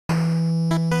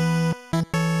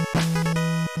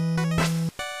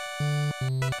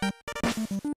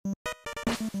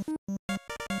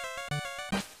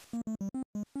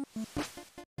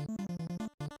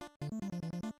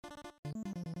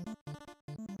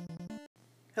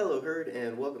Hello, Herd,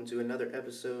 and welcome to another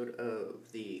episode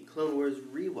of the Clone Wars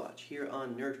Rewatch here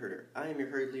on Nerd Herder. I am your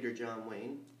Herd leader, John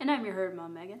Wayne. And I'm your Herd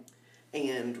Mom, Megan.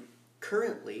 And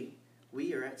currently,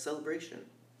 we are at Celebration,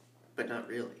 but not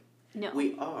really. No.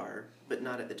 We are, but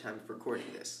not at the time of recording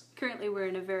this. Currently, we're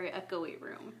in a very echoey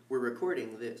room. We're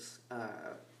recording this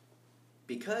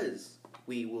because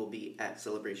we will be at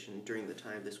Celebration during the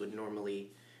time this would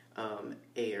normally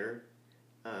air.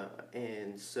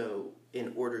 And so,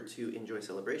 in order to enjoy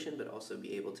Celebration, but also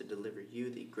be able to deliver you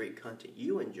the great content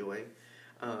you enjoy,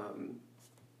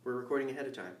 we're recording ahead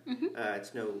of time. Mm-hmm.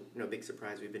 It's no big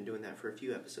surprise. We've been doing that for a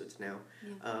few episodes now.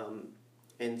 Yeah.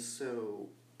 And so,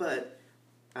 but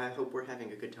I hope we're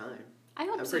having a good time. I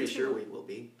hope so, I'm pretty too. sure we will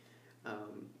be.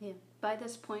 Yeah. By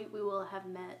this point, we will have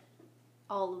met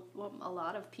a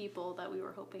lot of people that we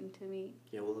were hoping to meet.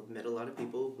 Yeah, we'll have met a lot of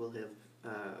people. We'll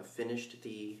have finished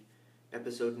the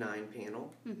Episode 9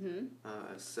 panel. Mm-hmm.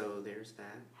 So there's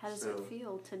that. How does it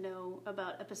feel to know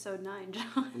about Episode 9,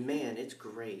 John? Man, it's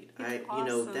great. It's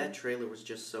awesome. That trailer was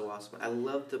just so awesome. I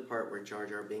love the part where Jar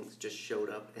Jar Binks just showed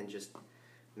up and just,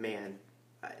 man,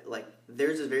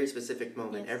 there's a very specific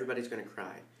moment. Yes. Everybody's going to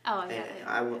cry. Oh, yeah. And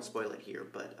I won't spoil it here,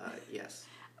 but yes.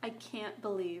 I can't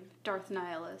believe Darth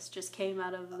Nihilus just came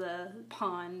out of the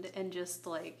pond and just,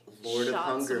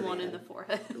 shot someone in the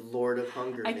forehead. Lord of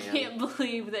Hunger, I man. can't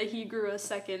believe that he grew a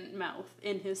second mouth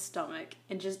in his stomach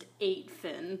and just ate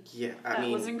Finn. Yeah, That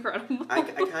was incredible. I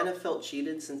kind of felt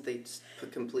cheated since they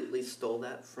completely stole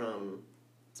that from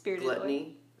Spirited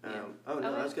Gluttony. Away. Yeah.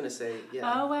 I was going to say,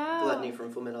 Oh, wow. Gluttony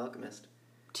from Fullmetal Alchemist.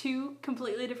 Two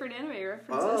completely different anime references.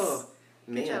 Oh,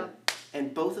 Good man. job.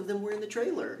 And both of them were in the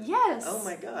trailer. Yes. Oh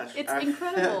my gosh. It's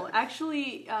incredible.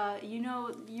 Actually,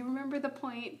 you remember the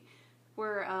point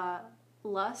where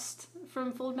Lust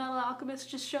from Fullmetal Alchemist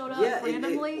just showed up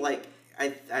randomly?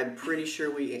 I'm pretty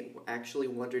sure we actually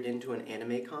wandered into an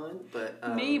anime con,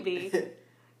 but... Maybe.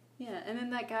 Yeah, and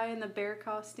then that guy in the bear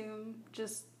costume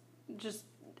just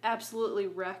absolutely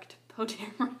wrecked Poe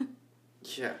Dameron.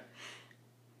 Yeah.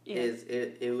 Yeah.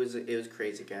 It was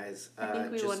crazy, guys. I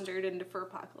think we wandered into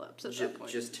Furpocalypse at that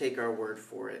point. Just take our word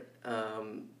for it.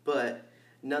 But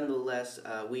nonetheless,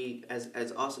 we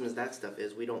as awesome as that stuff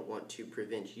is, we don't want to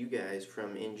prevent you guys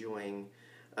from enjoying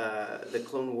the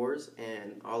Clone Wars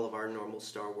and all of our normal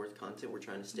Star Wars content. We're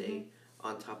trying to stay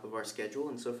on top of our schedule,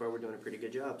 and so far we're doing a pretty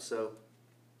good job. So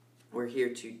we're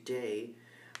here today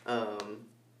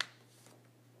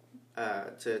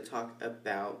to talk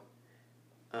about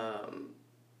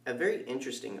a very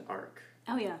interesting arc.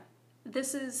 Oh, yeah.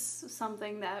 This is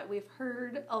something that we've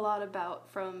heard a lot about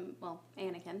from,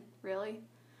 Anakin, really.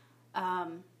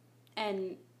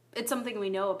 And it's something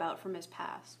we know about from his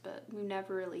past, but we've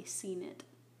never really seen it.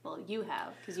 Well, you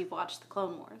have, because you've watched the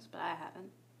Clone Wars, but I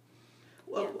haven't.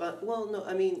 No,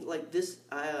 I mean, this,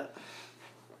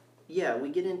 we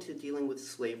get into dealing with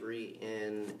slavery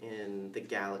in the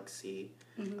galaxy,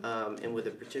 and with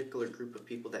a particular group of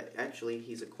people that actually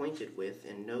he's acquainted with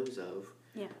and knows of.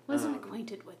 Yeah, wasn't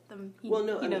acquainted with them. He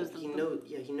knows them.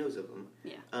 He knows of them.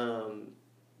 Yeah.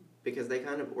 Because they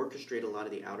kind of orchestrate a lot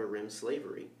of the Outer Rim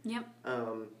slavery. Yep.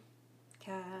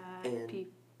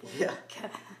 People. Yeah.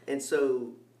 And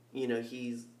so, we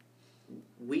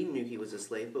knew he was a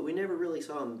slave, but we never really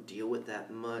saw him deal with that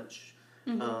much.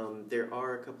 Mm-hmm. There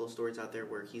are a couple of stories out there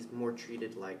where he's more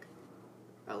treated like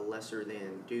a lesser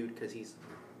than dude because he's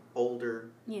older.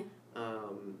 Yeah.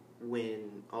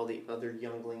 When all the other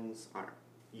younglings are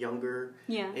younger.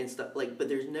 Yeah. And stuff but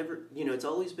there's never, it's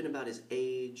always been about his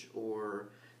age or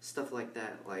stuff like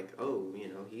that. Like,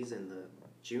 he's in the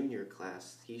junior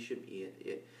class. He should be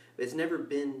it. It's never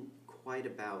been quite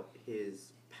about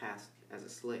his past as a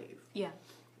slave. Yeah.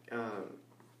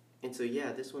 And so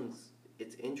this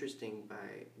it's interesting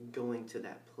by going to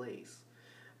that place.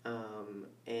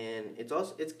 And it's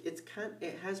also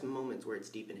it has moments where it's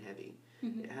deep and heavy.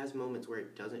 Mm-hmm. It has moments where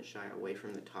it doesn't shy away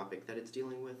from the topic that it's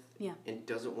dealing with. Yeah. And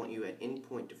doesn't want you at any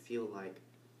point to feel like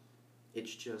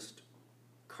it's just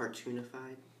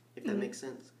cartoonified, if that makes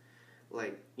sense.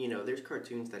 There's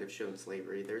cartoons that have shown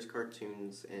slavery. There's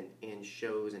cartoons and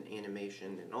shows and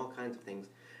animation and all kinds of things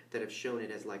that have shown it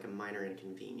as like a minor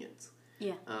inconvenience.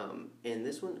 Yeah. And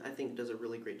this one, I think, does a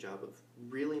really great job of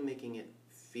really making it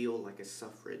feel like a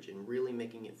suffrage and really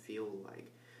making it feel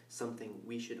like something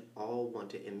we should all want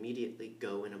to immediately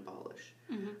go and abolish.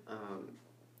 Mm-hmm.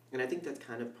 And I think that's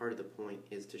kind of part of the point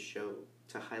is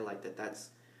to highlight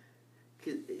that's...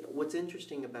 Cause what's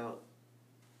interesting about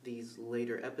these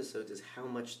later episodes is how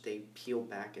much they peel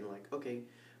back and okay,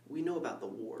 we know about the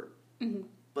war,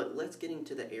 but let's get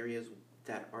into the areas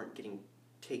that aren't getting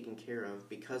taken care of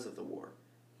because of the war.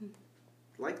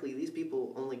 likely these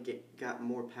people only got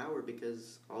more power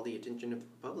because all the attention of the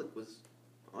Republic was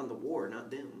on the war,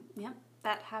 not them. Yep.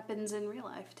 That happens in real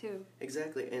life, too.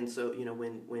 Exactly. And so,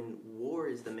 when war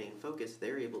is the main focus,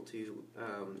 they're able to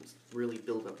really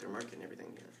build up their market and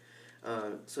everything.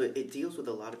 So it deals with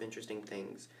a lot of interesting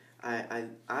things. I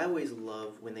always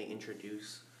love when they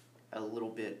introduce a little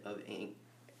bit of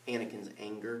Anakin's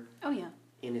anger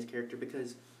in his character,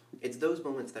 because it's those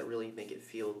moments that really make it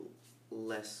feel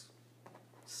less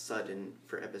sudden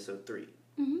for Episode 3.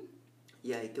 Mm-hmm.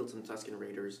 Yeah, he killed some Tusken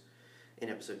Raiders in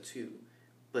Episode 2,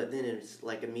 but then it's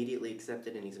like immediately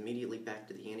accepted, and he's immediately back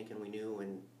to the Anakin we knew,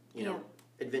 and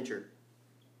adventure.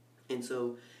 And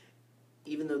so,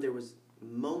 even though there was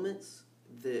moments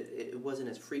that it wasn't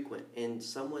as frequent, and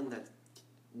someone that's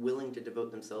willing to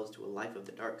devote themselves to a life of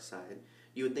the dark side,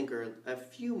 you would think are a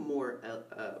few more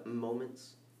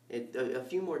moments, a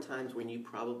few more times when you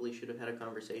probably should have had a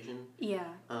conversation. Yeah.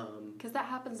 Because that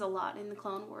happens a lot in the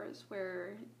Clone Wars,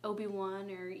 where Obi-Wan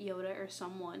or Yoda or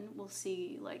someone will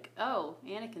see, like, oh,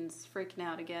 Anakin's freaking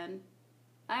out again.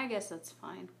 I guess that's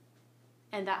fine.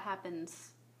 And that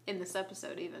happens in this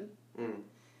episode, even. Mm.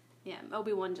 Yeah,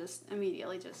 Obi-Wan just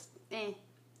immediately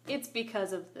it's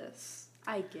because of this.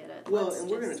 I get it. Well, and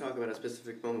we're going to talk about a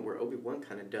specific moment where Obi-Wan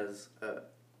kind of does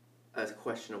a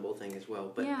questionable thing as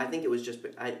well. But I think it was just,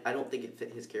 I don't think it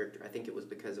fit his character. I think it was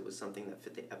because it was something that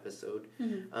fit the episode.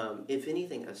 Mm-hmm. If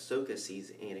anything, Ahsoka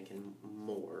sees Anakin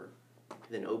more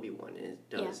than Obi-Wan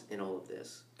does in all of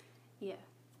this. Yeah.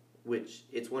 Which,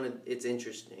 it's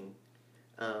interesting.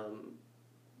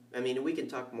 I mean, we can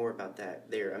talk more about that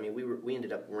there. I mean, we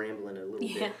ended up rambling a little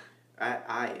bit.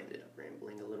 I ended up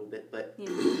rambling a little bit, but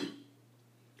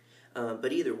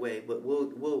but either way, but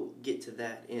we'll get to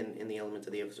that in the elements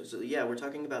of the episode. So yeah, we're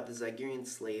talking about the Zygerian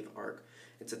slave arc.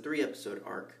 It's a 3-episode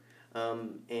arc,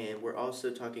 and we're also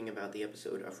talking about the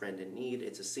episode A Friend in Need.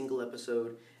 It's a single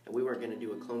episode, and we weren't going to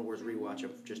do a Clone Wars rewatch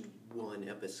of just one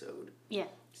episode. Yeah.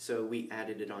 So we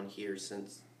added it on here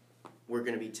since we're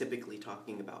going to be typically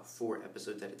talking about 4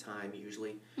 episodes at a time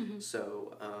usually. Mm-hmm.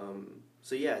 So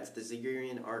yeah, it's the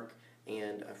Zygerian arc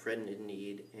and A Friend in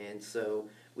Need. And so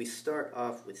we start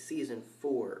off with Season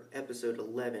 4, Episode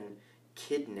 11,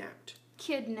 Kidnapped.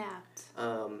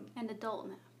 And adult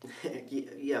nap.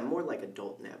 Yeah, more like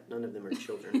adult nap. None of them are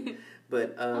children.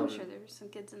 But I'm sure there were some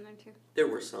kids in there too. There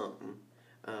were some.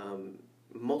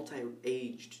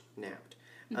 Multi-aged napped.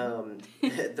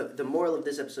 The moral of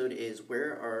this episode is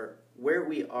where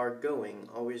we are going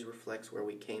always reflects where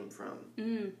we came from.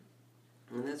 Mm.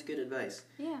 And that's good advice.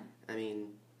 Yeah. I mean,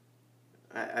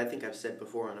 I think I've said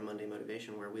before on a Monday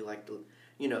Motivation where we like to,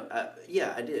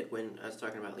 I did when I was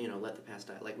talking about, let the past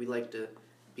die. Like, we like to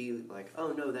be like,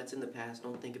 oh, no, that's in the past.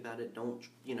 Don't think about it. Don't,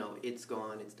 it's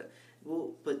gone. It's done.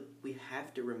 Well, but we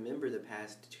have to remember the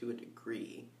past to a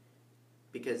degree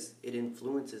because it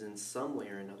influences in some way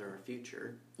or another our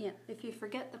future. Yeah. If you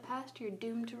forget the past, you're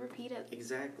doomed to repeat it.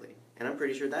 Exactly. And I'm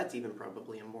pretty sure that's even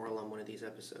probably a moral on one of these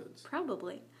episodes.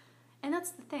 Probably. And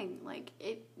that's the thing. Like,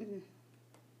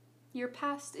 your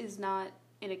past is not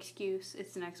an excuse,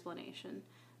 it's an explanation.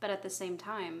 But at the same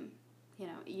time,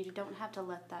 you don't have to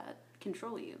let that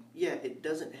control you. Yeah, it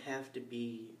doesn't have to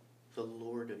be the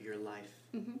Lord of your life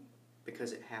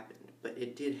because it happened. But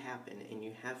it did happen, and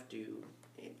you have to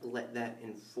let that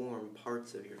inform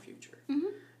parts of your future. Mm-hmm.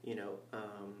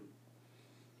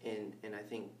 And I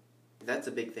think that's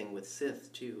a big thing with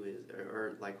Sith, too,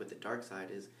 or like with the dark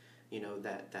side is,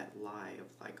 that lie of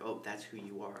like, oh, that's who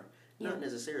you are. Yeah. Not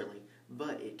necessarily,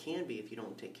 but it can be if you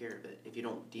don't take care of it, if you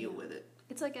don't deal with it.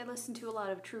 It's like I listen to a lot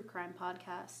of true crime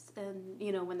podcasts,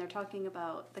 and, when they're talking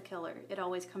about the killer, it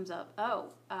always comes up,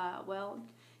 well,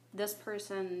 this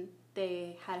person,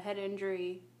 they had a head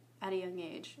injury at a young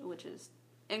age, which is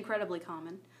incredibly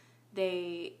common.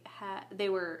 They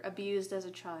were abused as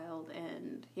a child,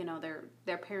 and,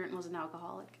 their parent was an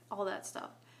alcoholic, all that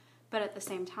stuff. But at the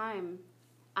same time,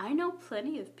 I know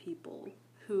plenty of people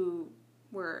who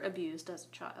were abused as a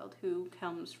child, who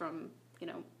comes from,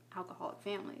 alcoholic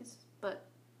families. But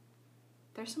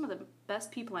they're some of the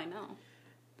best people I know.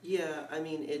 Yeah, I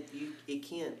mean, it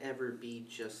can't ever be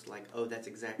just like, oh, that's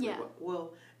exactly what...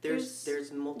 Well,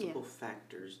 there's multiple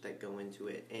factors that go into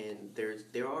it, and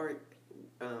there are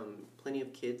plenty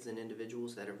of kids and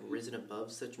individuals that have risen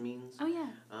above such means. Oh, yeah.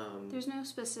 There's no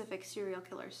specific serial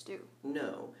killer, Stu.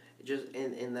 No.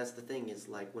 And that's the thing, is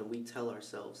like when we tell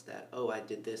ourselves that, oh, I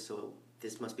did this, so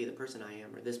this must be the person I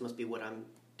am, or this must be what I'm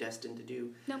destined to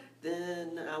do,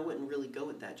 then I wouldn't really go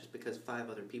with that just because 5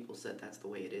 other people said that's the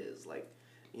way it is. Like,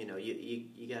 you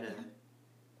gotta...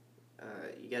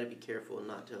 you got to be careful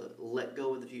not to let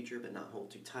go of the future, but not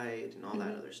hold too tight, and all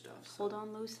that other stuff. So. Hold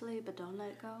on loosely, but don't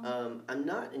let go. I'm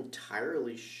not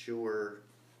entirely sure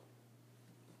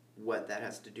what that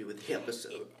has to do with the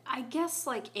episode. I guess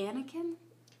like Anakin.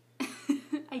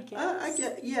 I guess.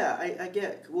 I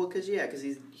get. Well, because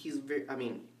he's very. I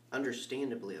mean,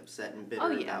 understandably upset and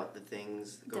bitter about the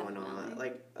things going on.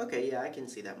 Like, okay, yeah, I can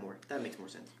see that more. That makes more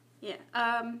sense. Yeah.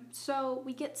 So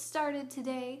we get started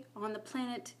today on the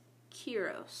planet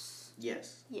Kyros.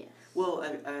 Yes. Yes. Well,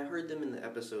 I heard them in the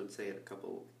episode say it a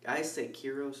couple. I say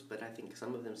Kyros, but I think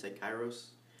some of them say Kairos.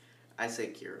 I say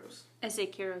Kyros. I say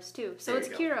Kyros too. So There it's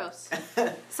you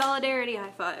Kyros. Solidarity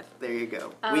high five. There you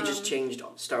go. We just changed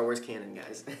Star Wars canon,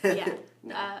 guys. Yeah.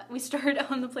 No. We start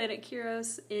on the planet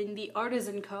Kyros in the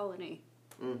Artisan Colony.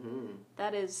 Mm-hmm.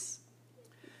 That is...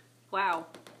 Wow.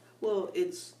 Well,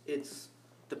 it's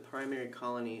the primary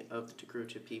colony of the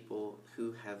Togruta people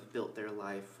who have built their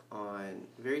life on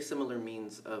very similar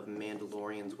means of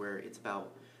Mandalorians, where it's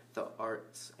about the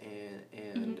arts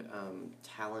and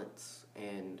talents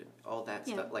and all that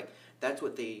stuff. Like, that's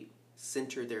what they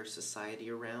center their society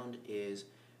around, is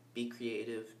be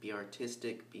creative, be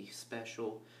artistic, be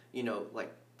special. You know,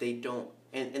 like, they don't...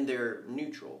 And they're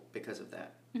neutral because of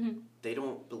that. Mm-hmm. They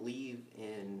don't believe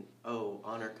in,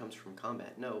 honor comes from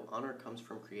combat. No, honor comes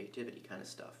from creativity kind of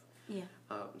stuff. Yeah.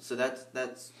 So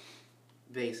that's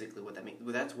basically what that means.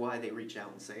 That's why they reach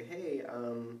out and say, hey,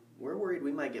 we're worried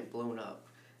we might get blown up.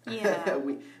 Yeah.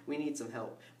 we need some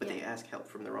help. But they ask help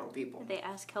from the wrong people. They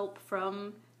ask help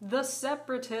from the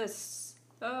Separatists.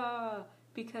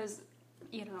 Because,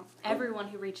 you know, everyone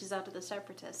who reaches out to the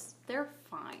Separatists, they're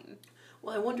fine.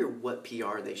 Well, I wonder what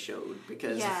PR they showed,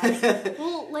 because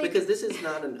well, like, because this is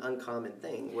not an uncommon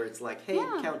thing where it's like, hey,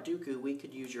 Count Dooku, we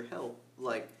could use your help.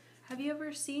 Like, have you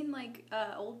ever seen like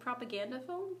old propaganda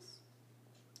films?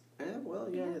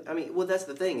 Yeah. I mean, well, that's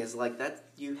the thing is like that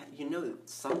you know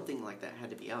something like that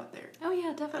had to be out there. Oh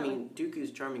yeah, definitely. I mean,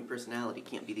 Dooku's charming personality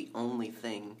can't be the only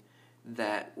thing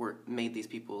that made these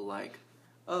people like,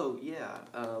 oh yeah,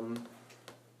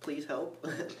 please help.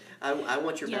 I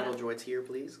want your battle droids here,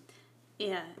 please.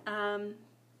 Yeah.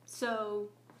 So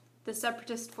the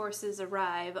Separatist forces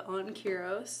arrive on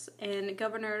Kyros, and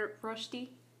Governor Rushdie,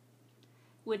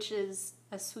 which is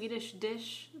a Swedish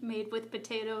dish made with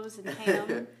potatoes and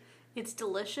ham. It's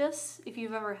delicious if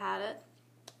you've ever had it.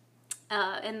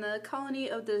 In the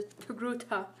colony of the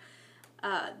Togruta,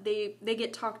 they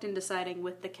get talked into siding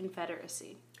with the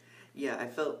Confederacy. Yeah, I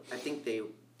think they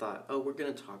thought, we're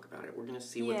going to talk about it. We're going to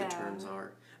see what the terms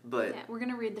are. But we're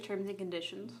going to read the terms and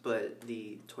conditions. But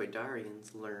the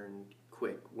Toydarians learned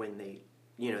quick when they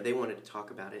wanted to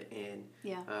talk about it, and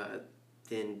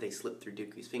then they slipped through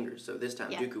Dooku's fingers. So this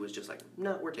time Dooku was just like,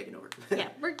 no, we're taking over.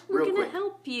 We're going to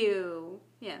help you.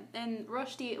 Yeah, and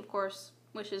Rushdie, of course,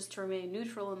 wishes to remain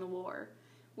neutral in the war,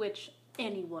 which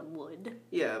anyone would.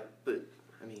 Yeah, but,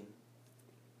 I mean,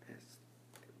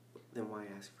 then why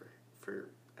ask for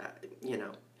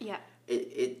Yeah.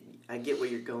 I get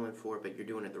what you're going for, but you're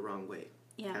doing it the wrong way,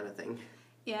 kind of thing.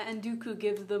 Yeah, and Dooku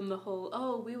gives them the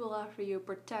whole, we will offer you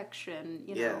protection.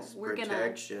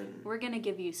 Protection. We're gonna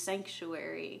give you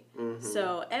sanctuary. Mm-hmm.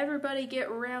 So everybody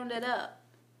get rounded up.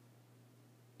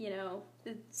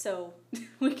 So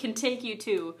we can take you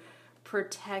to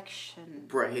protection.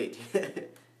 Right.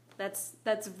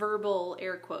 That's verbal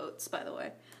air quotes, by the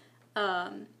way.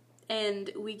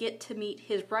 And we get to meet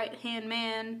his right-hand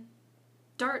man,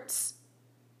 Darts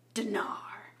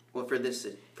Dinar. Well, for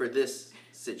this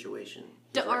situation,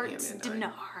 Darts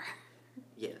Dinar.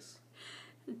 Yes.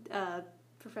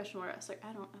 Professional wrestler.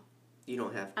 I don't know. You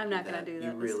don't have to. I'm not gonna do that.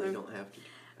 You really don't have to.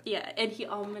 Yeah, and he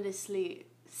ominously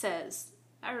says,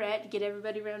 "All right, get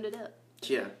everybody rounded up."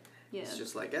 Yeah. It's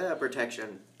just like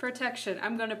protection. Protection.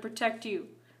 I'm gonna protect you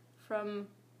from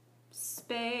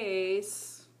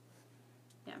space.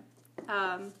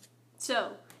 Yeah.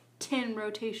 So 10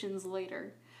 rotations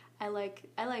later. I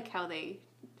like how they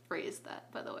phrased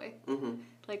that, by the way. Mm-hmm.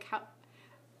 Like, how...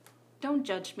 Don't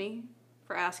judge me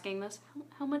for asking this.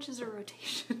 How much is a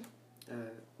rotation?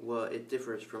 Well, it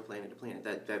differs from planet to planet.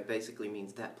 That basically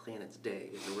means that planet's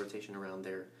day is a rotation around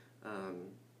their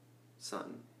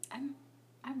sun.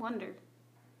 I wonder.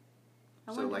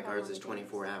 So, like, ours is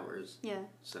 24 hours. Yeah.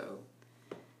 So...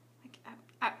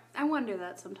 I wonder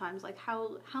that sometimes. Like,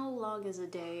 how long is a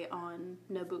day on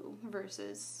Naboo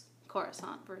versus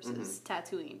Coruscant versus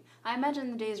Tatooine? I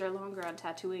imagine the days are longer on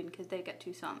Tatooine because they get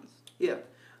 2 suns. Yeah.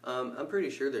 I'm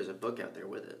pretty sure there's a book out there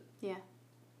with it. Yeah.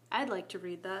 I'd like to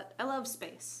read that. I love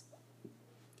space.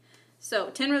 So,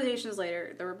 10 rotations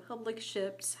later, the Republic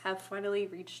ships have finally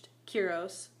reached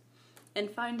Kyros and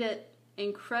find it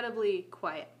incredibly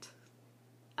quiet.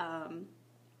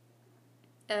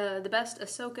 The best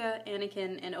Ahsoka,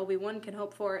 Anakin, and Obi-Wan can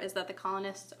hope for is that the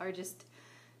colonists are just,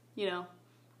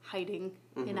 hiding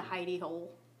in a hidey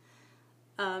hole.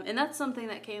 And that's something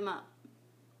that came up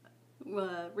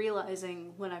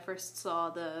realizing when I first saw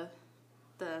the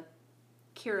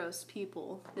Kyros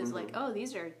people is like, oh,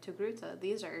 these are Togruta,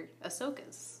 these are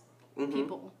Ahsoka's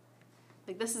people.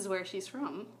 Like, this is where she's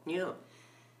from. Yeah.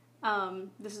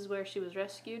 This is where she was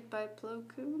rescued by Plo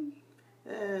Koon.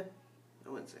 I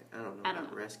wouldn't say. I don't know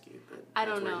about rescued, but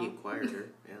that's where he acquired her.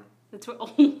 Yeah. That's where.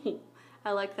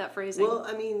 I like that phrasing. Well,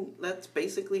 I mean, that's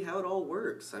basically how it all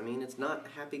works. I mean, it's not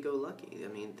happy-go-lucky. I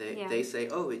mean, they say,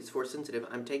 oh, it's force sensitive,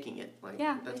 I'm taking it. Like,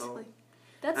 that's basically.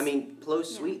 All. I mean,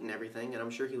 Plo's sweet and everything, and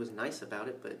I'm sure he was nice about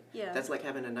it, but that's like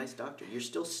having a nice doctor. You're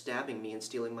still stabbing me and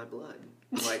stealing my blood.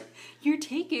 Like, you're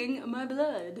taking my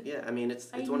blood. Yeah, I mean,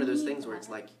 it's one of those things where it's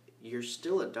like, you're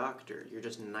still a doctor, you're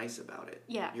just nice about it.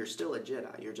 Yeah. You're still a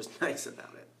Jedi, you're just nice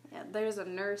about it. Yeah, there's a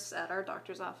nurse at our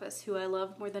doctor's office who I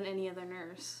love more than any other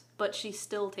nurse, but she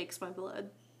still takes my blood.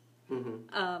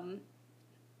 Mm-hmm.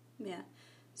 Yeah.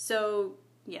 So,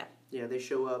 yeah. Yeah, they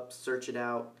show up, search it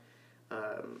out,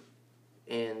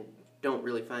 and don't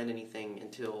really find anything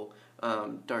until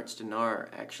Darts Dinar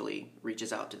actually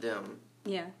reaches out to them.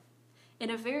 Yeah. In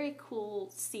a very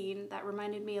cool scene that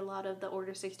reminded me a lot of the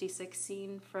Order 66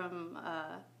 scene from...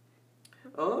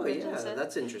 Oh, yeah,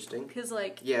 that's interesting. Because,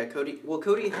 like... Yeah, Cody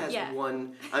has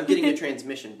one... I'm getting a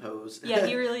transmission pose. Yeah,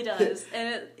 he really does.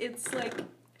 And it's like,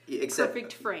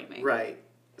 perfect framing. Right.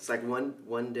 It's like one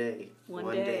day.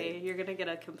 One day, you're going to get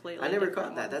a completely I never different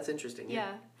caught that. one. That's interesting.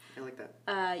 Yeah. I like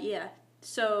that. Yeah.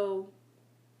 So,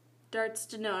 Darts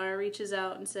Dinar reaches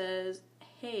out and says,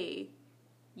 hey,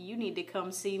 you need to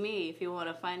come see me if you want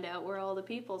to find out where all the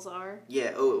peoples are.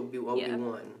 Yeah, Obi-Wan.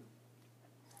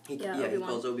 He Obi-Wan.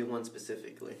 calls Obi-Wan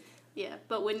specifically. Yeah,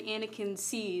 but when Anakin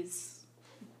sees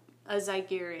a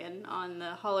Zygerian on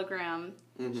the hologram,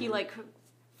 he, like,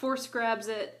 force grabs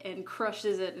it and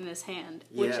crushes it in his hand,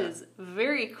 which is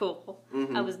very cool.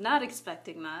 I was not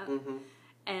expecting that.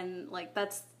 And, like,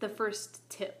 that's the first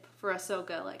tip for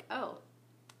Ahsoka, like, oh,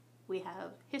 we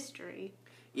have history.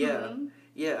 Yeah,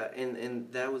 yeah, and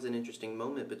that was an interesting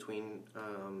moment between,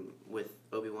 with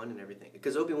Obi-Wan and everything.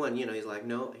 Because Obi-Wan, he's like,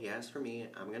 no, he asked for me,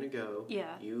 I'm going to go.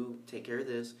 Yeah. You take care of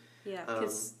this. Yeah,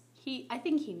 because I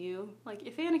think he knew, like,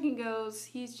 if Anakin goes,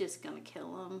 he's just going to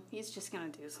kill him. He's just going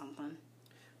to do something.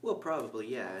 Well, probably,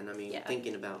 yeah. And I mean,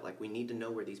 thinking about, like, we need to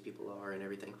know where these people are and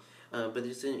everything. But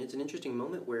it's an interesting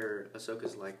moment where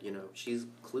Ahsoka's like, she's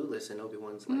clueless, and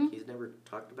Obi-Wan's like, he's never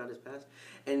talked about his past.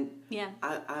 And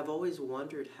I've always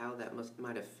wondered how that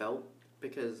might have felt,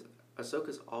 because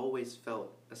Ahsoka's always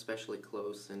felt especially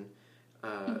close and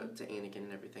to Anakin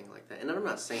and everything like that. And I'm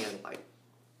not saying, like,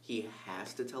 he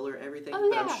has to tell her everything,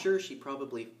 but I'm sure she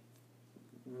probably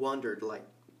wondered, like,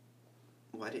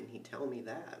 why didn't he tell me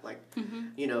that? Like,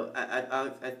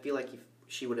 I feel like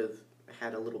she would have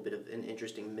had a little bit of an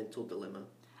interesting mental dilemma.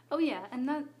 Oh, yeah, and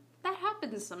that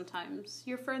happens sometimes.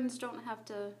 Your friends don't have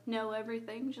to know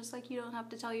everything, just like you don't have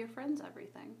to tell your friends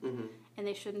everything. And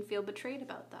they shouldn't feel betrayed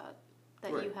about that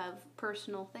you have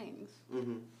personal things.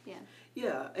 Yeah.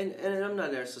 Yeah, and I'm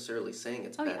not necessarily saying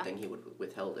it's a bad thing he would have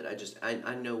withheld it.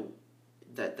 I know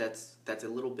that's a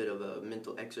little bit of a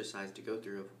mental exercise to go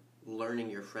through of learning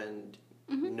your friend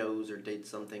knows or did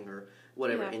something or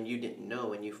whatever, and you didn't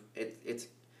know, and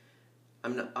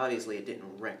obviously it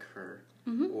didn't wreck her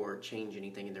or change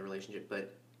anything in the relationship,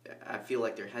 but I feel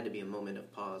like there had to be a moment of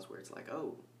pause where it's like,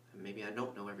 oh, maybe I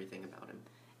don't know everything about him.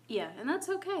 Yeah, and that's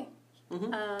okay.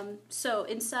 So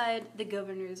inside the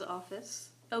governor's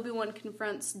office, Obi-Wan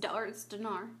confronts Darts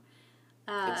Dinar.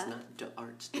 It's not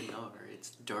Darts Dinar, it's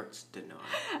Darts Dinar.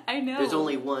 I know. There's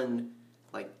only one,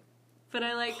 but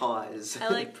I like pause. I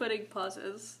like putting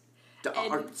pauses.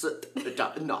 Darts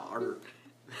Dinar.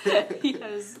 He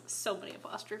has so many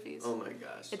apostrophes. Oh my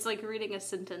gosh. It's like reading a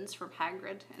sentence from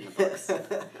Hagrid in the books.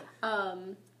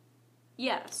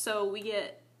 So we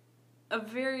get a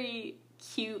very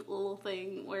cute little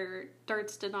thing where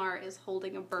Darts Dinar is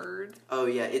holding a bird. Oh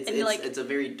yeah, it's a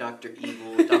very Dr.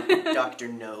 Evil, Dr.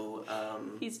 No.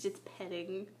 He's just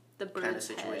petting the bird's kind of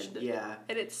situation. head. Yeah.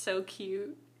 And it's so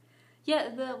cute. Yeah,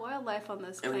 the wildlife on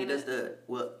this planet. And he does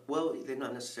well, they're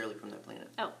not necessarily from that planet.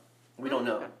 Oh. We don't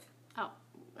know. Oh.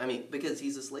 I mean, because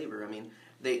he's a slaver. I mean,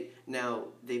 they've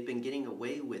been getting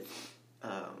away with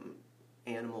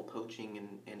animal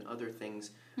poaching and other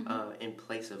things in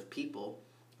place of people.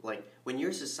 Like, when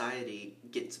your society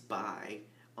gets by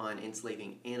on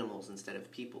enslaving animals instead of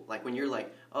people, like when you're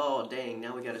like, oh dang,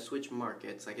 now we got to switch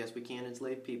markets. I guess we can't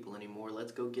enslave people anymore.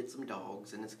 Let's go get some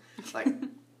dogs. And it's like,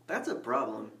 that's a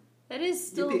problem. That is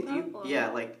still a problem.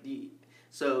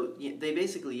 They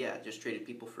basically, just traded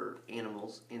people for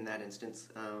animals in that instance.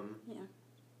 Yeah.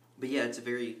 But yeah, it's a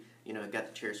very, it got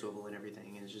the chair swivel and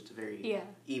everything, and it's just a very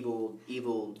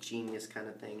evil genius kind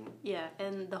of thing. Yeah,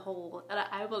 and the whole,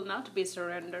 I will not be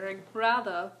surrendering,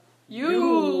 rather,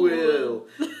 you will.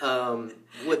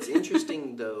 What's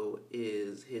interesting, though,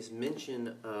 is his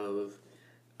mention of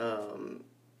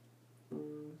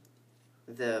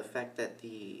the fact that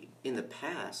in the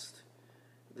past,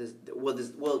 the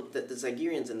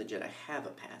Zygerians and the Jedi have a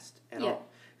past at all.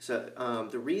 So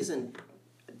the reason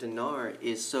Dinar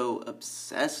is so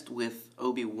obsessed with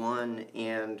Obi-Wan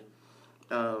and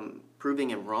proving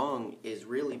him wrong is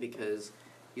really because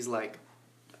he's like,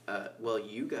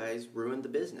 you guys ruined the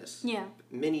business. Yeah.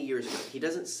 Many years ago. He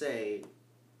doesn't say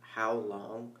how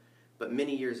long, but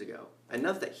many years ago.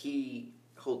 Enough that he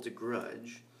holds a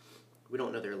grudge. We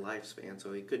don't know their lifespan,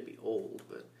 so he could be old,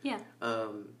 but yeah.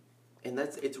 And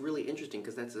it's really interesting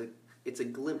because it's a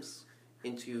glimpse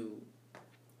into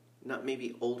not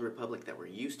maybe old Republic that we're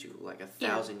used to, like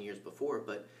 1,000 years before,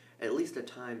 but at least a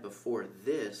time before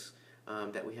this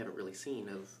that we haven't really seen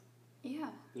of. Yeah.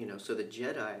 So the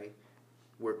Jedi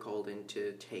were called in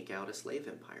to take out a slave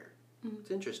empire. Mm-hmm.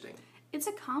 It's interesting. It's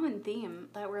a common theme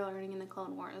that we're learning in the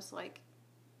Clone Wars. Like,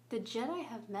 the Jedi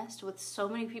have messed with so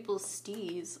many people's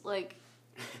steeds. Like,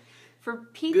 for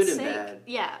Pete's good sake. Good and bad.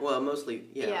 Yeah. Well, mostly,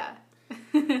 yeah.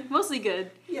 Mostly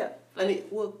good. Yeah. But,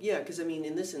 because,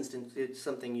 in this instance, it's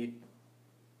something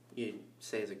you'd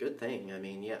say is a good thing.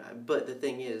 But the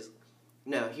thing is,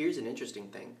 now, here's an interesting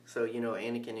thing. So,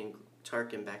 Anakin and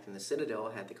Tarkin back in the Citadel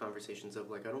had the conversations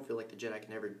of, like, I don't feel like the Jedi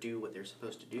can ever do what they're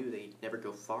supposed to do. They never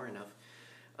go far enough.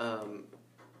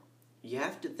 You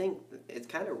have to think, it's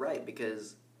kind of right,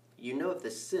 because if the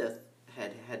Sith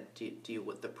had to deal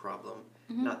with the problem,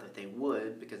 not that they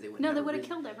would, because they wouldn't. No, they would have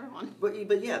killed everyone. But they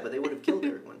would have killed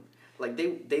everyone. Like,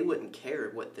 they wouldn't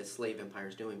care what the slave empire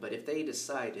is doing, but if they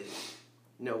decided,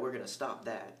 no, we're going to stop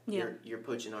that. Yeah. You're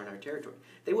poaching on our territory.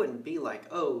 They wouldn't be like,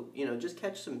 just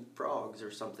catch some frogs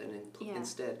or something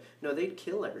instead. No, they'd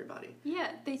kill everybody.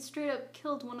 Yeah, they straight up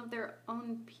killed one of their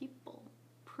own people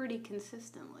pretty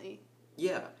consistently.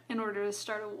 Yeah. In order to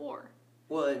start a war.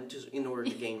 Well, and just in order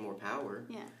to gain more power.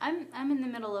 Yeah. I'm in the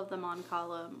middle of the Mon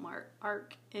Cala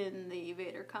arc in the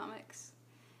Vader comics.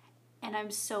 And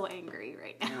I'm so angry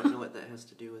right now. I don't know what that has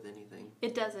to do with anything.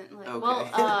 It doesn't. Okay.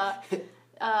 Well,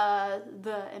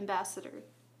 the ambassador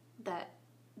that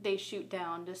they shoot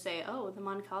down to say, the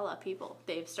Mon Cala people,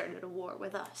 they've started a war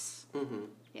with us. Mm-hmm.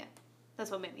 Yeah.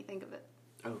 That's what made me think of it.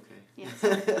 Okay. Yeah.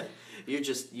 you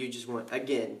just want,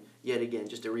 yet again,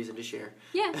 just a reason to share.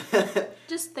 Yeah.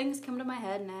 Just things come to my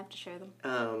head and I have to share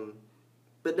them.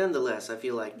 But nonetheless, I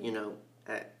feel like,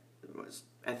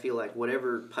 I feel like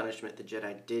whatever punishment the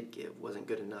Jedi did give wasn't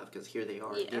good enough, because here they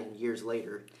are again years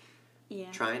later,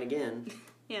 trying again.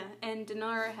 Yeah, and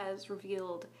Dinar has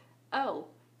revealed,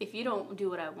 if you don't do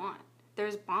what I want,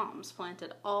 there's bombs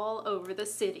planted all over the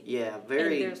city. Yeah, and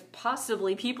there's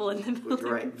possibly people in the building.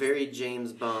 Right, very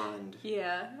James Bond.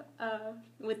 Yeah,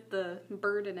 with the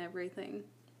bird and everything.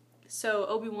 So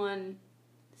Obi-Wan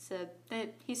said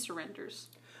that he surrenders.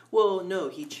 Well, no,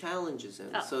 he challenges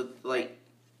him. So, right.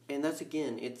 And that's,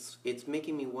 again, it's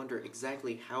making me wonder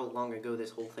exactly how long ago this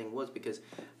whole thing was, because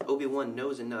Obi-Wan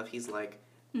knows enough. He's like,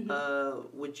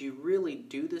 would you really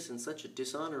do this in such a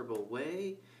dishonorable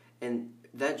way? And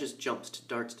that just jumps to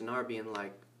Darts Dinar being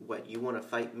like, what, you want to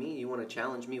fight me? You want to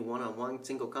challenge me one-on-one,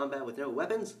 single combat with no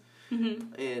weapons?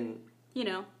 Mm-hmm. And...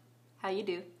 how you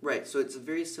do. Right, so it's a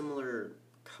very similar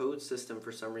code system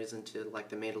for some reason to, like,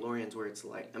 the Mandalorians, where it's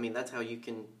like, that's how you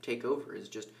can take over, is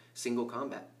just single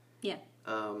combat. Yeah.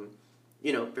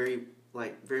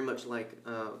 Very much like,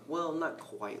 not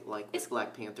quite like with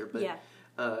Black Panther,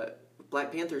 but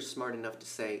Black Panther's smart enough to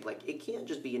say, like, it can't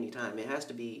just be any time. It has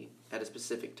to be at a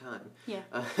specific time. Yeah.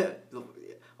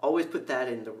 Always put that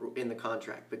in the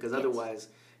contract, because otherwise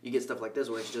you get stuff like this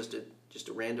where it's just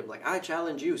a random, like, I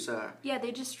challenge you, sir. Yeah,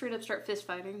 they just straight up start fist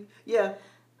fighting. Yeah.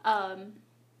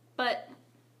 But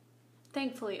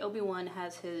thankfully Obi-Wan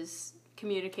has his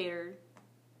communicator,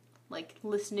 like,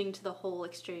 listening to the whole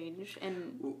exchange,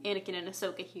 and Anakin and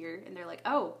Ahsoka hear, and they're like,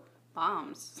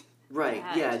 bombs. Right,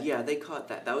 yeah, they caught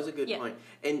that. That was a good point.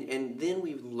 And then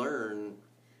we learn,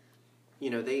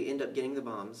 they end up getting the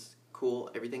bombs. Cool,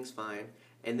 everything's fine.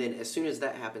 And then as soon as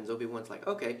that happens, Obi-Wan's like,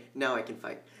 okay, now I can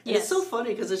fight. And it's so funny,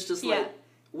 because it's just like,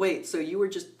 wait, so you were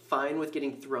just fine with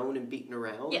getting thrown and beaten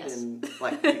around? Yes. And,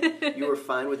 like, you were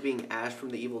fine with being Ash from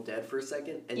The Evil Dead for a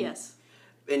second? And, yes.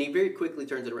 And he very quickly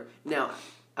turns it around. Now,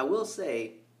 I will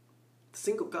say,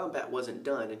 single combat wasn't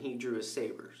done, and he drew a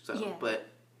saber. So, but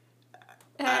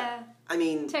I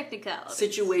mean, technicalities.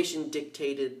 situation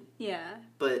dictated. Yeah.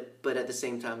 But at the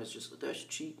same time, it's just, that's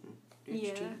cheating.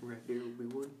 It's cheating right there,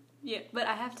 Obi-Wan. Yeah, but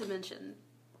I have to mention,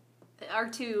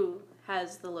 R2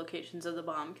 has the locations of the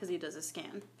bomb because he does a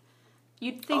scan.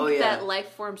 You'd think that life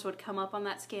forms would come up on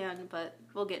that scan, but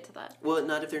we'll get to that. Well,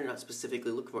 not if they're not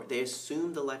specifically looking for it. They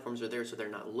assume the life forms are there, so they're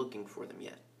not looking for them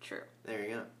yet. True. There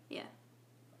you go. Yeah.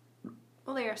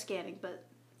 Well, they are scanning, but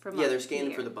from they're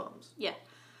scanning for the bombs. Yeah.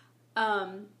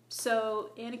 So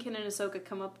Anakin and Ahsoka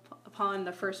come up upon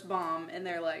the first bomb, and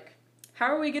they're like, "How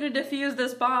are we going to defuse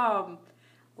this bomb?"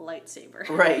 Lightsaber.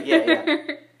 Right. Yeah.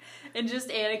 And just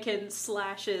Anakin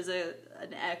slashes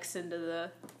an X into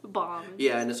the bomb.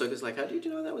 Yeah, and Ahsoka's like, "How did you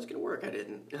know that was going to work? I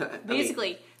didn't."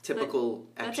 Basically, typical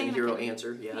action hero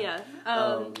answer. Yeah. Yeah.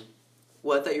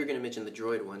 Well, I thought you were going to mention the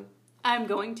droid one. I'm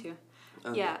going to.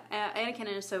 Okay. Yeah, Anakin and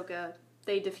Ahsoka,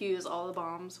 they defuse all the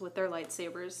bombs with their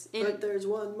lightsabers. But there's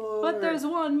one more. But there's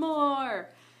one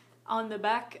more! On the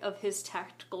back of his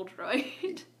tactical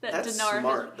droid. That's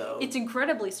smart, though. It's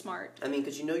incredibly smart. I mean,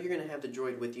 because you know you're going to have the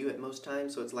droid with you at most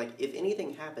times, so it's like, if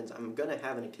anything happens, I'm going to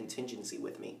have a contingency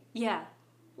with me. Yeah.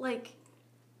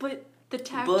 But the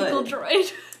tactical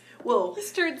droid... Well, he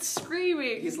starts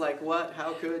screaming. He's like, "What?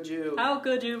 How could you? How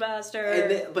could you,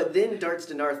 master?" But then Darth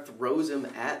Dinar throws him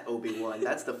at Obi-Wan.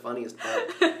 That's the funniest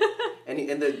part.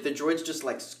 and the droid's just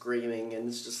like screaming, and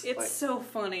it's so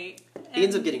funny. He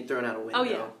ends up getting thrown out a window. Oh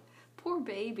yeah, poor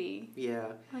baby.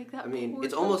 Yeah, like that. I mean,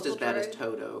 it's almost as bad as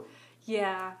Toto.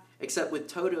 Yeah. Except with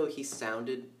Toto, he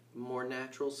sounded more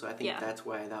natural, so I think that's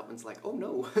why that one's like, "Oh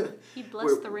no." He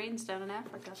blessed the rains down in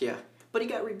Africa. Yeah, but he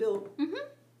got rebuilt. Mm-hmm.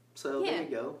 So there you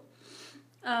go.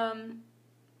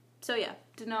 So yeah,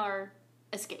 Dinar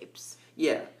escapes.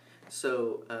 Yeah.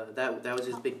 So that was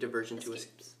his big diversion to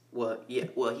escape. Well,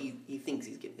 he thinks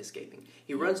he's escaping.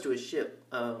 He runs to his ship,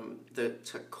 the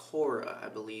Takora, I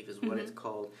believe, is what it's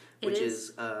called, which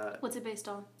is what's it based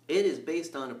on? It is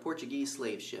based on a Portuguese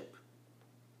slave ship.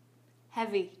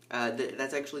 Heavy.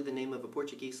 That's actually the name of a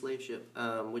Portuguese slave ship,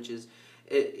 which is.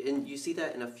 And you see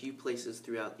that in a few places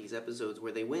throughout these episodes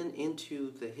where they went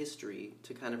into the history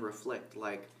to kind of reflect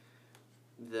like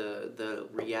the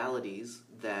realities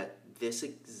that this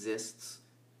exists,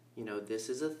 this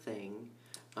is a thing,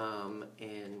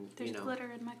 and there's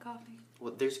glitter in my coffee.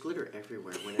 Well, there's glitter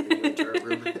everywhere whenever you enter a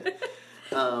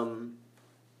room.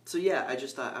 So yeah, I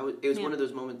just thought it was one of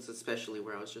those moments, especially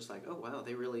where I was just like, oh wow,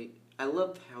 I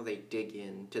loved how they dig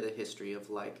into the history of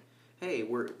like, hey,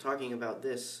 we're talking about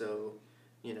this, so.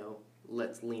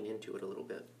 Let's lean into it a little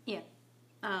bit. Yeah.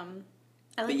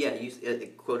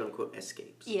 You quote unquote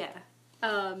escapes. Yeah.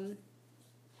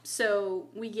 So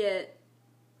we get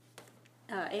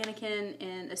Anakin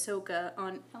and Ahsoka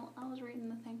on. Oh, I was reading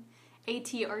the thing.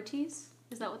 ATRTs?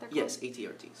 Is that what they're called? Yes,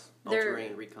 ATRTs.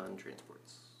 All-terrain recon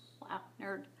transports. Wow,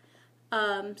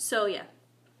 nerd. So yeah,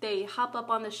 they hop up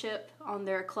on the ship on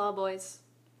their claw boys,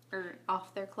 or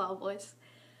off their claw boys,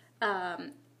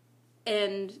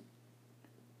 and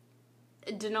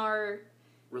Dinar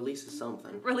releases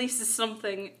something.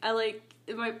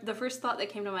 The first thought that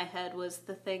came to my head was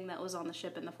the thing that was on the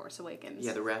ship in The Force Awakens.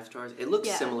 Yeah, the Rathtars. It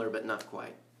looks similar, but not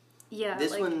quite. Yeah,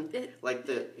 this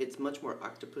it's much more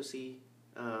octopusy,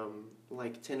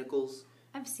 like tentacles.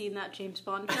 I've seen that James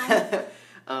Bond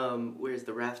film. Whereas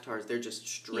the Rathtars, they're just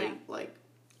straight like.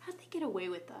 How'd they get away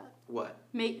with that? What?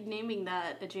 Naming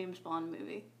that a James Bond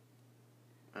movie.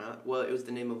 Well, it was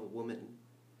the name of a woman.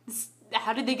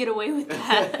 How did they get away with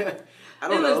that? I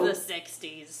don't know. It was the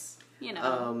 60s,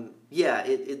 Yeah,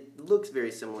 it looks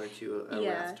very similar to a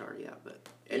Rathtar,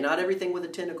 and not everything with a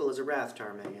tentacle is a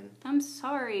Rathtar, Megan. I'm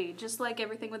sorry. Just like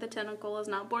everything with a tentacle is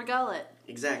not Bor Gullet.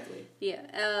 Exactly.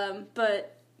 Yeah,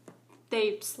 but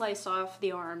they slice off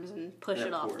the arms and push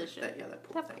it off the ship.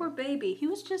 That poor baby. He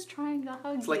was just trying to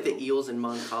hug you. It's like the eels in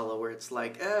Mon Cala where it's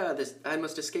like, I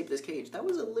must escape this cage. That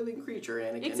was a living creature,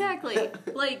 Anakin. Exactly.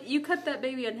 Like, you cut that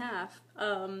baby in half.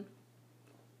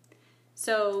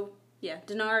 So, yeah,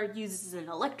 Dinar uses an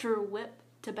electro whip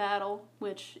to battle,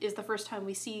 which is the first time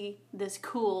we see this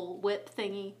cool whip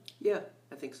thingy. Yeah,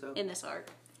 I think so. In this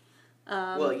arc.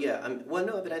 But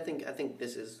I think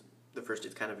this is the first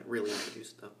it's kind of really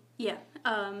introduced, though. Yeah.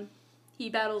 He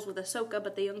battles with Ahsoka,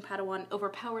 but the young Padawan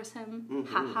overpowers him.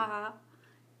 Mm-hmm. Ha ha.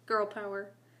 Girl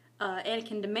power.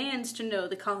 Anakin demands to know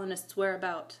the colonists'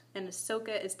 whereabouts, and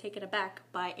Ahsoka is taken aback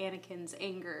by Anakin's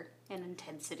anger and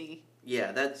intensity.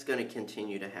 Yeah, that's going to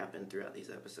continue to happen throughout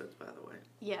these episodes, by the way.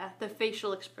 Yeah, the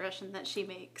facial expression that she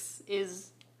makes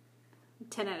is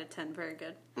 10 out of 10, very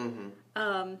good.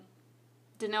 Mm-hmm.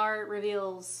 Dinar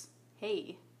reveals,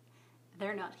 hey,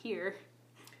 they're not here.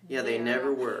 Yeah, they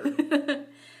never were.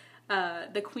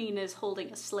 the Queen is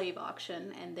holding a slave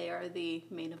auction, and they are the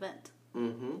main event.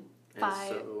 Mm-hmm.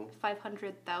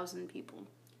 500,000 people.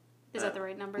 Is that the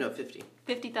right number? No, 50.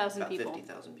 50,000 people.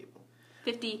 50,000 people.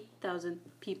 50,000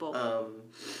 people.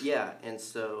 Yeah, and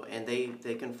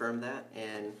they confirmed that,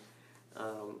 and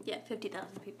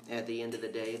 50,000 people. at the end of the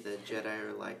day, the Jedi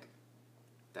are like,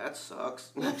 that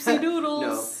sucks. Whoopsie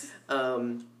doodles.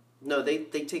 No, they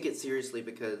take it seriously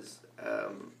because,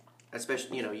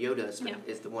 especially, Yoda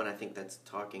is the one I think that's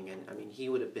talking, and I mean, he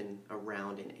would have been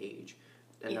around in age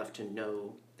enough to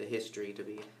know the history to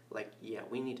be like, yeah,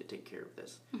 we need to take care of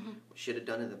this. Mm-hmm. We should have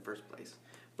done it in the first place,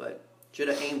 but should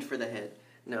have aimed for the head.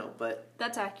 No, but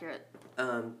that's accurate.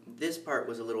 This part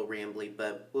was a little rambly,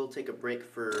 but we'll take a break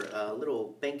for a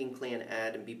little Banking Clan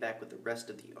ad and be back with the rest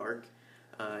of the arc,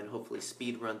 and hopefully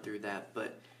speed run through that.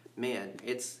 But man,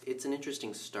 it's an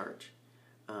interesting start.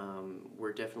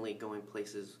 We're definitely going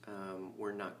places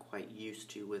we're not quite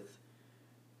used to with.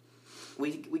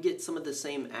 We get some of the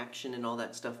same action and all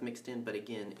that stuff mixed in, but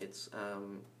again, it's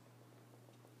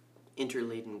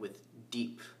interladen with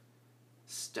deep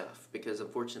stuff, because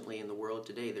unfortunately in the world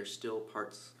today there's still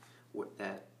parts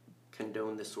that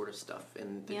condone this sort of stuff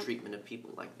and the treatment of people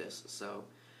like this. So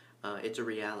it's a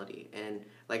reality, and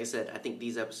like I said, I think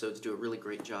these episodes do a really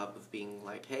great job of being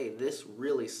like, hey, this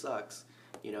really sucks,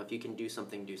 if you can do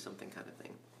something kind of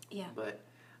thing. Yeah.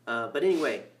 But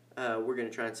anyway, we're going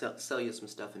to try and sell you some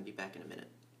stuff and be back in a minute.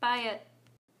 Buy it.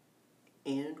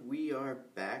 And we are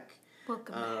back.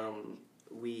 Welcome back.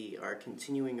 We are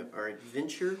continuing our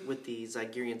adventure with the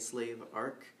Zygerian slave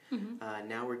arc. Mm-hmm.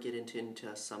 Now we're getting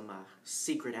into some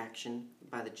secret action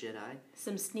by the Jedi.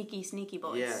 Some sneaky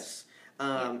boys. Yes.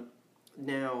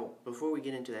 Now, before we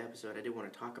get into the episode, I did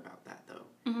want to talk about that,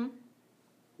 though. Mm-hmm.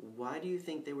 Why do you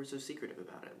think they were so secretive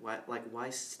about it? Why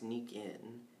sneak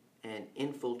in and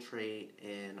infiltrate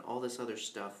and all this other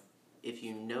stuff if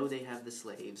you know they have the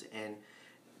slaves? And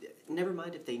never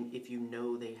mind if you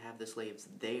know they have the slaves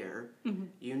there, mm-hmm.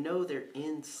 They're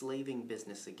in slaving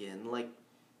business again.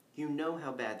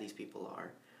 How bad these people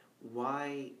are.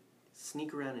 Why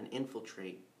sneak around and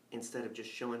infiltrate instead of just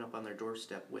showing up on their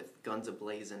doorstep with guns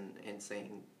ablaze and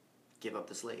saying, give up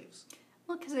the slaves?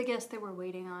 Well, because I guess they were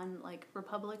waiting on,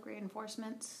 Republic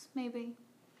reinforcements, maybe.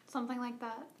 Something like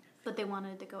that. But they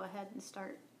wanted to go ahead and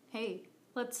start, hey,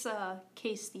 let's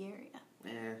case the area.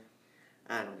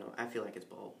 I don't know. I feel like it's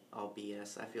all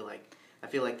BS. I feel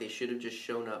like they should have just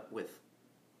shown up with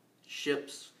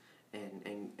ships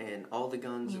and all the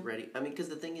guns ready. I mean, because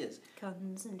the thing is,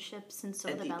 guns and ships and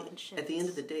soda-bound ships. At the end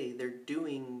of the day, they're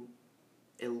doing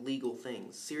illegal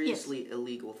things, seriously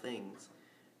illegal things.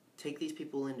 Take these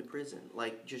people into prison.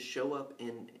 Just show up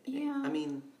and I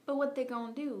mean. But what they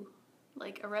gonna do?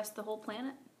 Arrest the whole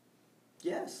planet?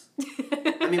 Yes.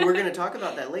 I mean, we're going to talk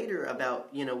about that later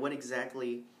about, what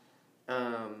exactly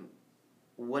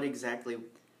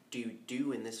do you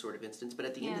do in this sort of instance. But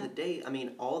at the end of the day, I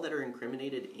mean, all that are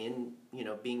incriminated in,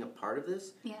 being a part of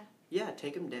this,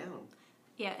 take them down.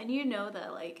 Yeah, and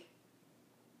that,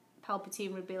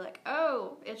 Palpatine would be like,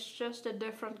 oh, it's just a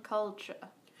different culture.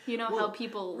 How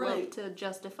people love to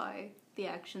justify the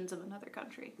actions of another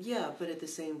country. Yeah, but at the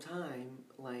same time,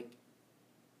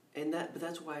 but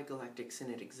that's why Galactic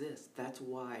Senate exists. That's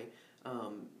why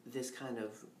this kind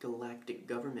of galactic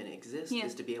government exists,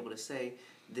 is to be able to say,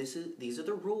 these are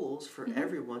the rules for mm-hmm.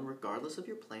 everyone, regardless of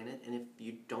your planet, and if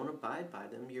you don't abide by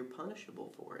them, you're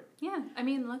punishable for it. Yeah, I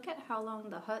mean, look at how long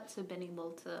the Hutts have been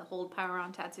able to hold power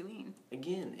on Tatooine.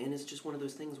 Again, and it's just one of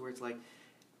those things where it's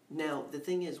now, the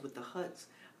thing is, with the Hutts,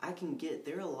 I can get,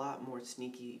 they're a lot more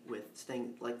sneaky with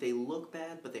staying, they look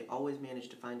bad, but they always manage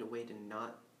to find a way to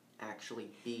not actually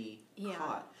be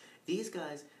caught. These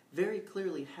guys very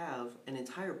clearly have an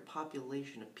entire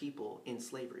population of people in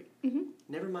slavery. Mm-hmm.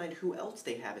 Never mind who else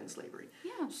they have in slavery.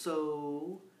 Yeah.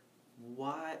 So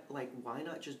why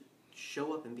not just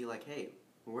show up and be like, hey,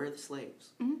 we're the slaves,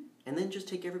 mm-hmm. and then just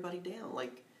take everybody down? I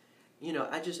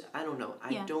don't know.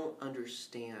 I don't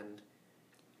understand.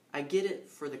 I get it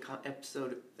for the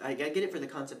episode. I get it for the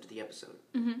concept of the episode.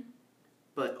 Mm-hmm.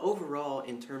 But overall,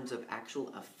 in terms of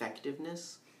actual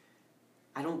effectiveness,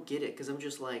 I don't get it, because I'm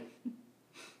just like,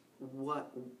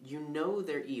 what?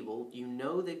 They're evil.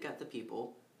 They've got the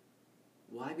people.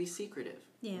 Why be secretive?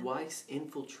 Yeah. Why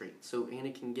infiltrate? So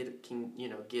Anna can get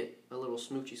a little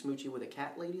smoochy with a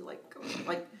cat lady?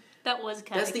 That was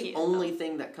kind of That's the only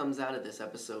thing that comes out of this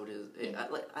episode is, I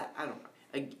don't know.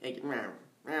 I don't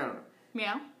know.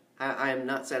 Meow? I am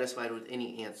not satisfied with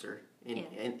any answer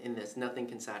in this. Nothing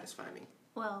can satisfy me.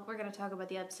 Well, we're going to talk about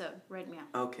the episode right meow.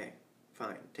 Okay,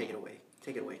 fine. Take it away.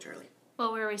 Take it away, Charlie.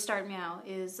 Well, where we start meow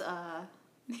is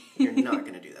You're not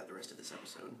going to do that the rest of this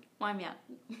episode. Why not?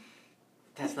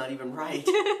 That's not even right.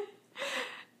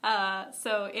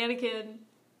 So Anakin,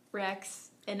 Rex,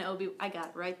 and Obi. I got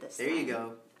it right this time. There you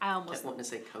go. I almost kept wanting to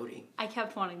say Cody. I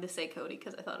kept wanting to say Cody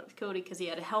because I thought it was Cody because he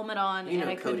had a helmet on You know,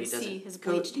 and I Cody couldn't see doesn't. his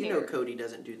bleached hair. You know, Cody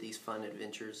doesn't do these fun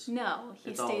adventures. No,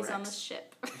 he It's all stays on Rex. the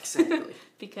ship. Exactly.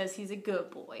 Because he's a good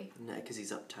boy. No, because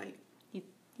he's uptight.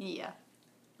 Yeah.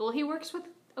 Well, he works with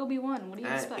Obi-Wan. What do you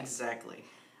expect? Exactly.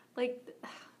 Like,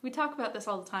 we talk about this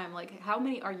all the time. Like, how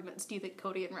many arguments do you think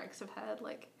Cody and Rex have had?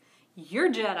 Like,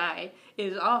 your Jedi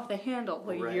is off the handle.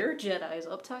 Like, Right. your Jedi is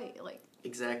uptight. Like,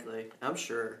 Exactly. I'm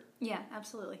sure. yeah,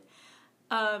 absolutely.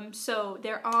 So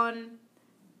they're on...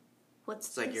 What's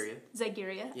Zygeria. this?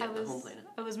 Zygeria. Yeah, the home planet.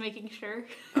 I was making sure.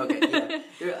 Okay,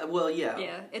 yeah. Well, yeah.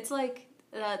 Yeah, it's like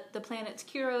the planet's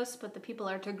Kuros, but the people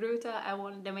are Togruta. I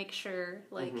wanted to make sure,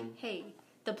 like, hey,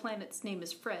 the planet's name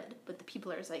is Fred, but the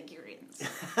people are Zygerians.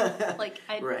 Like,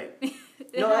 Right.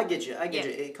 No, I get you. I get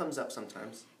you. It comes up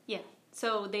sometimes. Yeah.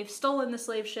 So they've stolen the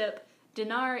slave ship.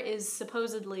 Dinar is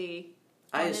supposedly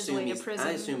on his way to prison.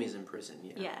 I assume he's in prison,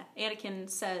 yeah. Yeah. Anakin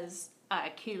says,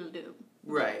 I killed him.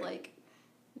 Right. But, like...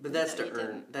 But that's no, to he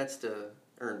didn't.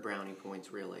 earn brownie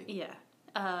points, really. Yeah.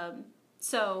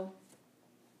 So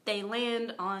they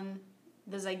land on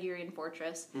the Zygerian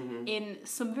fortress in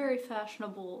some very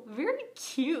fashionable, very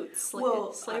cute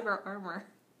slaver armor.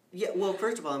 Yeah, well,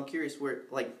 first of all, I'm curious where'd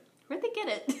they get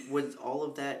it? was all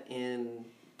of that in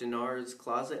Dinar's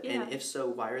closet? Yeah. And if so,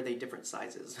 why are they different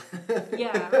sizes?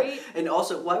 Yeah, right? And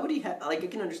also, why would he have, I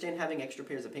can understand having extra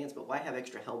pairs of pants, but why have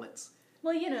extra helmets?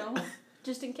 Well,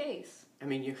 just in case. I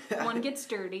mean, One gets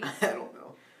dirty. I don't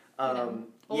know.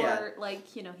 Or, yeah.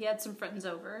 he had some friends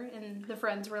over, and the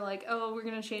friends were like, oh, we're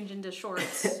going to change into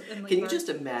shorts. And Can you just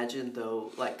imagine,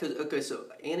 though, so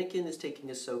Anakin is taking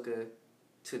Ahsoka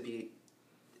to be,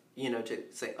 to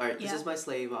say, all right, this is my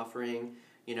slave offering,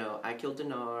 I killed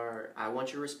Dinar, I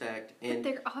want your respect. And but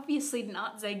they're obviously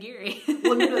not Zygeri.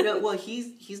 Well, no, well,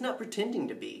 he's not pretending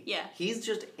to be. Yeah. He's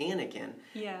just Anakin.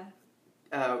 Yeah.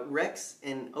 Rex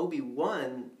and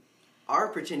Obi-Wan are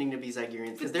pretending to be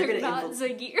Zygerians because they're not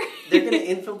Zygeri. They're going to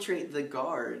infiltrate the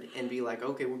guard and be like,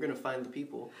 okay, we're going to find the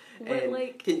people. But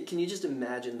and can you just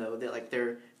imagine though that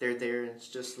they're there and it's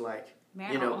just like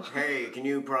meow. Hey, can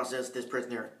you process this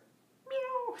prisoner?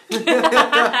 Meow.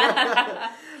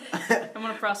 I'm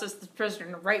going to process this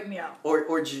prisoner right meow.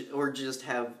 Or just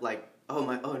have like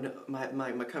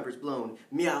my cover's blown.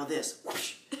 Meow this.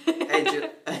 Whoosh. And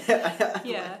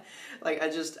Yeah.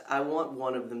 I want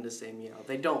one of them to say meow.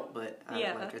 They don't, but I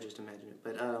just imagine it.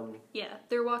 But yeah,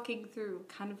 they're walking through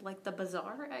kind of like the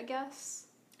bazaar, I guess.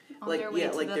 On there's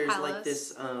palace. like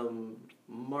this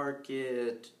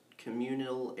market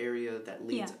communal area that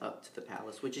leads up to the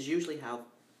palace, which is usually how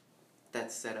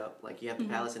that's set up. Like you have the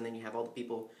palace, and then you have all the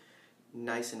people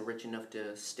nice and rich enough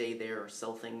to stay there or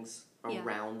sell things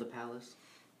around the palace.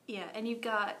 Yeah, and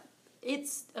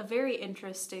it's a very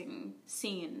interesting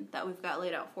scene that we've got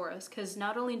laid out for us, because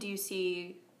not only do you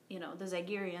see, the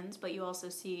Zygerians, but you also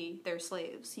see their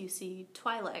slaves. You see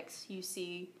Twi'leks, you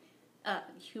see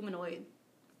humanoid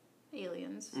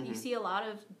aliens. You see a lot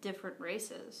of different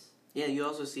races. Yeah, you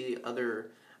also see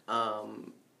other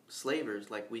slavers.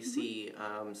 Like we see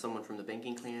someone from the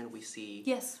banking clan. We see...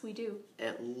 Yes, we do.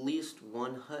 At least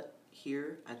one hut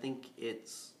here. I think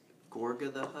it's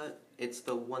Gorga the Hutt. It's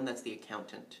the one that's the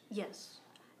accountant. Yes.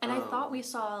 And I thought we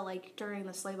saw, during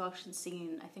the slave auction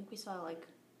scene, I think we saw,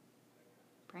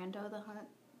 Brando the Hutt.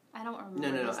 I don't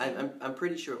remember. No. I'm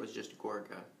pretty sure it was just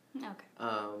Gorga. Okay.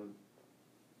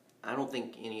 I don't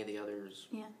think any of the others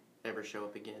ever show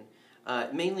up again.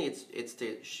 Mainly it's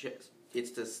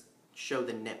to show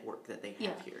the network that they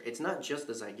have here. It's not just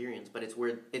the Zygerians, but it's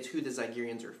who the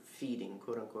Zygerians are feeding,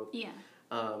 quote unquote. Yeah.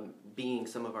 Being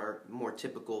some of our more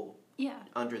typical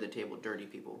under the table dirty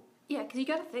people. Yeah, because you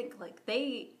got to think,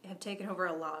 they have taken over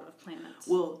a lot of planets.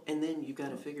 Well, and then you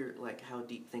got to figure, how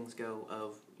deep things go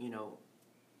of,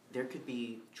 there could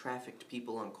be trafficked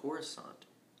people on Coruscant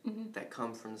that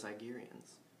come from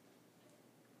Zygerians.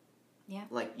 Yeah.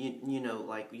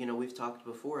 We've talked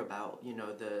before about,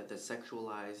 the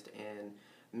sexualized and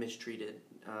mistreated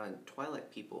Twi'lek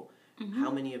people.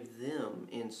 How many of them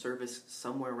in service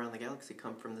somewhere around the galaxy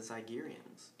come from the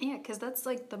Zygerians? Yeah, because that's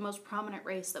the most prominent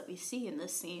race that we see in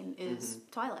this scene is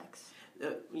Twi'leks.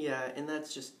 Yeah, and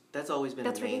that's always been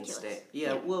a mainstay. Ridiculous.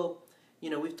 Yeah, well,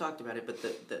 we've talked about it, but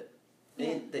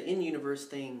the in-universe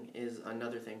thing is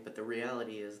another thing, but the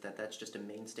reality is that that's just a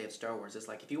mainstay of Star Wars. It's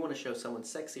like, if you want to show someone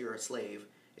sexy or a slave,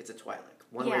 it's a Twi'lek,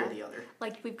 one way or the other.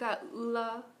 We've got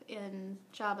Ula in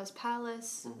Jabba's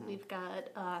palace. We've got...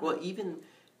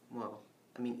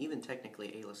 I mean, even technically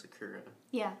Aayla Secura.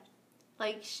 Yeah.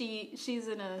 Like, she's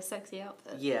in a sexy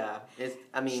outfit. Yeah.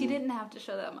 I mean... She didn't have to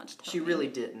show that much time. She really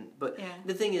didn't. But yeah.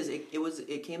 the thing is,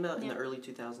 it came out in the early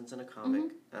 2000s in a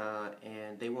comic,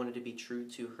 and they wanted to be true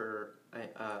to her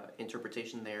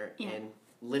interpretation there, and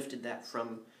lifted that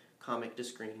from comic to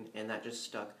screen, and that just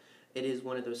stuck. It is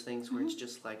one of those things where it's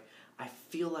just like, I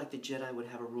feel like the Jedi would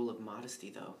have a rule of modesty,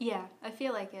 though. Yeah, I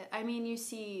feel like it. I mean, you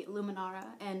see Luminara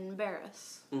and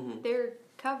Varys. They're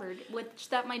covered, which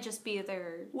that might just be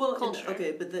their culture.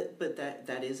 Okay, but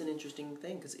that is an interesting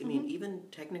thing, because, I mean, even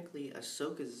technically,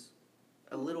 Ahsoka's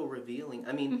a little revealing.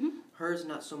 I mean, hers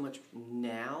not so much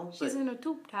now. She's in a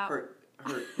tube top.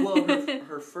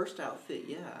 Her first outfit,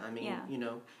 yeah. I mean, you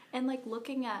know. And, like,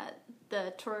 looking at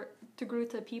the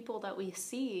Togruta people that we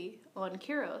see on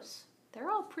Kyros,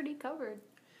 they're all pretty covered.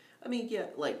 I mean, yeah,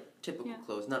 like, typical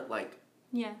clothes, not like...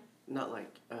 Yeah. Not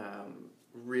like,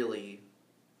 really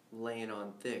laying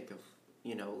on thick of,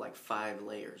 you know, like 5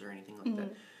 layers or anything like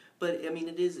that. But, I mean,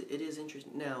 it is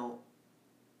interesting. Now,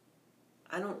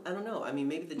 I don't know. I mean,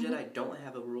 maybe the Jedi don't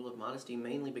have a rule of modesty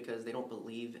mainly because they don't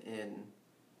believe in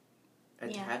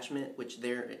attachment, which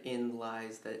therein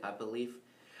lies that I believe...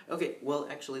 Okay, well,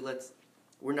 actually,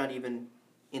 we're not even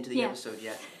into the episode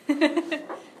yet.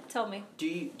 Tell me. Do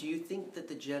you think that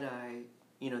the Jedi,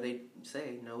 you know, they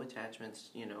say no attachments,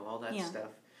 you know, all that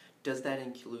stuff. Does that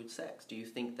include sex? Do you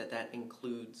think that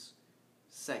includes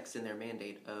sex in their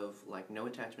mandate of, like, no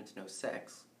attachments, no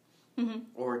sex?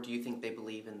 Or do you think they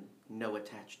believe in no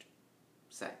attached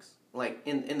sex? Like,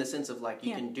 in the sense of, like,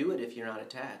 you can do it if you're not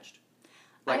attached.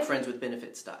 Like friends with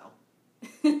benefits style.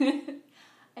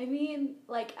 I mean,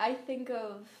 like, I think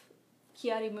of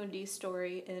Ki-Adi-Mundi's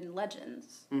story in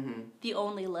Legends. The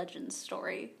only Legends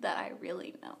story that I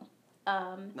really know.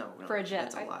 No, for a Jedi.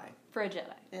 That's a lie. For a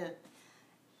Jedi. Yeah.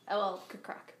 Well,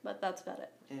 crack, but that's about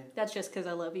it. Yeah. That's just because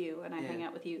I love you and I hang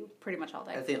out with you pretty much all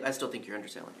day. I still think you're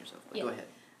underselling yourself, but go ahead.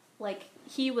 Like,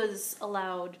 he was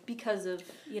allowed because of,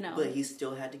 you know... But he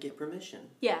still had to get permission.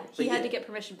 Yeah, he had to get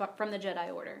permission from the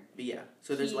Jedi Order. But yeah,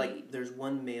 so there's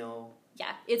one male...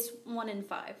 Yeah, it's 1 in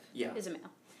 5 is a male.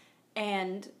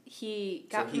 And he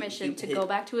got permission to go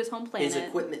back to his home planet. His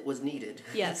equipment was needed.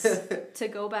 Yes, to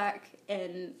go back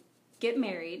and get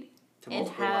married and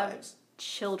have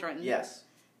children. Yes.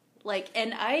 Like,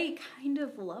 and I kind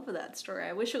of love that story.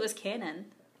 I wish it was canon.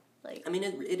 Like, I mean,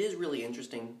 it is really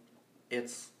interesting.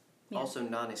 It's also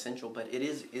non-essential, but it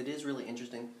is really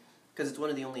interesting because it's one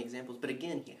of the only examples. But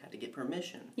again, he had to get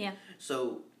permission. Yeah.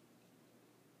 So,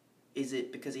 is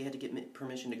it because he had to get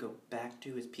permission to go back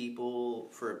to his people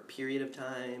for a period of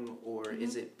time, or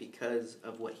is it because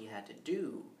of what he had to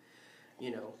do?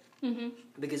 You know,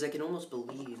 because I can almost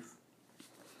believe.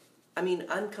 I mean,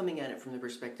 I'm coming at it from the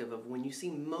perspective of when you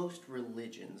see most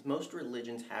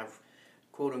religions have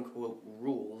quote-unquote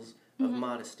rules of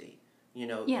modesty. You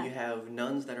know, you have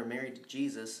nuns that are married to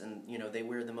Jesus and, you know, they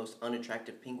wear the most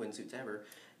unattractive penguin suits ever,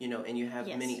 you know, and you have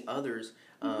many others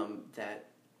that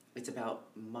it's about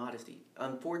modesty.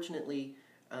 Unfortunately,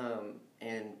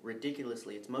 and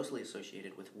ridiculously, it's mostly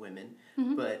associated with women,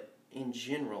 but in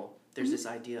general, there's this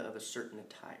idea of a certain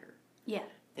attire. Yeah.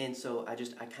 And so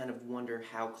I kind of wonder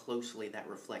how closely that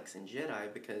reflects in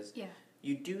Jedi because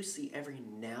you do see every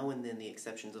now and then the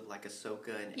exceptions of like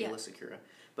Ahsoka and Aayla Secura,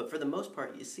 but for the most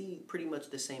part you see pretty much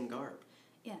the same garb.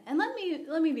 Yeah, and let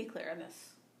me be clear on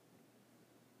this.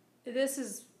 This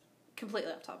is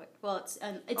completely off topic. Well, it's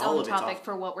on topic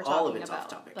for what we're talking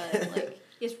about, but like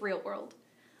it's real world.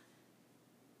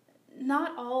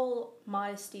 Not all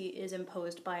modesty is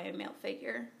imposed by a male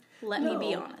figure. Let me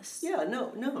be honest. Yeah,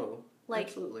 no. Like,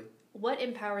 absolutely. What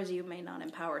empowers you may not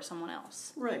empower someone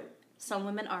else. Right. Some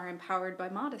women are empowered by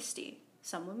modesty.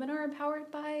 Some women are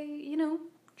empowered by, you know,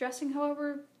 dressing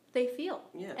however they feel.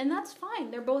 Yeah. And that's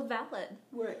fine. They're both valid.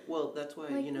 Right. Well, that's why,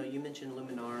 you know, you mentioned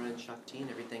Luminara and Shakti and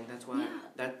everything. That's why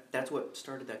that's what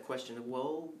started that question of,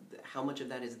 well, how much of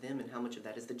that is them and how much of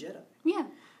that is the Jedi? Yeah.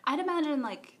 I'd imagine,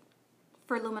 like,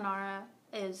 for Luminara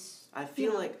is... I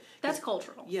feel like... That's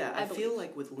cultural. Yeah, I feel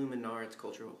like with Luminara it's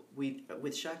cultural.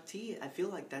 With Shakti, I feel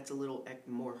like that's a little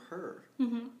more her.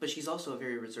 Mm-hmm. But she's also a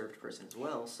very reserved person as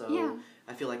well, so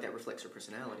I feel like that reflects her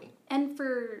personality. And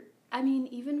for... I mean,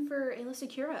 even for Aayla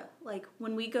Secura, like,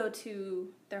 when we go to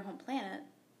their home planet,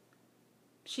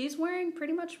 she's wearing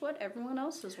pretty much what everyone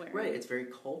else is wearing. Right, it's very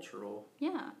cultural.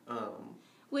 Yeah.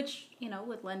 Which, you know,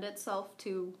 would lend itself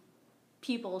to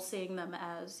people seeing them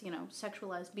as, you know,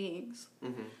 sexualized beings.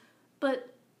 Mm-hmm.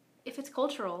 But if it's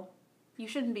cultural, you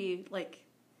shouldn't be, like...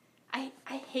 I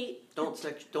hate... Don't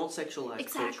sexualize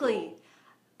exactly.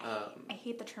 cultural... I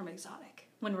hate the term exotic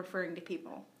when referring to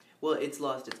people. Well, it's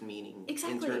lost its meaning.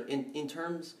 Exactly. In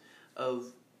terms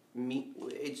of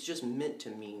it's just meant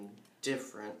to mean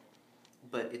different,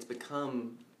 but it's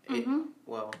become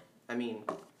well, I mean,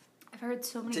 I've heard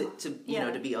so many.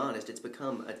 to be honest, it's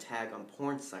become a tag on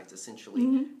porn sites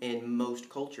essentially in most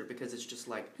culture, because it's just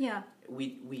like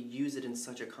we use it in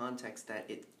such a context that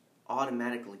it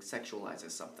automatically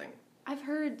sexualizes something. I've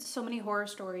heard so many horror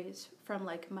stories from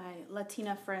like my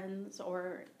Latina friends,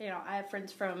 or I have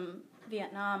friends from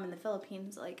Vietnam and the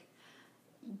Philippines, like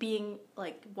being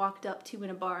like walked up to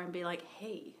in a bar and be like,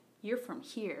 "Hey, you're from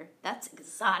here. That's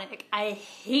exotic. I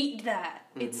hate that.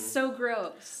 It's so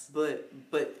gross." But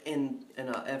in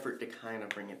an effort to kind of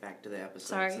bring it back to the episode,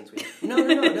 Sorry. since we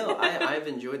no, I've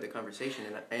enjoyed the conversation,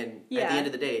 and at the end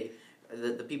of the day,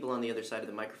 the people on the other side of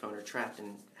the microphone are trapped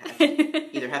and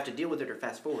either have to deal with it or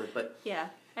fast forward. But yeah,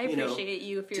 I appreciate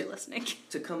you if you're listening.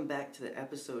 To come back to the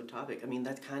episode topic, I mean,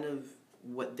 that's kind of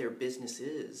what their business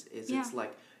is. It's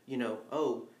like,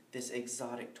 this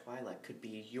exotic Twilight could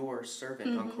be your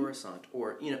servant on Coruscant,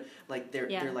 or like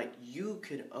they're like, you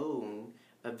could own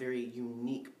a very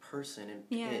unique person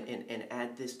and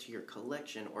add this to your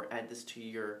collection, or add this to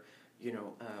your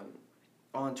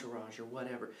entourage or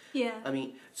whatever. Yeah. I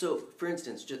mean, so for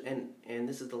instance, just and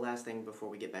this is the last thing before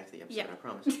we get back to the episode. I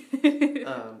promise.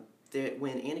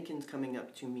 When Anakin's coming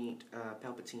up to meet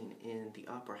Palpatine in the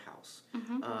Opera House,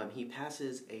 he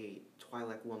passes a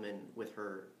Twi'lek woman with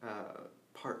her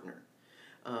partner.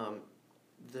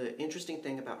 The interesting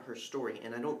thing about her story,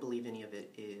 and I don't believe any of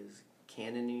it is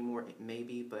canon anymore, it may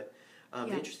be, but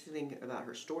the interesting thing about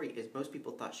her story is most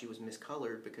people thought she was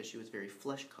miscolored because she was very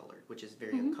flesh-colored, which is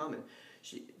very uncommon.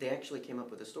 They actually came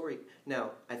up with a story.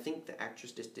 Now, I think the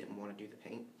actress just didn't want to do the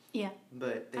paint. Yeah.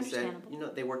 But they said,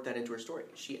 they worked that into her story.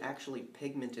 She actually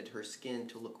pigmented her skin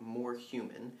to look more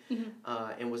human,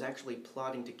 and was actually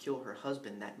plotting to kill her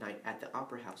husband that night at the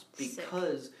Opera House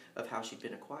because of how she'd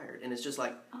been acquired. And it's just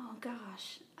like, oh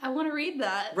gosh, I want to read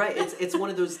that. Right, it's one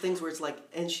of those things where it's like,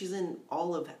 and she's in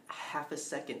all of half a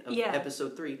second of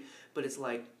episode 3, but it's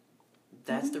like,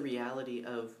 that's the reality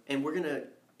of, and we're going to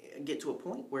get to a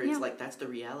point where it's like, that's the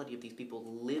reality of these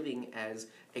people living as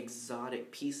exotic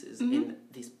pieces in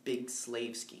this big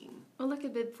slave scheme. Well, look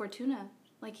at Bib Fortuna.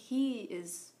 Like, he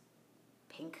is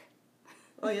pink.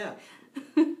 Oh, yeah.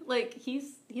 Like,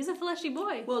 he's a fleshy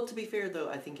boy. Well, to be fair, though,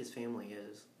 I think his family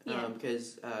is.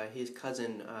 Because his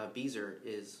cousin, Beezer,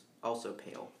 is also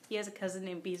pale. He has a cousin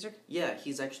named Beezer? Yeah,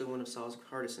 he's actually one of Saw's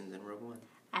partisans in Rogue One.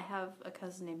 I have a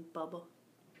cousin named Bubba.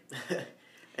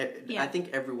 I think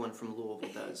everyone from Louisville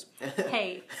does.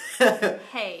 Hey.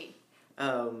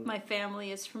 My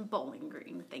family is from Bowling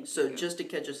Green. Thank you. So just to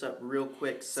catch us up real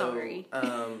quick. Sorry.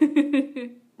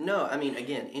 No, I mean,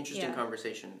 again, interesting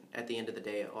conversation at the end of the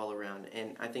day all around.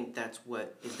 And I think that's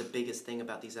what is the biggest thing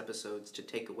about these episodes to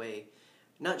take away.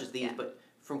 Not just these, but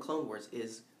from Clone Wars,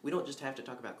 is we don't just have to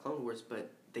talk about Clone Wars,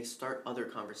 but they start other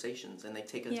conversations and they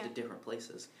take us to different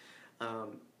places.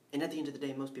 And at the end of the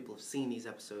day, most people have seen these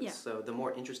episodes. Yeah. So the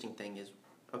more interesting thing is,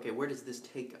 okay, where does this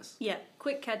take us? Yeah,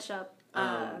 quick catch up.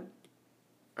 Oh,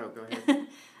 go ahead.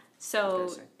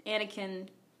 So Anakin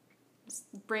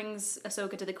brings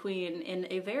Ahsoka to the Queen in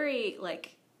a very,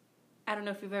 like, I don't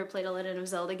know if you've ever played a Legend of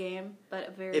Zelda game, but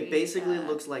a very... It basically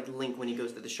looks like Link when he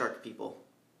goes to the shark people.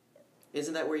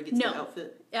 Isn't that where he gets the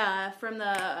outfit? From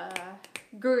the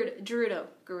Gerudo.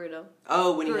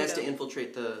 Oh, when he has to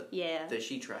infiltrate the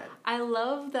She tribe. I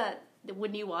love that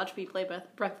when you watch me play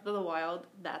Breath of the Wild,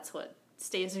 that's what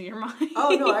stays in your mind.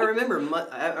 Oh no, I remember.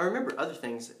 I remember other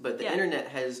things, but the internet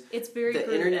has. It's very.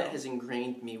 The internet has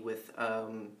ingrained me with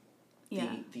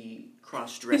the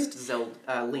cross-dressed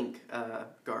Link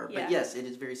garb. But yes, it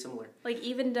is very similar. Like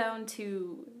even down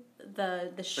to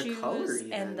the shoes color,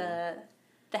 and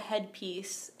the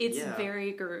headpiece. It's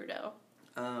very Gerudo.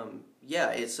 And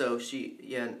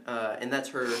that's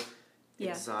her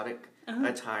exotic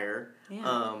attire.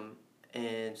 Yeah.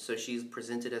 And so she's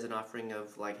presented as an offering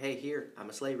of like, hey, here, I'm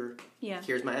a slaver. Yeah.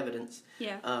 Here's my evidence.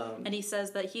 Yeah. And he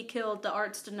says that he killed the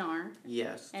Arts Dinar.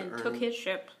 Yes. And took his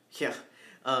ship. Yeah.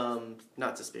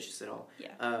 Not suspicious at all.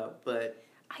 Yeah. But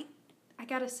I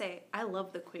gotta say, I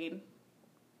love the Queen.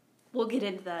 We'll get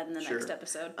into that in the next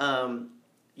episode.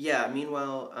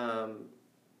 Meanwhile,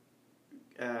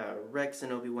 Rex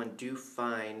and Obi-Wan do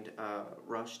find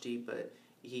Roshti, but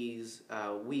he's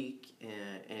weak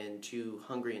and too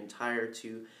hungry and tired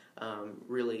to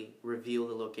really reveal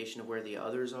the location of where the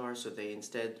others are, so they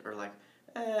instead are like,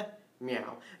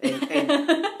 meow,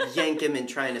 and yank him and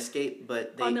try and escape,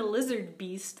 but they... On a lizard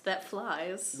beast that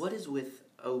flies. What is with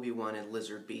Obi-Wan and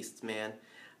lizard beasts, man?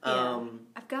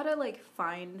 I've got to, like,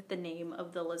 find the name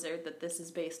of the lizard that this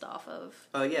is based off of.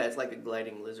 Oh, yeah, it's like a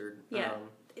gliding lizard. Yeah.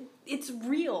 It's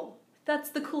real.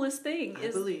 That's the coolest thing. I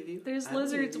believe you. There's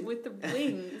lizards with the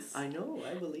wings. I know,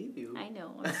 I believe you. I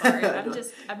know, I'm sorry.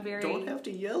 I'm very... Don't have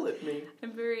to yell at me.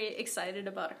 I'm very excited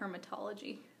about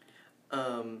hermetology.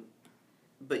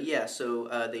 But yeah,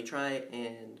 so they try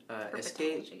and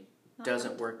escape.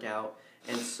 Doesn't work out.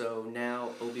 And so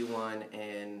now Obi-Wan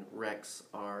and Rex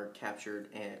are captured,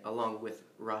 and along with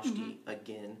Rashti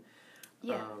again.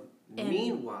 Yeah.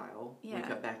 Meanwhile, we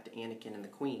cut back to Anakin and the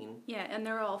Queen. Yeah, and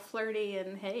they're all flirty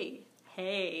and hey.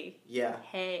 Yeah.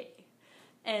 Hey.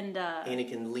 And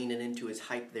Anakin leaning into his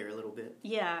hype there a little bit.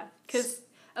 Yeah, because,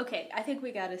 okay, I think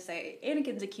we gotta say,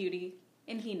 Anakin's a cutie,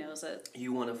 and he knows it.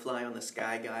 You want to fly on the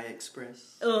Sky Guy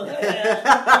Express? Ugh.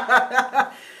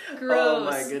 Gross. Oh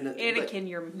my goodness. Anakin,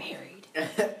 you're married.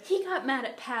 He got mad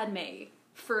at Padme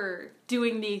for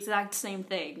doing the exact same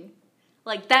thing.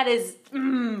 Like, that is...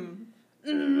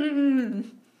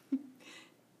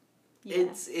 Yeah.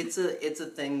 It's a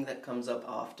thing that comes up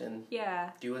often. Yeah.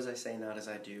 Do as I say, not as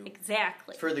I do.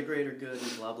 Exactly. For the greater good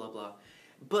and blah, blah, blah.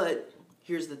 But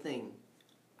here's the thing.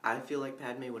 I feel like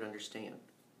Padme would understand.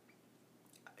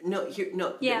 Don't hear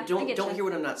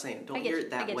what I'm not saying. Don't hear it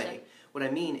that way. What I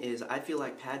mean is, I feel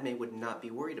like Padme would not be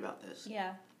worried about this.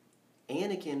 Yeah.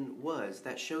 Anakin was.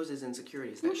 That shows his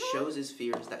insecurities. That shows his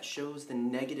fears. That shows the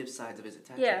negative sides of his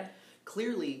attachment. Yeah.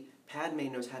 Clearly,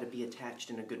 Padme knows how to be attached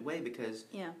in a good way because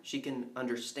she can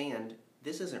understand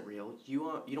this isn't real.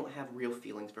 You don't have real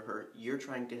feelings for her. You're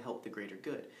trying to help the greater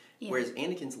good. Yeah. Whereas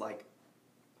Anakin's like,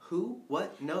 who?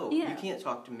 What? No. Yeah. You can't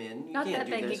talk to men. You Not can't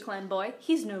that do this. Bengi clan boy.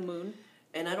 He's no moon.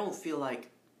 And I don't feel like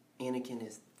Anakin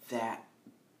is that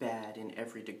bad in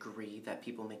every degree that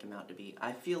people make him out to be.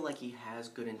 I feel like he has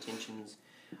good intentions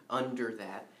under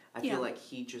that. I feel like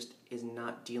he just is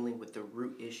not dealing with the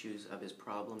root issues of his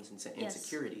problems and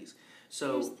insecurities.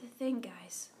 So here's the thing,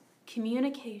 guys.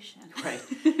 Communication. Right.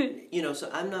 So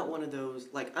I'm not one of those,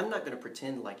 like, I'm not going to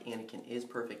pretend like Anakin is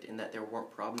perfect and that there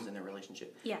weren't problems in their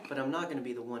relationship. Yeah. But I'm not going to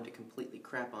be the one to completely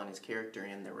crap on his character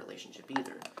and their relationship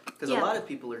either. Because a lot of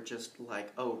people are just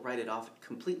like, oh, write it off,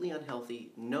 completely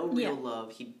unhealthy, no real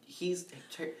love. He's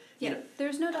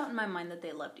there's no doubt in my mind that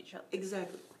they loved each other.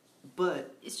 Exactly.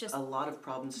 But it's just a lot of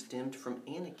problems stemmed from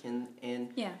Anakin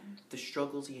and the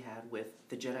struggles he had with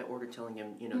the Jedi Order telling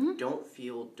him, don't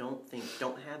feel, don't think,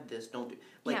 don't have this, don't do.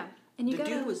 Like, and you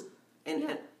dude was,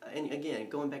 and again,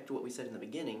 going back to what we said in the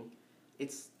beginning,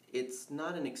 it's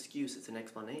not an excuse, it's an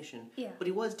explanation. Yeah. But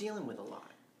he was dealing with a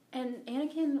lot. And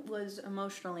Anakin was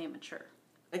emotionally immature.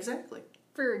 Exactly.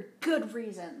 For good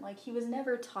reason. Like, he was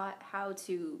never taught how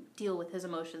to deal with his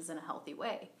emotions in a healthy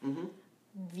way. Mm-hmm.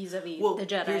 Vis-a-vis the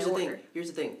Jedi Order.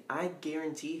 Here's the thing. I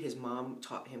guarantee his mom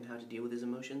taught him how to deal with his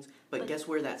emotions, but guess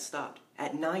where that stopped?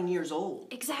 At 9 years old.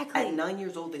 Exactly. At 9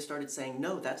 years old, they started saying,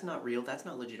 no, that's not real, that's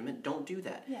not legitimate, don't do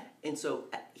that. Yeah. And so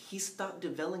he stopped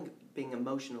developing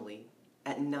emotionally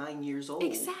at 9 years old.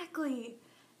 Exactly.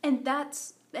 And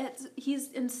that's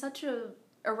he's in such a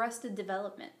arrested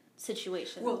development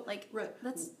situation. Well, like, right.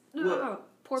 That's...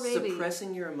 Poor baby.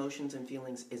 Suppressing your emotions and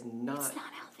feelings is not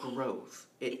growth.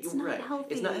 It's not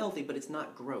healthy. It's not healthy, but it's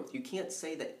not growth. You can't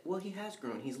say that, well, he has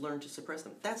grown. He's learned to suppress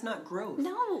them. That's not growth.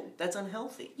 No. That's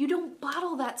unhealthy. You don't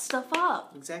bottle that stuff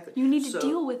up. Exactly. You need to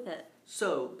deal with it.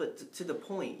 So, but to the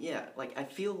point, like, I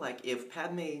feel like if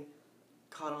Padme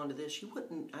caught on to this,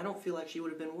 I don't feel like she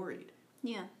would have been worried.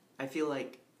 Yeah. I feel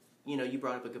like, you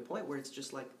brought up a good point where it's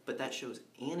just like, but that shows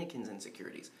Anakin's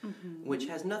insecurities, which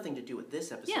has nothing to do with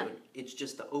this episode. Yeah. It's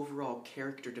just the overall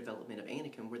character development of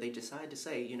Anakin where they decide to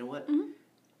say, you know what? Mm-hmm.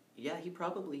 Yeah, he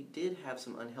probably did have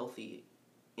some unhealthy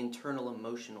internal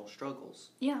emotional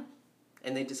struggles. Yeah.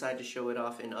 And they decide to show it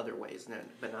off in other ways,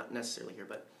 but not necessarily here.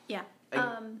 But yeah. Go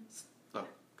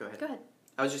ahead. Go ahead.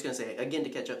 I was just going to say, again,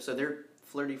 to catch up, so they're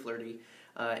flirty.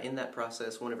 In that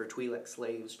process, one of her Twi'lek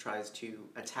slaves tries to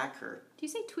attack her. Do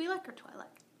you say Twi'lek or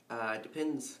Twi'lek?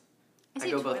 Depends. I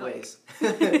go both ways.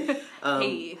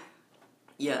 Hey.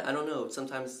 Yeah, I don't know.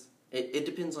 Sometimes it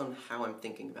depends on how I'm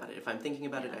thinking about it. If I'm thinking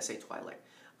about it, I say Twi'lek.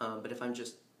 But if I'm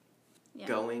just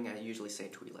going, I usually say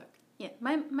Twi'lek. Yeah,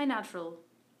 my natural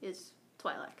is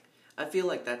Twi'lek. I feel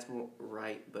like that's more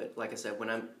right, but like I said,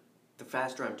 the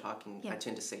faster I'm talking, I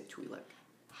tend to say Twi'lek.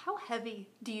 How heavy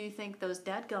do you think those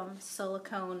dadgum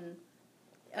silicone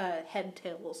head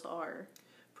tails are?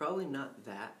 Probably not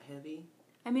that heavy.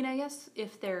 I mean, I guess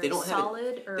if they're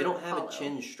solid or they don't have hollow. a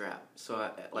chin strap, so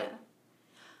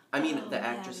the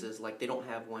actresses they don't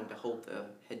have one to hold the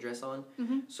headdress on,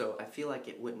 so I feel like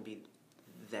it wouldn't be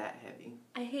that heavy.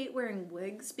 I hate wearing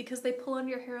wigs because they pull on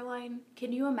your hairline.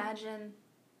 Can you imagine,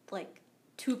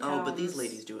 2 pounds. Oh, but these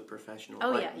ladies do it professional.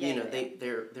 Oh, like, yeah, you know,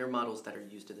 yeah. they're models that are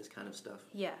used to this kind of stuff.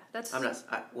 Yeah, that's... I'm not,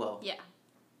 Yeah.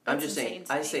 I'm That's just saying, insane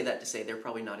to I me. say that to say they're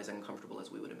probably not as uncomfortable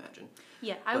as we would imagine.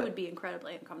 Yeah, I would be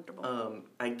incredibly uncomfortable.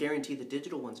 I guarantee the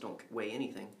digital ones don't weigh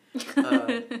anything.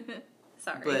 Sorry.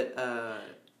 But,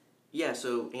 yeah,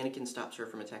 so Anakin stops her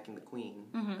from attacking the queen.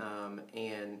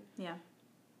 And yeah.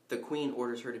 the queen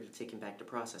orders her to be taken back to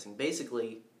processing.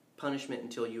 Basically, punishment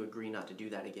until you agree not to do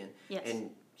that again. Yes. And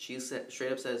she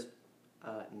straight up says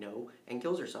no and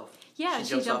kills herself. Yeah,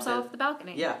 she jumps off the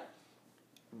balcony. Yeah.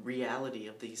 Reality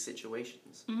of these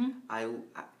situations. I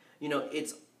you know,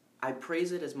 I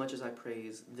praise it as much as I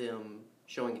praise them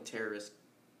showing a terrorist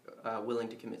willing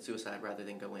to commit suicide rather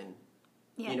than go in,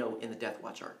 you know, in the Death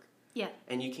Watch arc. Yeah.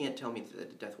 And you can't tell me that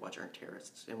the Death Watch aren't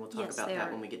terrorists, and we'll talk Yes, about they that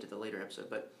are. when we get to the later episode.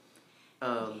 But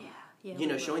you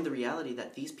know, showing the reality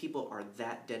that these people are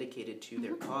that dedicated to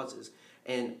their causes.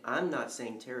 And I'm not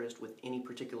saying terrorist with any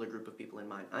particular group of people in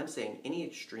mind. I'm saying any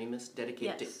extremist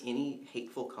dedicated to any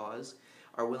hateful cause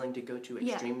are willing to go to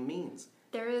extreme means.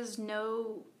 There is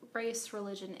no race,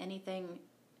 religion, anything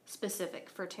specific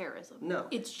for terrorism. No.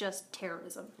 It's just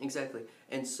terrorism. Exactly.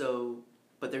 And so,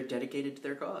 but they're dedicated to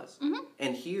their cause.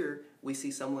 And here we see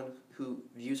someone who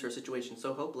views her situation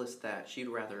so hopeless that she'd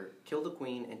rather kill the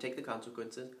queen and take the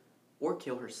consequences or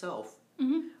kill herself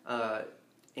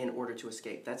in order to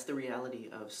escape. That's the reality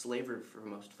of slavery for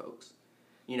most folks.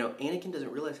 You know, Anakin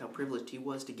doesn't realize how privileged he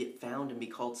was to get found and be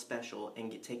called special and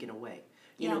get taken away.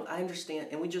 You know, I understand,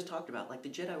 and we just talked about, like, the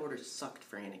Jedi Order sucked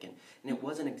for Anakin, and it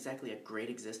wasn't exactly a great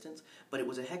existence, but it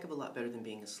was a heck of a lot better than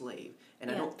being a slave.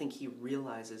 And I don't think he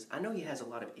realizes, I know he has a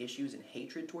lot of issues and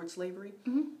hatred towards slavery,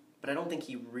 but I don't think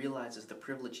he realizes the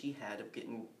privilege he had of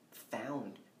getting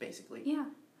found, basically. Yeah.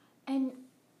 And,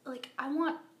 like, I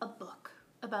want a book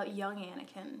about young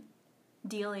Anakin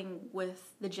dealing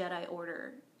with the Jedi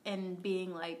Order and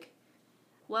being like,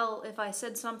 well, if I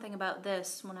said something about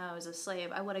this when I was a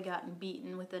slave, I would have gotten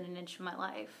beaten within an inch of my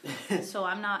life. So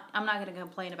I'm not going to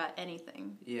complain about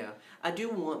anything. Yeah. I do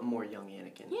want more young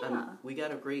Anakin. Yeah. We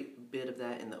got a great bit of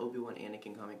that in the Obi-Wan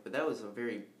Anakin comic, but that was a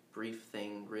very brief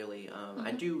thing, really.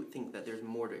 I do think that there's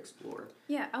more to explore.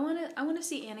 Yeah, I want to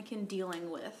see Anakin dealing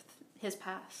with his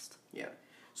past. Yeah.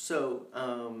 So,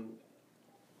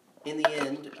 in the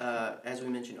end, as we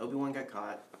mentioned, Obi-Wan got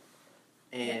caught.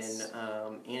 And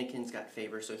Anakin's got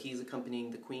favor, so he's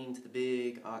accompanying the queen to the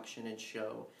big auction and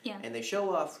show. Yeah. And they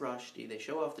show off Rushdie, they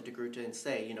show off the Degruta and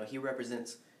say, you know, he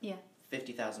represents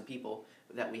 50,000 people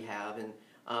that we have. And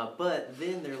but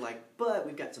then they're like, but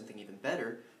we've got something even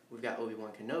better. We've got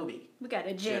Obi-Wan Kenobi. We got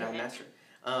a Jedi Master.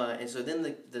 And so then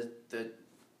the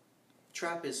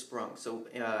trap is sprung. So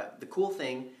the cool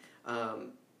thing,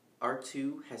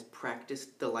 R2 has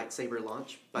practiced the lightsaber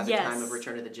launch by the time of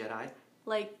Return of the Jedi.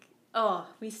 Like,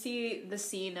 we see the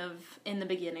scene of, in the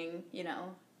beginning, you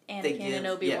know, Anakin and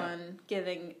Obi-Wan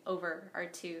giving over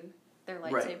R2 their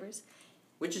lightsabers. Right.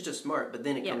 Which is just smart, but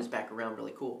then it comes back around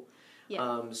really cool.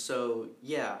 Yeah.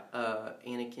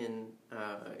 Anakin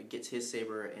gets his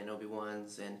saber and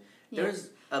Obi-Wan's, and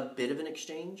there's a bit of an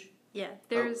exchange. Yeah,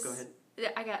 there's... go ahead.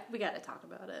 We got to talk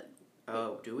about it.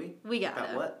 Oh, do we? We got to.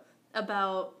 About what?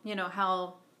 About, you know,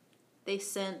 how they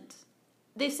sent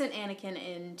Anakin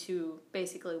in to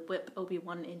basically whip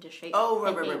Obi-Wan into shape. Oh,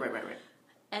 right.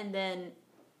 And then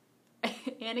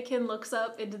Anakin looks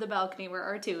up into the balcony where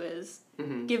R2 is,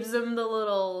 gives him the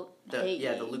little... the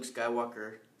Luke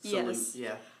Skywalker salute. Yes.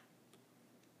 Yeah.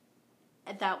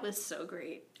 That was so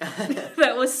great.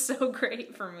 That was so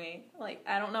great for me. Like,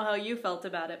 I don't know how you felt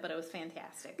about it, but it was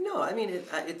fantastic. No, I mean,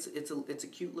 it's a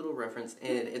cute little reference,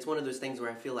 and it's one of those things where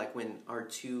I feel like when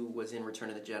R2 was in Return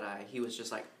of the Jedi, he was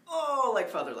just like, oh, like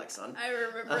father, like son. I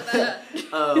remember that.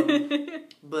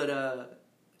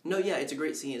 No, yeah, it's a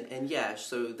great scene, and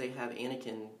so they have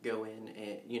Anakin go in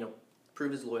and, you know,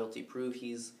 prove his loyalty, prove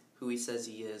he's who he says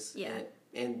he is. Yeah.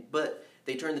 But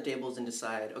they turn the tables and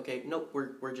decide, okay, nope,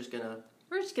 we're just gonna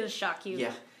shock you.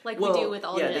 Yeah. Like we do with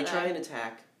all the Jedi. Yeah, they try and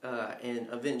attack, and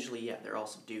eventually, they're all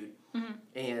subdued. Mm-hmm.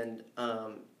 And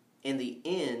in the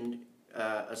end,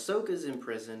 Ahsoka's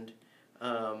imprisoned.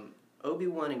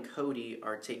 Obi-Wan and Cody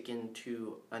are taken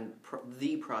to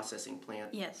the processing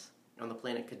plant. Yes. On the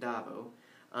planet Kadavo.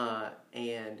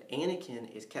 And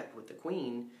Anakin is kept with the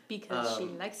queen. Because she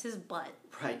likes his butt.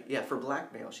 Right, yeah, for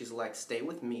blackmail. She's like, stay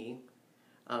with me,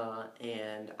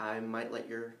 and I might let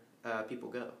your people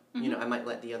go. Mm-hmm. You know, I might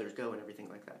let the others go and everything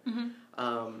like that.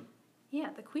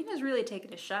 Mm-hmm. The queen has really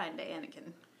taken a shine to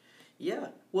Anakin. Yeah,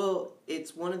 well,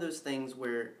 it's one of those things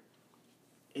where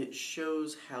it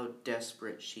shows how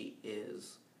desperate she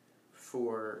is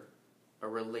for a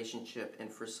relationship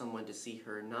and for someone to see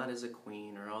her not as a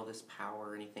queen or all this power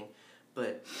or anything,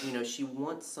 but, you know, she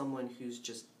wants someone who's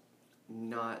just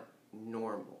not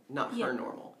normal, not her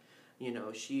normal. You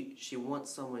know, she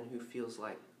wants someone who feels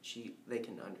like they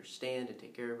can understand and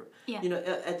take care of her. Yeah. You know,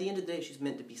 at the end of the day, she's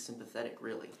meant to be sympathetic,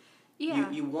 really. Yeah.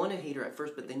 You want to hate her at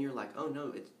first, but then you're like, oh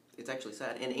no, it's actually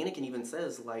sad. And Anakin even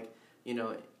says, like, you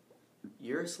know,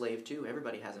 you're a slave too.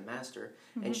 Everybody has a master.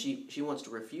 Mm-hmm. And she wants to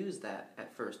refuse that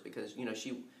at first because, you know,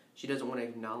 she doesn't want to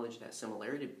acknowledge that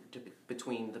similarity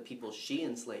between the people she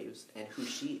enslaves and who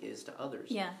she is to others.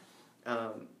 Yeah.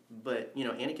 But, you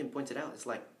know, Anakin points it out. It's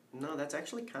like, no, that's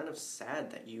actually kind of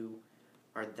sad that you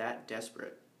are that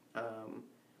desperate.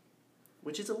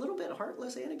 Which is a little bit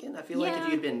heartless, Anakin. I feel like if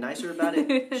you had been nicer about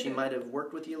it, she might have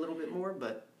worked with you a little bit more.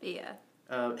 But yeah,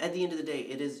 at the end of the day,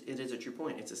 it is a true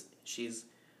point. She's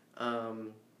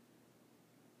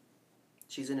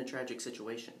in a tragic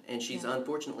situation, and she's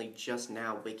unfortunately just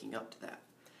now waking up to that.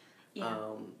 Yeah.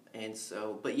 And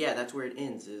so, but yeah, that's where it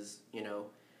ends. Is, you know,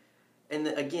 and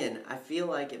again, I feel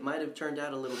like it might have turned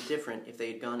out a little different if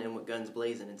they had gone in with guns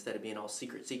blazing instead of being all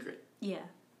secret. Yeah,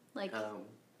 like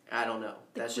I don't know.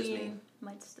 That's just me.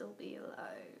 Might still be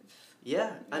alive.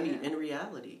 Yeah, I mean, in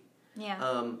reality.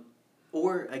 Yeah.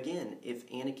 Or again, if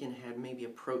Anakin had maybe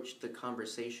approached the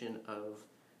conversation of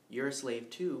 "you're a slave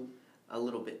too" a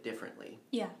little bit differently.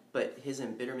 Yeah. But his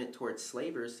embitterment towards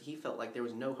slavers, he felt like there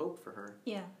was no hope for her.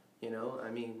 Yeah. You know,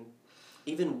 I mean,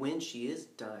 even when she is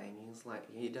dying, he's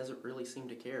like, he doesn't really seem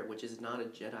to care, which is not a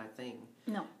Jedi thing.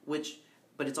 No.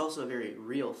 But it's also a very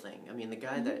real thing. I mean, the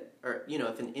guy or, you know,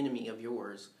 if an enemy of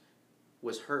yours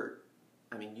was hurt,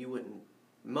 I mean,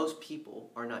 most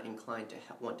people are not inclined to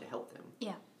want to help them.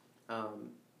 Yeah.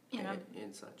 You know,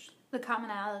 and such. The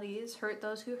commonality is hurt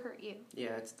those who hurt you.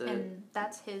 Yeah, and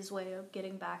that's his way of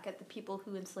getting back at the people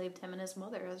who enslaved him and his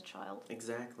mother as a child.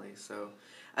 Exactly. So,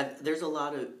 there's a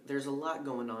lot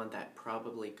going on that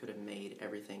probably could have made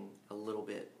everything a little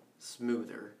bit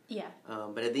smoother. Yeah.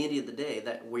 But at the end of the day,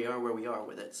 that we are where we are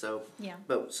with it. So. Yeah.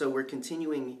 So we're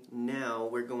continuing now.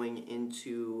 We're going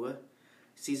into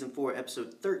Season 4,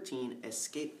 Episode 13,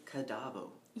 Escape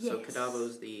Kadavo. Yes. So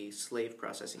Kadavo's the slave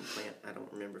processing plant. I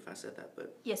don't remember if I said that,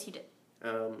 but... Yes, you did.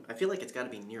 I feel like it's got to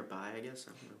be nearby, I guess.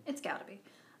 I don't know. It's got to be.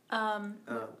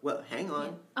 Well, hang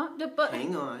on. Yeah. But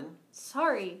hang on.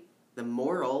 Sorry. The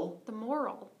moral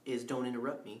is don't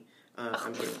interrupt me.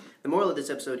 I'm kidding. The moral of this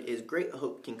episode is great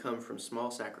hope can come from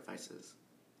small sacrifices.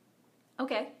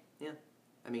 Okay. Yeah.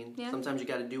 I mean, sometimes you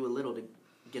got to do a little to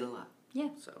get a lot. Yeah.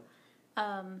 So.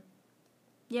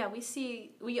 Yeah,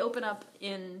 we open up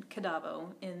in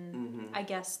Kadavo I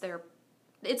guess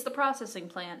it's the processing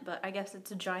plant, but I guess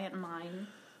it's a giant mine.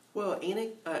 Well,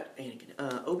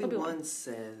 Obi-Wan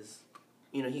says,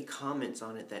 you know, he comments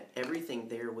on it that everything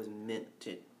there was meant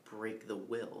to break the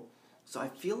will. So I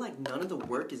feel like none of the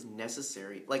work is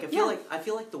necessary. Like I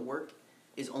feel like the work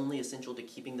is only essential to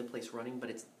keeping the place running, but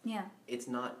it's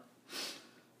not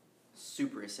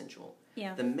super essential.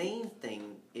 Yeah. The main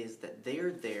thing is that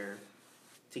they're there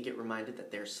to get reminded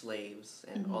that they're slaves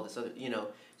and all this other, you know.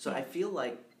 So I feel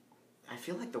like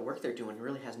the work they're doing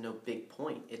really has no big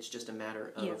point. It's just a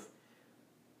matter of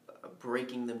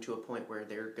breaking them to a point where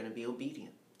they're going to be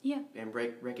obedient. Yeah. And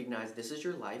recognize this is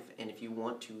your life, and if you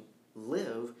want to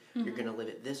live, you're going to live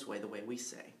it this way, the way we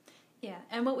say. Yeah,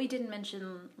 and what we didn't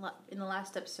mention in the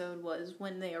last episode was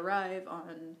when they arrive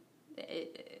on...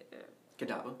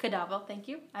 Kadavo, thank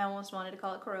you. I almost wanted to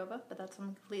call it Korova, but that's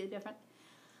something completely different.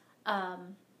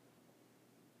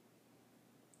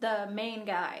 The main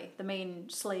guy, the main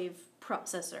slave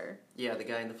processor. Yeah, the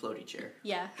guy in the floaty chair.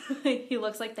 Yeah, he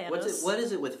looks like Thanos. What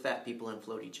is it with fat people in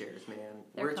floaty chairs, man?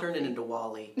 We're turning into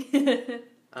WALL-E.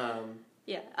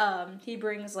 He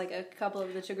brings like a couple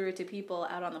of the Chiguruti people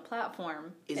out on the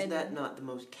platform. Is that not the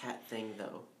most cat thing,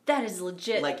 though? That is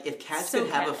legit. Like, if cats could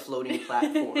have a floating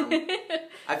platform,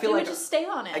 I feel like... would just stay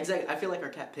on it. Exactly. I feel like our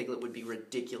cat Piglet would be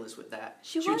ridiculous with that.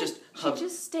 She would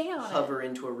just stay on it. Hover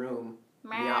into a room.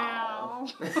 Meow.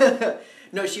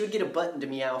 No, she would get a button to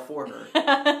meow for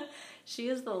her. She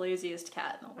is the laziest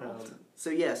cat in the world. So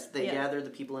yes, they gather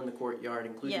the people in the courtyard,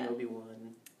 including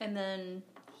Obi-Wan. And then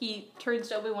he turns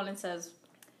to Obi-Wan and says,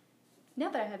 "Now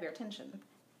that I have your attention."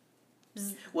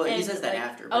 Well, he says that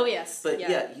after. But, yes. But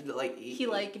he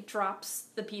drops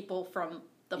the people from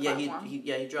the platform.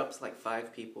 He drops like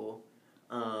 5 people,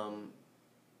 and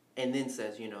then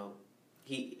says, you know,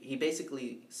 he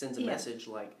basically sends a message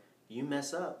like, you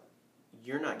mess up,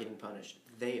 you're not getting punished,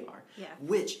 they are. Yeah.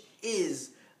 Which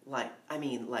is like, I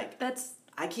mean, like, that's...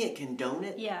 I can't condone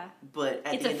it. Yeah. But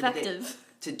at it's the end effective. Of the day,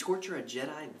 to torture a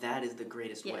Jedi, that is the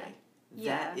greatest way.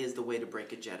 That is the way to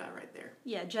break a Jedi right there.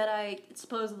 Yeah, Jedi,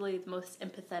 supposedly the most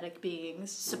empathetic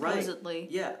beings, supposedly.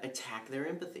 Right. Yeah, attack their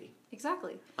empathy.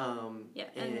 Exactly. Yeah,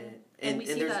 and we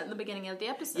see that in the beginning of the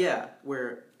episode. Yeah,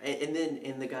 where,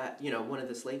 and the guy, one of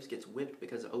the slaves gets whipped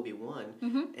because of Obi-Wan,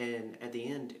 and at the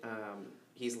end,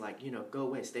 he's like, go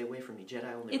away, stay away from me.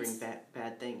 Jedi only bring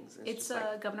bad things. And it's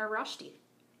Governor Rashti.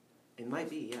 It might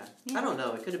be, yeah. I don't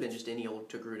know. It could have been just any old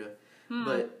Togruta.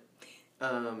 But,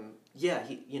 yeah,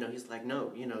 he's like,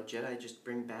 no, Jedi just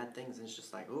bring bad things. And it's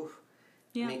just like, oof.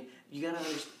 Yeah. I mean, you gotta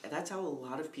understand, that's how a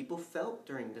lot of people felt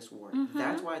during this war.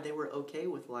 That's why they were okay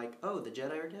with, like, oh, the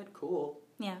Jedi are dead, cool.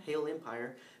 Yeah. Hail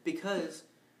Empire. Because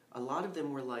a lot of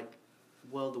them were like,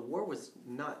 well, the war was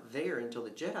not there until the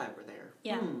Jedi were there.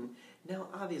 Yeah. Now,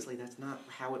 obviously, that's not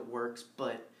how it works,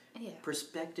 but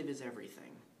perspective is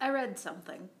everything. I read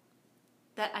something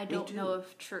that I don't know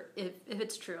if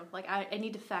it's true. Like, I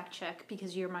need to fact check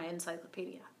because you're my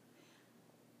encyclopedia.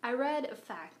 I read a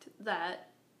fact that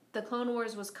the Clone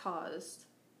Wars was caused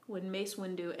when Mace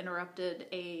Windu interrupted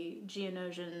a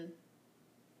Geonosian,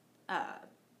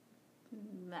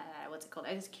 what's it called?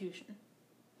 Execution.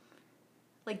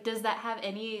 Like, does that have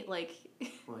any, like...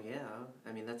 Well, yeah.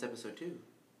 I mean, that's episode 2.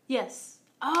 Yes.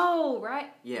 Oh,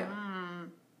 right. Yeah.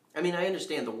 I mean, I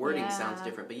understand the wording sounds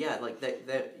different, but yeah, like,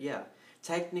 yeah.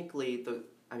 Technically,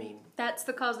 that's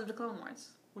the cause of the Clone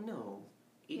Wars. Well, no.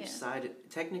 Each side,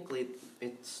 technically,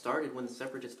 it started when the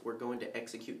Separatists were going to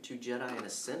execute 2 Jedi and a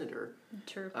senator.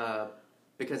 True.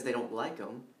 Because they don't like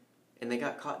them, and they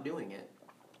got caught doing it.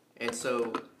 And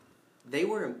so, they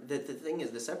were, the thing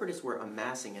is, the Separatists were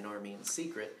amassing an army in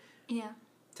secret. Yeah.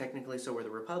 Technically, so were the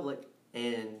Republic,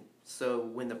 and so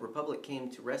when the Republic came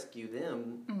to rescue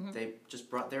them, they just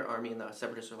brought their army, and the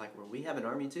Separatists were like, well, we have an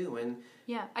army too, and...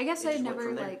 Yeah, I guess I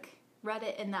never, read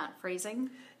it in that phrasing.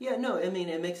 Yeah, no, I mean,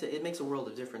 it makes a world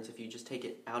of difference if you just take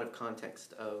it out of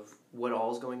context of what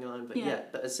all's going on. But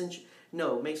but essentially,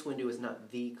 no, Mace Windu is not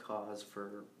the cause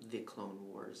for the Clone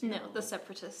Wars. No, the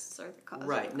Separatists are the cause.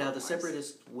 Right, now the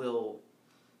Separatists will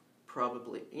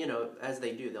probably, as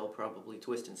they do, they'll probably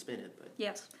twist and spin it. But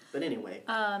yes. But anyway.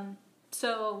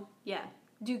 So, yeah,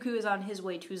 Dooku is on his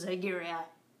way to Zygerria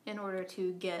in order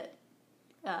to get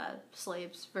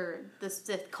slaves for the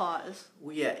Sith cause.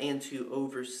 Well, yeah, and to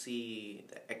oversee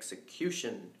the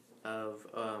execution of,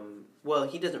 well,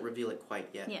 he doesn't reveal it quite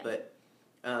yet, but,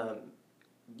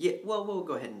 well, we'll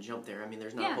go ahead and jump there. I mean,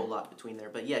 there's not a whole lot between there,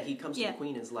 but yeah, he comes to the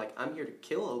Queen and is like, I'm here to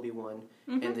kill Obi-Wan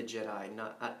and the Jedi,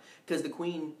 because the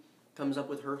Queen comes up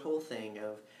with her whole thing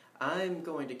of, I'm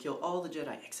going to kill all the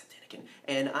Jedi except Anakin,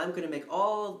 and I'm going to make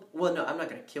I'm not going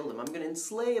to kill them, I'm going to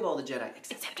enslave all the Jedi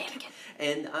except Anakin.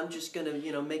 And I'm just going to,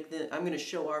 I'm going to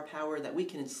show our power that we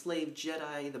can enslave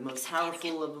Jedi, the most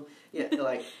powerful of them. Yeah,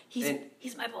 like...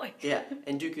 he's my boy. Yeah,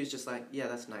 and Dooku's just like, yeah,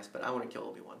 that's nice, but I want to kill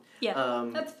Obi-Wan. Yeah,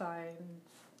 that's fine.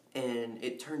 And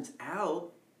it turns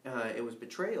out it was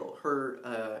betrayal.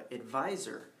 Her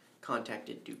advisor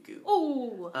contacted Dooku.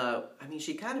 Oh! I mean,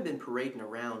 she'd kind of been parading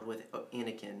around with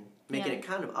Anakin, making it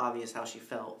kind of obvious how she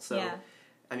felt. So... Yeah.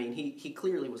 I mean, he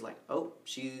clearly was like, oh,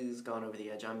 she's gone over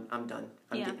the edge. I'm done.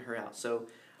 I'm getting her out. So,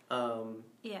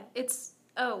 it's...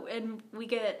 Oh, and we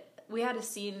had a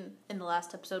scene in the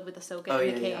last episode with Ahsoka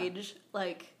in the cage. Yeah.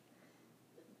 Like,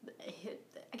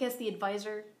 I guess the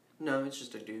advisor... No, it's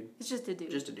just a dude. It's just a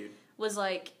dude. Just a dude. Was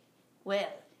like, well,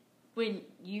 when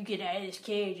you get out of this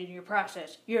cage in your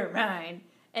process, you're mine.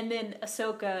 And then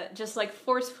Ahsoka just,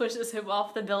 force pushes him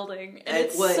off the building. And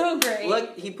it's so great.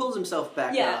 Look, he pulls himself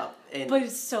back up. But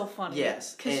it's so funny.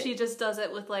 Yes. Because she just does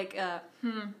it with,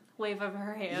 wave of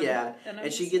her hand. Yeah.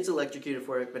 And she gets electrocuted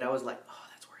for it, but I was like, oh,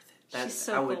 that's worth it. She's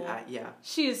so cool.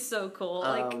 She is so cool.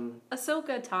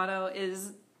 Ahsoka Tano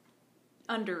is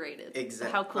underrated.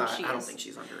 Exactly. How cool she is. I don't think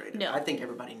she's underrated. No. I think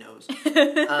everybody knows.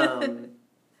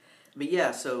 But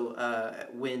yeah, so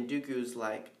when Dooku's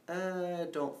like, I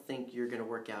don't think you're going to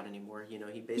work out anymore,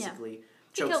 he basically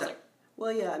chokes out. Her.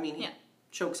 Well, yeah, I mean, he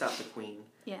chokes out the Queen.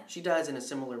 Yeah. She dies in a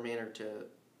similar manner to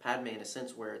Padme in a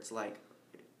sense where it's like,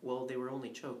 well, they were only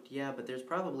choked. Yeah, but there's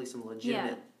probably some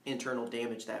legitimate internal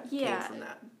damage that came from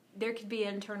that. There could be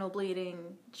internal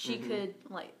bleeding. She could,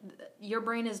 your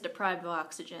brain is deprived of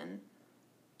oxygen.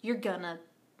 You're gonna...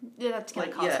 That's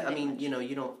gonna cause some damage. I mean,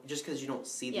 you don't... Just because you don't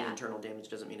see the internal damage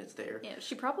doesn't mean it's there. Yeah,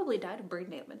 she probably died of brain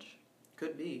damage.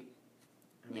 Could be.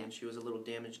 I mean, she was a little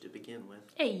damaged to begin with.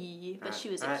 Hey, but she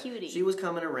was a cutie. She was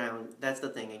coming around. That's the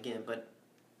thing, again, but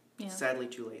sadly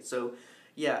too late. So,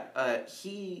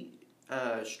 he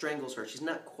strangles her. She's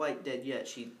not quite dead yet.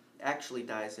 She actually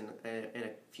dies in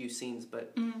a few scenes,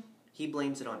 but he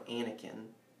blames it on Anakin,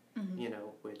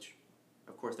 which,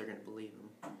 of course, they're going to believe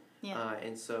him. Yeah.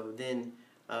 And so then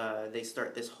they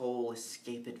start this whole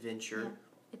escape adventure.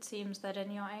 Yeah. It seems that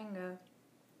in your anger,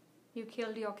 you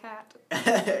killed your cat.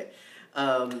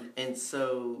 And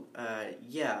so,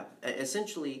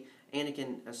 essentially, Anakin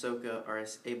and Ahsoka are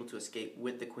able to escape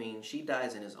with the Queen. She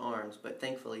dies in his arms, but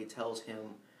thankfully tells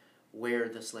him where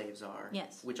the slaves are.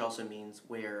 Yes. Which also means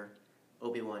where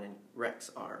Obi-Wan and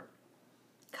Rex are.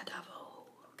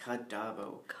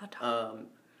 Kadavo.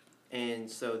 And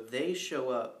so they show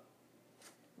up,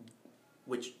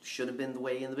 which should have been the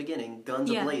way in the beginning,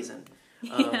 guns a-blazing.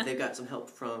 They've got some help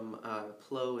from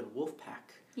Plo and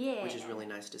Wolfpack, which is really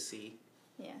nice to see.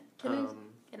 Yeah.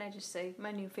 Can I just say,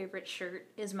 my new favorite shirt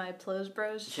is my Plo's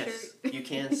Bros shirt? Yes, you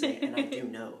can say, and I do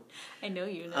know. I know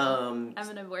you know. I'm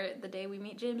going to wear it the day we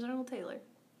meet James Arnold Taylor.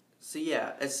 So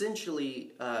yeah,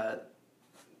 essentially,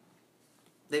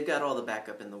 they've got all the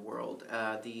backup in the world.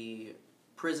 The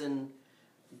prison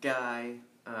guy,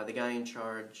 the guy in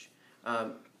charge,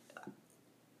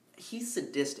 he's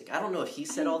sadistic. I don't know if he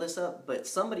set all this up, but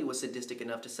somebody was sadistic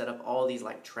enough to set up all these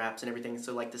like traps and everything.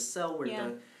 So like the cell where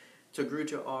the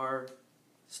Togruta are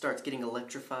starts getting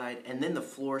electrified, and then the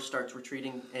floor starts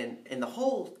retreating, and the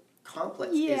whole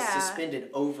complex is suspended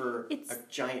over a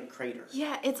giant crater.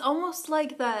 Yeah, it's almost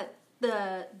like the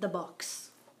box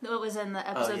that was in the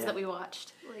episodes that we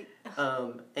watched.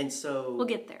 And so we'll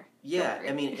get there. Yeah,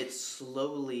 I mean, it's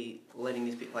slowly letting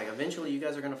these people, like, eventually you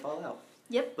guys are going to fall out.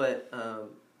 Yep. But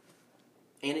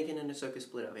Anakin and Ahsoka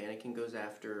split up. Anakin goes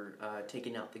after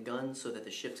taking out the guns so that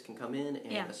the ships can come in,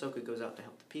 and Ahsoka goes out to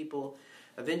help the people.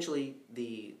 Eventually,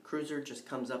 the cruiser just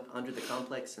comes up under the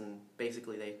complex, and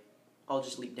basically they all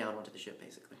just leap down onto the ship,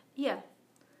 basically. Yeah.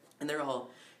 And they're all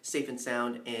safe and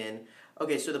sound. And,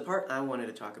 okay, so the part I wanted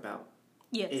to talk about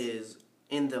is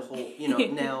in the whole,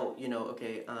 now,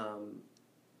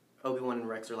 Obi-Wan and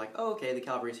Rex are like, oh, okay, the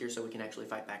cavalry's here, so we can actually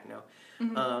fight back now.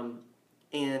 Mm-hmm.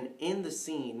 And in the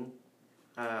scene,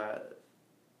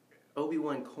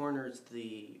 Obi-Wan corners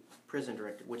the prison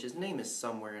director, which his name is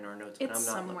somewhere in our notes, but it's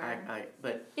I'm not. Somewhere.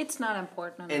 But it's not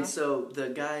important enough. And so the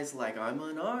guy's like, I'm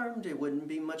unarmed. It wouldn't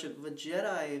be much of a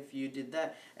Jedi if you did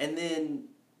that. And then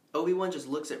Obi-Wan just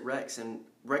looks at Rex, and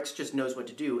Rex just knows what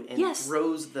to do and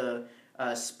throws the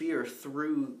spear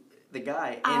through the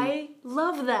guy. And, I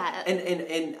love that.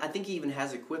 And I think he even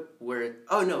has a quip where...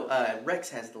 Rex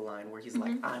has the line where he's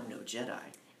like, I'm no Jedi.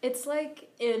 It's like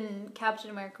in Captain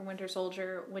America Winter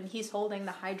Soldier when he's holding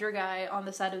the Hydra guy on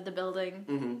the side of the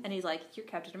building and he's like, you're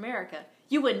Captain America.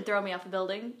 You wouldn't throw me off a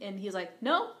building. And he's like,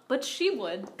 no, but she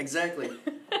would. Exactly.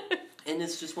 And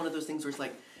it's just one of those things where it's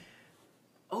like,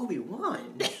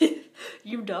 Obi-Wan.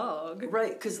 You dog.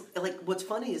 Right, because like what's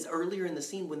funny is earlier in the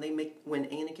scene when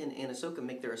Anakin and Ahsoka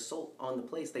make their assault on the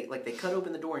place, they cut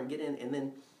open the door and get in, and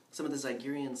then some of the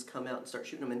Zygerians come out and start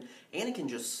shooting them, and Anakin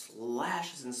just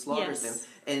slashes and slaughters them,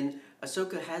 and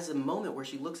Ahsoka has a moment where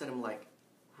she looks at him like,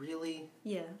 really?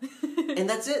 Yeah. And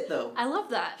that's it, though. I love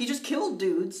that. He just killed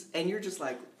dudes, and you're just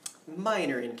like,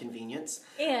 minor inconvenience.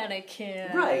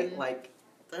 Anakin. Right,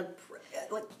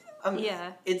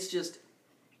 it's just...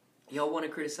 Y'all want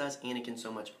to criticize Anakin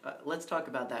so much. Let's talk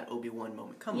about that Obi-Wan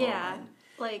moment. Come on.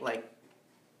 Like,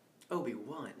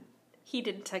 Obi-Wan. He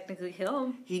didn't technically kill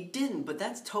him. He didn't, but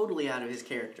that's totally out of his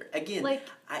character. Again,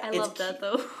 I love that,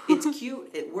 though. It's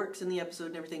cute. It works in the episode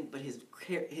and everything, but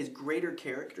his greater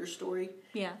character story,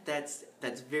 that's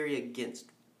very against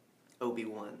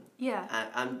Obi-Wan. Yeah.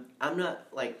 I'm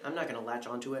not going to latch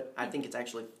onto it. I think it's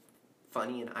actually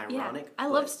funny and ironic. Yeah, I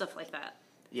love stuff like that.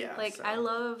 Yeah. I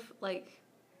love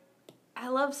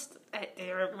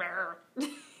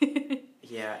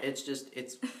yeah, it's just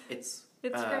it's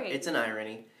great. It's an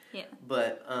irony. Yeah.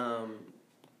 But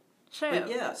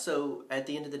yeah, so at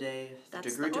the end of the day, the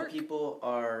Togruta people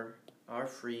are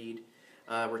freed,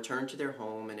 returned to their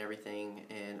home and everything,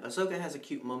 and Ahsoka has a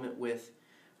cute moment with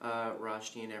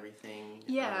Rashti and everything.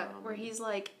 Yeah, where he's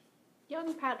like,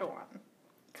 young Padawan,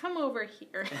 come over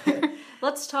here.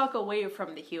 Let's talk away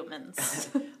from the humans.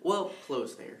 Well,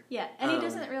 Plo's there. Yeah, and he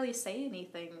doesn't really say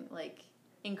anything,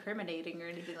 incriminating or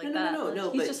anything like that.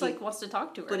 No. He's just, wants to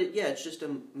talk to her. But it's just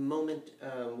a moment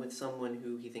with someone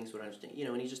who he thinks would understand.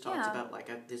 And he just talks about,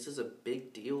 this is a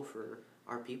big deal for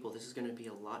our people. This is going to be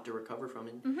a lot to recover from.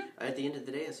 And at the end of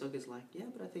the day, Ahsoka's like, yeah,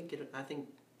 but I think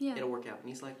it'll work out. And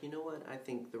he's like, you know what? I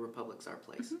think the Republic's our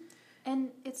place.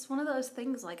 And it's one of those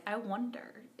things, I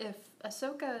wonder if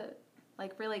Ahsoka,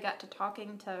 really got to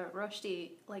talking to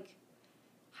Roshti,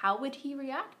 how would he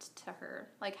react to her?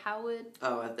 How would...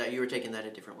 Oh, I thought you were taking that a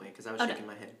different way, because I was shaking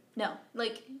my head. No,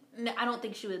 I don't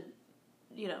think she would,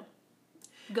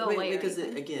 go away. Because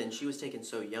again, she was taken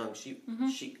so young. She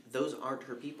those aren't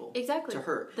her people. Exactly. To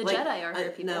her, the Jedi are her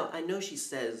people. Now I know she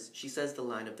says the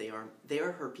line of they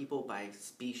are her people by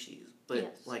species,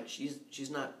 but like she's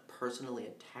not personally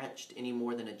attached any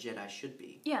more than a Jedi should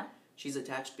be. Yeah. She's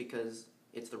attached because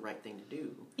it's the right thing to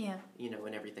do. Yeah.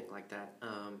 And everything like that.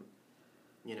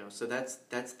 So that's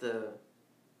the,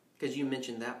 because you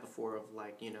mentioned that before of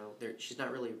like, she's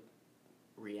not really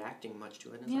reacting much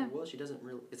to it. And it's like, well, she doesn't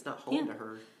really, it's not home to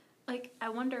her. Like, I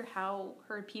wonder how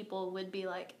her people would be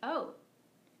like, oh,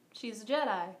 she's a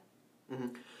Jedi. Mm-hmm.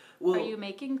 Well, are you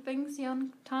making things,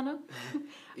 young Tano?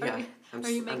 Yeah. Are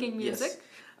you making music?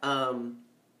 Yes.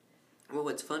 Well,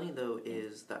 what's funny, though,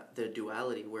 is the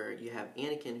duality where you have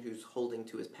Anakin who's holding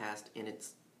to his past and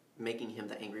it's making him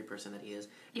the angry person that he is.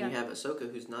 And you have Ahsoka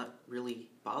who's not really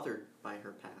bothered by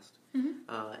her past.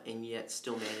 And yet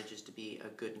still manages to be a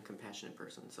good and compassionate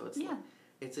person. So it's like,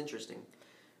 it's interesting.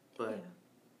 But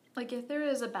like, if there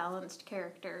is a balanced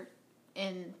character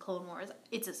in Clone Wars,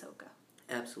 it's Ahsoka.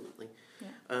 Absolutely.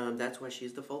 Yeah. That's why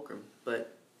she's the fulcrum.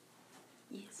 But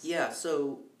yes. Yeah,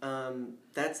 so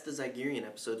that's the Zygerian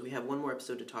episodes. We have one more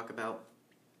episode to talk about.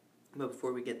 But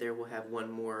before we get there, we'll have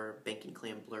one more Banking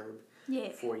Clan blurb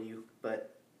for you.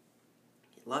 But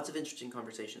lots of interesting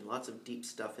conversation, lots of deep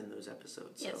stuff in those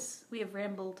episodes. Yes, we have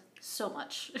rambled so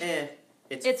much.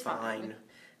 It's fine.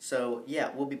 So,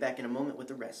 yeah, we'll be back in a moment with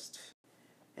the rest.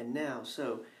 And now,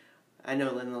 I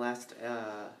know in the last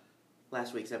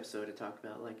week's episode I talked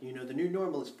about, like, the new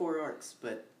normal is 4 arcs,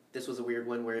 but this was a weird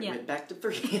one where it went back to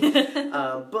 3.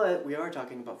 But we are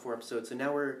talking about 4 episodes, so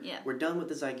now we're done with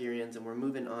the Zygerians and we're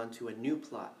moving on to a new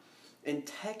plot. And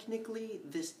technically,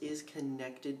 this is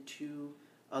connected to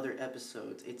other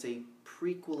episodes. It's a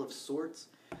prequel of sorts,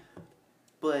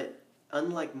 but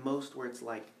unlike most where it's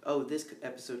like, oh, this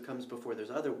episode comes before there's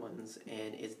other ones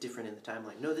and it's different in the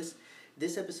timeline. No,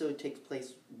 this episode takes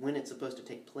place when it's supposed to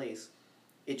take place.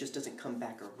 It just doesn't come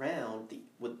back around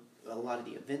with a lot of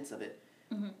the events of it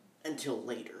until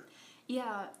later.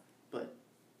 Yeah. But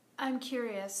I'm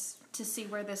curious to see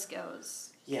where this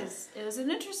goes. Yes. It was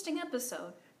an interesting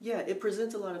episode. Yeah, it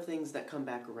presents a lot of things that come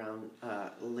back around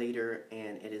later,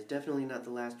 and it is definitely not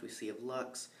the last we see of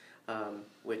Lux,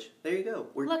 which, there you go.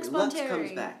 Lux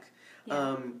comes back.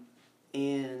 Yeah.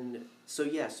 And so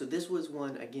this was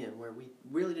one, again, where we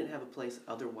really didn't have a place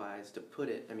otherwise to put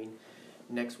it. I mean,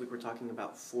 next week we're talking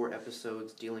about 4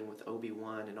 episodes dealing with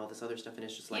Obi-Wan and all this other stuff, and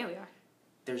it's just like... Yeah, we are.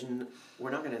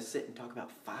 We're not going to sit and talk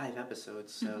about 5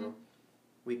 episodes, so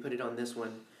we put it on this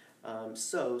one.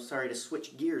 So, sorry to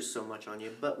switch gears so much on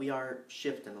you, but we are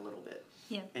shifting a little bit.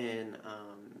 Yeah. And,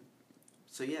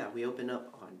 we open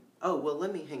up on... Oh, well,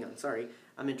 hang on, sorry.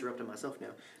 I'm interrupting myself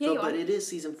now. Yeah, but it is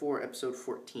Season 4, Episode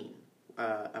 14.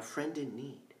 A Friend in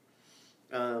Need.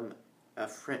 A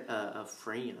friend.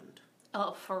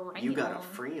 Oh, friend. You got a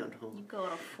friend, huh? You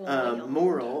got a friend.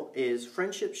 Moral is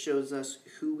friendship shows us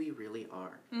who we really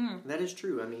are. That is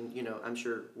true. I mean, I'm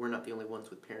sure we're not the only ones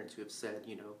with parents who have said,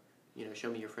 show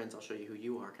me your friends, I'll show you who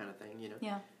you are, kind of thing,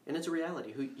 Yeah. And it's a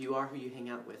reality. Who you are, who you hang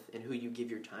out with, and who you give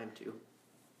your time to.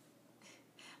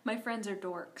 My friends are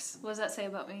dorks. What does that say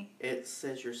about me? It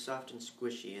says you're soft and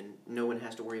squishy, and no one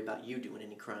has to worry about you doing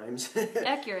any crimes.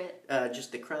 Accurate.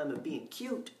 Just the crime of being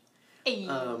cute. Hey,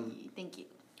 thank you.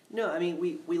 No, I mean,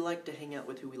 we like to hang out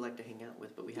with who we like to hang out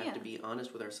with, but we have to be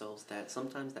honest with ourselves that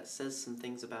sometimes that says some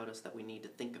things about us that we need to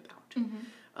think about.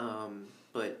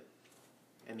 But,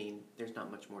 I mean, there's not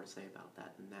much more to say about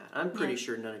that than that. I'm pretty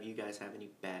sure none of you guys have any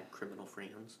bad criminal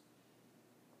friends.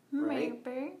 Right?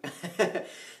 Maybe.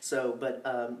 So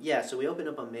we open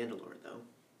up on Mandalore, though.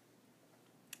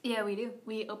 Yeah, we do.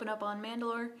 We open up on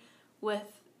Mandalore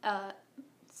with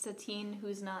Satine,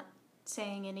 who's not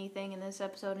saying anything in this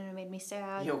episode, and it made me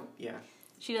sad. Yeah.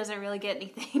 She doesn't really get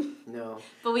anything. No.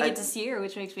 But we get to see her,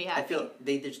 which makes me happy.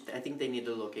 I think they need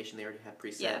a location they already have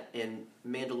preset, and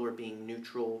Mandalore being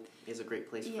neutral is a great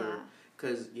place for,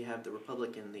 because you have the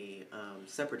Republic and the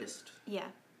Separatist. Yeah.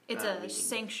 It's a meeting.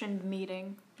 Sanctioned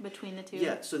meeting between the two.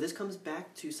 Yeah, so this comes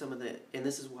back to some of the, and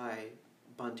this is why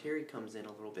Bonteri comes in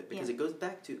a little bit, because it goes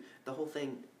back to the whole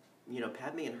thing.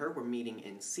 Padme and her were meeting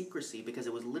in secrecy because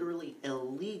it was literally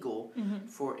illegal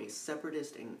for a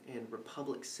Separatist and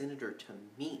Republic senator to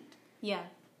meet. Yeah.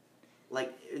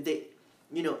 Like they,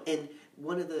 and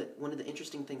one of the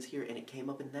interesting things here, and it came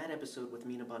up in that episode with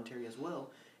Mina Bonteri as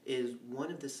well, is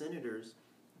one of the senators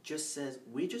just says,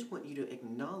 "We just want you to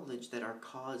acknowledge that our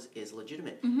cause is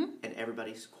legitimate," and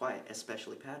everybody's quiet,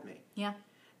 especially Padme. Yeah.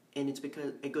 And it's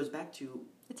because it goes back to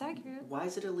it's accurate. Why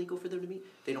is it illegal for them to meet?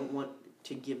 They don't want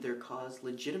to give their cause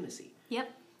legitimacy.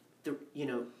 Yep.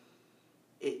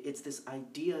 It's this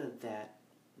idea that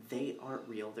they aren't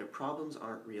real, their problems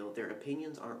aren't real, their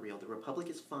opinions aren't real. The Republic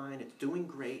is fine, it's doing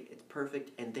great, it's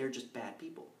perfect, and they're just bad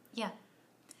people. Yeah.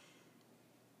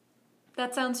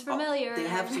 That sounds familiar. They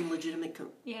have some legitimate...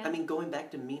 Yeah. I mean, going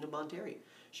back to Mina Bonteri,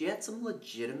 she had some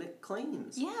legitimate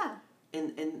claims. Yeah.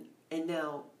 And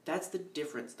now, that's the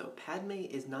difference, though. Padme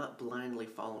is not blindly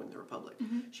following the Republic.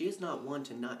 Mm-hmm. She is not one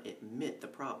to not admit the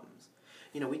problems.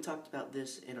 You know, we talked about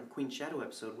this in our Queen Shadow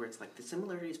episode, where it's like the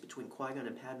similarities between Qui-Gon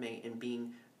and Padme and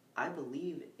being, I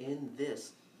believe in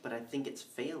this, but I think it's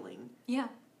failing. Yeah.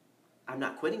 I'm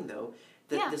not quitting, though.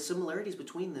 The similarities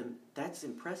between them, that's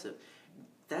impressive.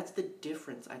 That's the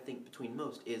difference, I think, between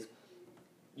most, is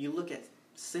you look at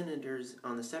senators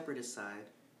on the separatist side,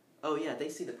 oh yeah, they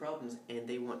see the problems and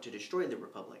they want to destroy the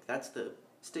Republic. That's the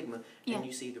stigma. Yeah. And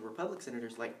you see the Republic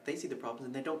senators, like, they see the problems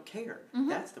and they don't care. Mm-hmm.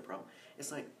 That's the problem.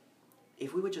 It's like,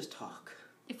 if we would just talk.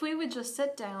 If we would just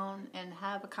sit down and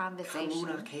have a conversation.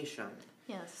 Communication.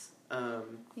 Yes. Um,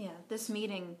 Yeah, this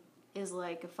meeting is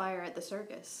like a fire at the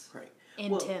circus. right.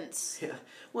 Intense. Well, yeah.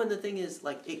 Well, and the thing is,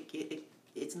 like,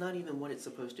 it's not even what it's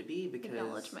supposed to be because...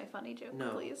 Acknowledge my funny joke,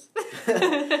 No. please.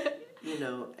 You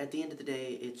know, at the end of the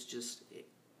day, it's just...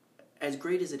 as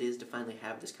great as it is to finally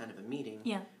have this kind of a meeting,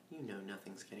 Yeah. you know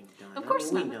nothing's getting done. Of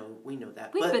course not. We know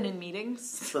that. We've been in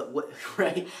meetings. But what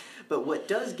right? But what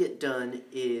does get done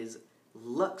is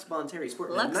Lux Bonteri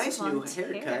sporting a nice new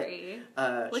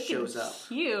haircut Looking shows up.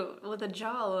 cute with a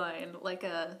jawline like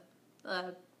a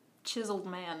chiseled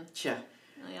man. Yeah.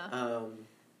 Yeah.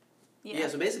 Yeah.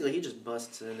 So basically, he just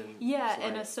busts in and Yeah, it's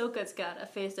and like, Ahsoka's got a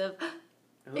face of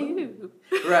 "Ooh." ooh.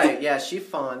 Right. Yeah. She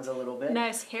fawns a little bit.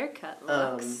 Nice haircut,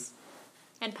 Lux.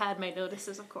 And Padme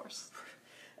notices, of course.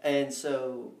 And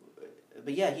so,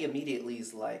 but yeah, he immediately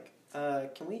is like,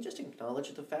 "Can we just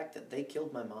acknowledge the fact that they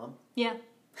killed my mom?" Yeah.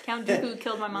 Count Dooku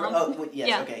killed my mom. Oh, well, yes,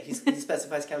 Yeah. okay. He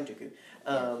specifies Count Dooku.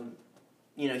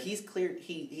 You know, he's clear.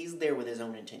 He's there with his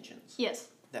own intentions. Yes.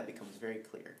 That becomes very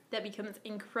clear. That becomes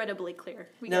incredibly clear.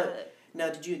 We Now- got it. Now,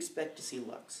 did you expect to see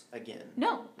Lux again?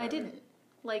 No, I Right. didn't.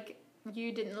 Like,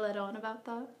 you didn't let on about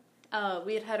that?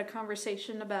 We had a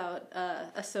conversation about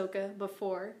Ahsoka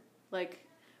before, like,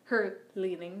 her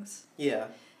leanings. Yeah.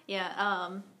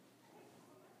 Yeah,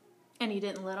 and you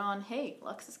didn't let on, hey,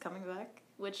 Lux is coming back,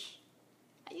 which,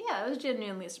 yeah, I was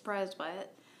genuinely surprised by it.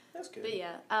 That's good. But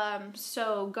yeah,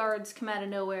 so guards come out of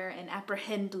nowhere and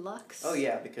apprehend Lux. Oh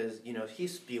yeah, because you know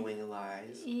he's spewing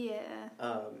lies. Yeah.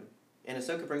 And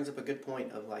Ahsoka brings up a good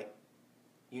point of like,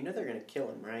 you know they're gonna kill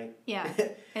him, right? Yeah.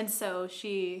 And so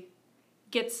she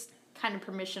gets kind of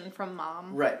permission from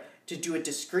Mom. Right. To do it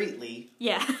discreetly,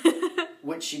 Yeah.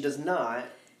 which she does not.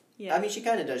 Yeah. I mean, she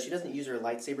kind of does. She doesn't use her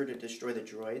lightsaber to destroy the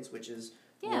droids, which is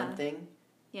Yeah. one thing.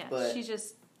 Yeah, but- she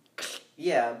just...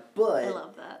 Yeah, but I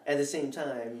love that. at the same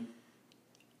time,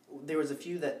 there was a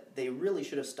few that they really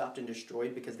should have stopped and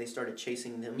destroyed because they started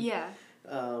chasing them. Yeah.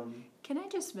 Um, Can I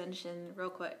just mention real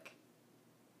quick?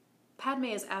 Padme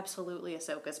is absolutely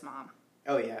Ahsoka's mom.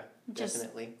 oh yeah, Just-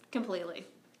 definitely. Completely.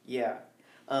 Yeah,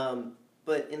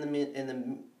 but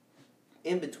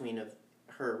in between of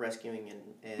her rescuing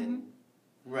and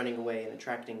running away and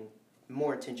attracting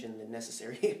more attention than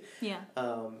necessary, Yeah.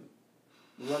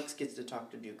 Lux gets to talk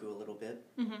to Dooku a little bit,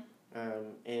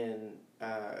 Mm-hmm.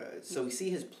 so we see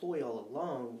his ploy all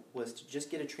along was to just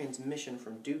get a transmission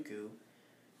from Dooku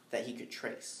that he could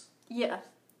trace. Yeah.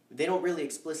 They don't really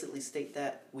explicitly state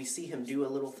that. We see him do a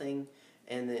little thing,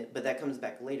 but that comes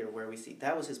back later where we see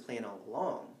that was his plan all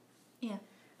along. Yeah.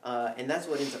 And that's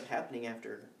what ends up happening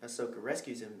after Ahsoka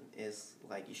rescues him is,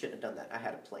 like, you shouldn't have done that. I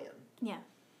had a plan. Yeah.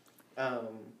 Um,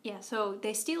 Yeah, so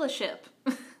they steal a ship.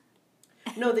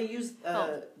 no, they use,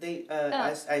 Oh.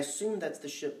 I assume that's the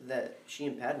ship that she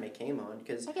and Padme came on,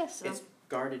 because I guess so. it's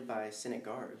guarded by Senate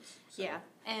guards. So. Yeah.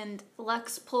 And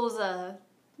Lex pulls a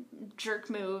jerk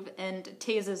move and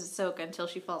tases Ahsoka until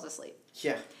she falls asleep.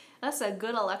 Yeah. That's a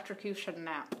good electrocution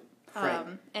nap. Right.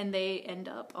 And they end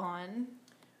up on...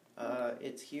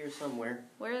 It's here somewhere.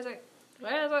 Where is it?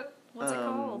 What's it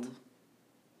called?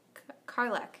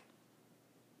 Karlak.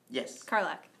 Yes.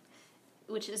 Karlak.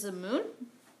 Which is a moon?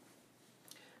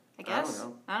 I guess.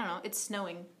 I don't know. It's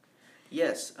snowing.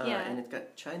 Yes, Yeah. and it's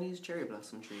got Chinese cherry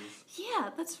blossom trees. Yeah,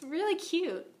 that's really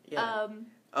cute. Yeah.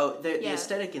 The yeah.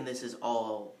 aesthetic in this is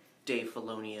all Dave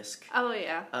Filoni-esque. Oh,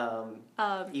 yeah.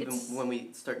 Even it's, when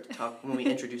we start to talk, when we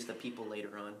introduce the people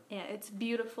later on. Yeah, it's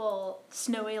beautiful,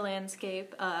 snowy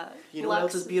landscape. You know what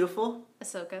else is beautiful?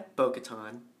 Ahsoka.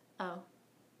 Bo-Katan. Oh.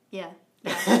 Yeah.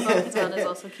 Yeah, Bo-Katan is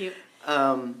also cute.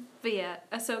 But yeah,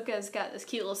 Ahsoka's got this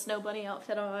cute little snow bunny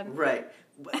outfit on. Right.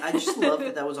 I just love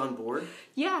that was on board.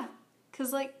 Yeah,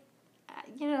 because, like,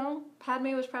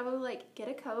 Padme was probably like, get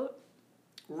a coat.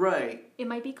 Right. It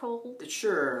might be cold.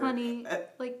 Sure. Honey,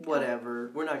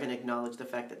 whatever. We're not going to acknowledge the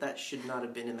fact that should not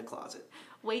have been in the closet.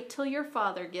 Wait till your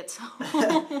father gets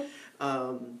home.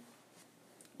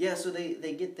 Yeah, so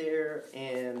they get there,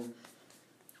 and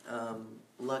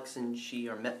Lux and she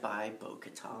are met by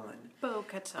Bo-Katan.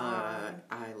 Bo-Katan.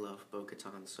 I love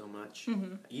Bo-Katan so much.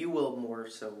 Mm-hmm. You will more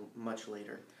so much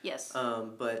later. Yes.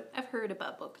 But I've heard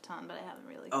about Bo-Katan, but I haven't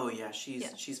really. Oh yeah,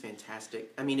 she's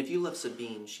fantastic. I mean, if you love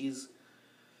Sabine,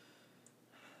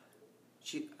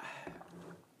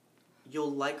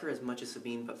 you'll like her as much as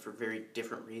Sabine, but for very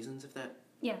different reasons. If that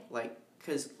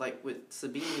because with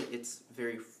Sabine, it's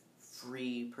very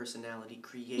free personality,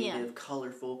 creative,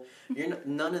 colorful. You're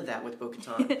none of that with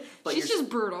Bo-Katan. But she's just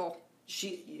brutal.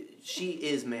 She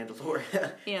is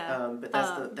Mandalorian. Yeah. But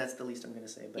that's the least I'm gonna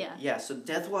say. But yeah. So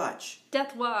Death Watch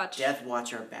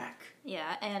are back.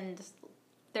 Yeah, and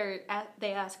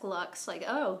they ask Lux like,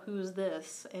 "Oh, who's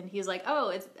this?" And he's like,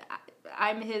 "Oh,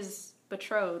 I'm his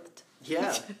betrothed."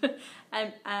 Yeah.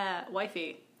 I'm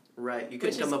wifey. Right. You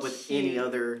couldn't come up with any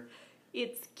other.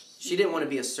 It's cute. She didn't want to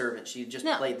be a servant. She just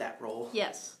played that role.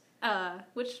 Yes.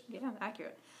 Which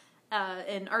accurate.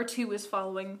 And R2 is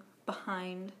following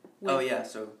behind. With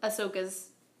so Ahsoka's.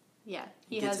 Yeah,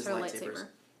 he has her lightsaber.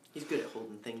 He's good at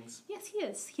holding things. Yes, he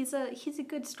is. He's a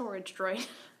good storage droid.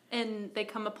 And they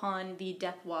come upon the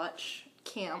Death Watch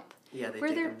camp. Yeah,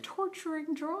 where they're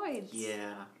torturing droids.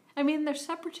 Yeah. I mean, they're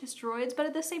separatist droids, but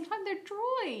at the same time, they're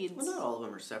droids. Well, not all of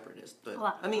them are separatist, but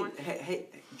I mean, hey,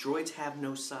 droids have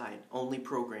no side, only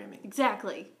programming.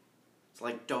 Exactly. It's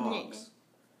like dogs.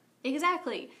 Yeah.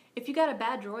 Exactly. If you got a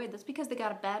bad droid, that's because they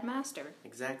got a bad master.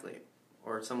 Exactly.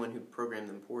 Or someone who programmed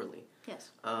them poorly. Yes.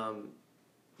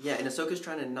 Yeah, and Ahsoka's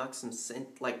trying to knock some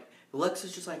sense. Like, Lux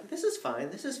is just like, this is fine.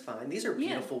 These are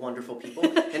beautiful, wonderful people.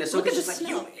 And Ahsoka's just like,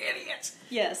 you idiot!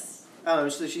 Yes.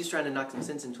 So she's trying to knock some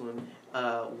sense into him.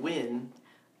 When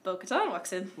Bo-Katan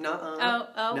walks in.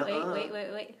 Nuh-uh.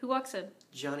 Wait. Who walks in?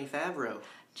 Johnny Favreau.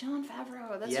 Jon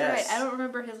Favreau, that's right. I don't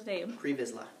remember his name. Pre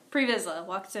Vizsla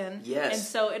walks in. Yes. And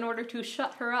so in order to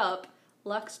shut her up,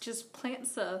 Lux just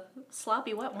plants a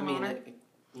sloppy wet one on her.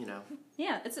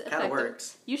 Yeah, it's effective. Kind of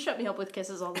works. You shut me up with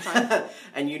kisses all the time.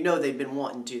 And they've been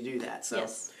wanting to do that. So.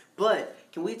 Yes. But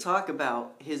can we talk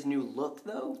about his new look,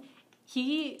 though?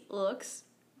 He looks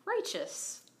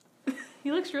righteous.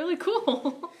 He looks really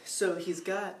cool. So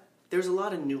there's a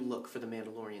lot of new look for the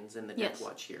Mandalorians in the Death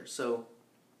Watch here. So,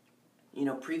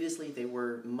 previously they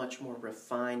were much more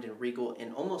refined and regal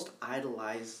and almost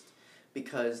idolized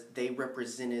because they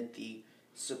represented the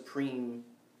supreme,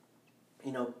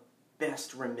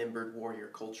 best remembered warrior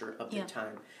culture of their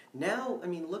time. Now, I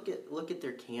mean, look at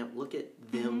their camp. Look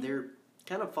at them. Mm-hmm. They're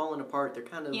kind of falling apart. They're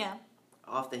kind of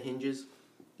off the hinges.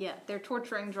 Yeah, they're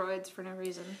torturing droids for no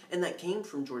reason. And that came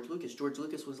from George Lucas. George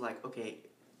Lucas was like, okay,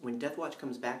 when Death Watch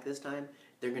comes back this time,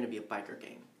 they're going to be a biker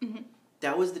gang. Mm-hmm.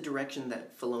 That was the direction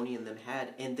that Filoni and them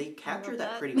had, and they captured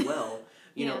that pretty well,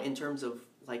 in terms of,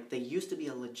 like, they used to be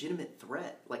a legitimate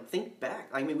threat. Like, think back.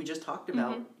 I mean, we just talked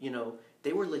about,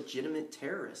 they were legitimate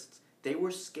terrorists. They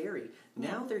were scary.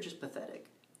 Now they're just pathetic.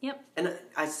 Yep. And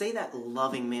I say that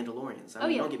loving Mandalorians. I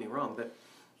mean, don't get me wrong, but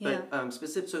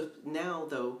specific. So now,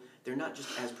 though, they're not just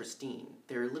as pristine.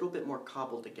 They're a little bit more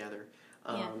cobbled together.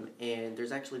 And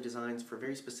there's actually designs for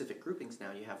very specific groupings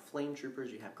now. You have flame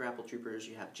troopers, you have grapple troopers,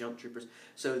 you have jump troopers.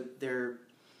 So they're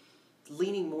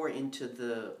leaning more into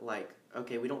the, like,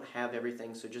 okay, we don't have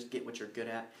everything, so just get what you're good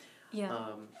at.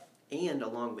 Yeah. And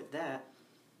along with that,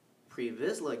 Pre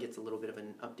Vizsla gets a little bit of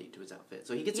an update to his outfit.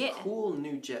 So he gets a cool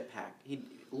new jetpack. He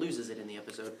loses it in the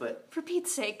episode, but... For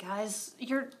Pete's sake, guys,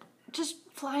 you're just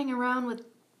flying around with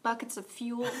buckets of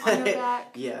fuel on your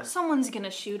back. Someone's going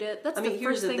to shoot it. That's the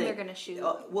first thing they're going to shoot.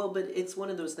 Well, but it's one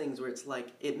of those things where it's like,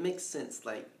 it makes sense,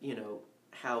 like,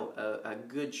 how a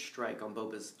good strike on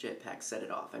Boba's jetpack set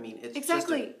it off. I mean, it's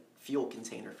just a fuel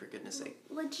container, for goodness sake.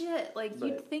 Legit. Like,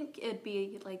 you'd think it'd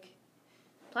be, like,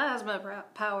 plasma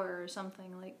power or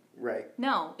something. Like, right.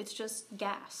 No, it's just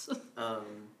gas.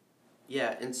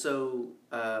 Yeah, and so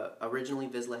originally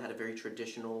Vizsla had a very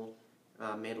traditional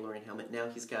Mandalorian helmet. Now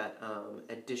he's got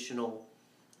additional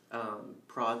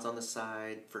prods on the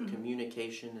side for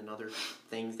communication and other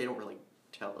things. They don't really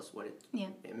tell us what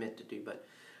it meant to do, but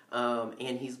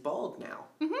and he's bald now.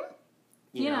 Mm-hmm.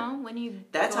 You know, when you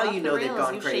that's how you know they've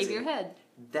gone crazy. Shave your head.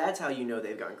 That's how you know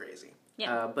they've gone crazy.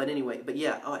 Yeah. But anyway,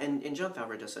 and Jon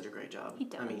Favreau does such a great job. He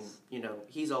does. I mean,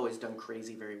 he's always done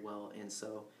crazy very well, and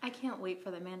so... I can't wait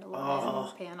for the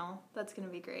Mandalorian panel. That's going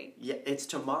to be great. Yeah, it's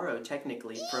tomorrow,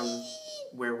 technically, from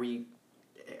where we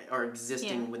are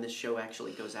existing when the show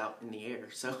actually goes out in the air,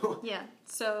 so... Yeah,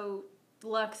 so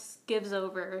Lux gives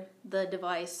over the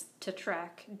device to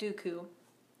track Dooku.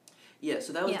 Yeah,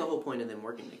 so that was Yeah. the whole point of them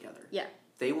working together. Yeah.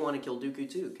 They want to kill Dooku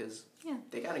too, because Yeah.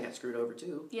 they kind of got screwed over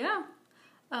too. Yeah.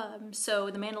 So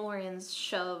the Mandalorians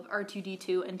shove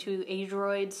R2-D2 into a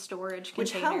droid storage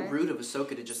Which, container. how rude of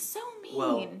Ahsoka to just... So mean.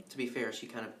 Well, to be fair, she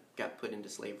kind of got put into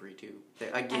slavery too.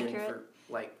 Again, Accurate. for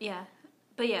like... Yeah.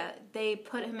 But yeah, they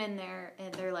put him in there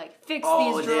and they're like, fix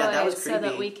Oh, these yeah, that was droids so that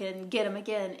creepy. we can get him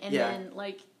again. And Yeah. then,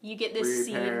 like, you get this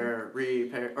scene.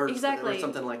 Repair, or Exactly.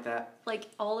 something like that. Like,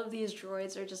 all of these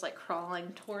droids are just, like,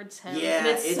 crawling towards him. Yeah, and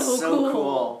it's it's so, so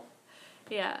cool.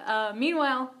 Yeah.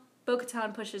 Meanwhile,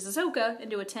 Bo-Katan pushes Ahsoka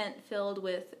into a tent filled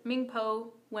with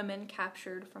Ming-Po women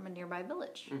captured from a nearby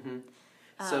village. Mm-hmm.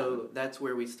 So that's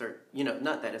where we start,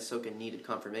 not that Ahsoka needed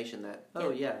confirmation that,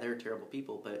 they're terrible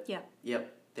people, but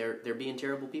yep, they're being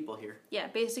terrible people here. Yeah,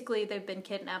 basically they've been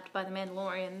kidnapped by the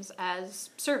Mandalorians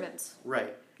as servants.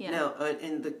 Right. Yeah. Now,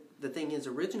 and the thing is,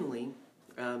 originally,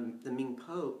 the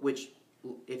Ming-Po, which,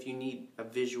 if you need a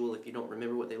visual, if you don't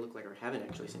remember what they look like or haven't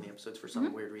actually seen the episodes for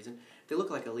some weird reason, they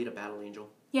look like Alita Battle Angel.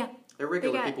 Yeah. They're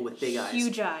regular people with big eyes.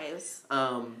 Huge eyes.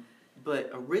 But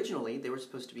originally, they were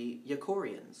supposed to be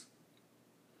Yakorians.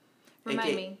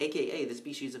 Remind me. AKA the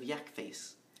species of yak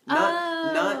face.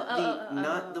 Oh,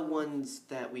 Not the ones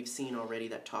that we've seen already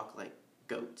that talk like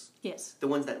goats. Yes. The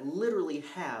ones that literally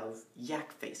have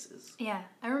yak faces. Yeah.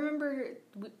 I remember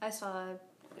I saw...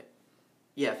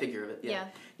 Yeah, figure of it. Yeah.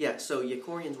 Yeah, so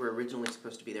Yakorians were originally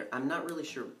supposed to be there. I'm not really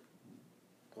sure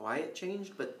why it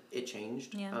changed, but it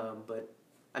changed. Yeah. But,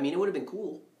 I mean, it would have been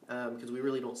cool, because we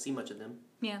really don't see much of them.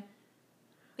 Yeah.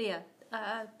 But yeah.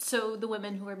 So the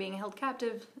women who are being held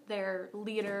captive, their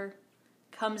leader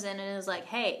comes in and is like,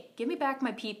 hey, give me back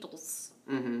my peoples.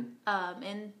 Mm-hmm.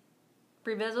 And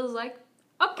Brie Vizsla like,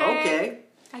 okay.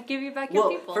 I give you back your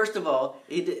people. Well, first of all,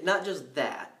 not just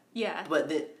that. Yeah. But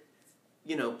then,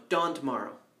 dawn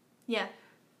tomorrow. Yeah.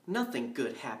 Nothing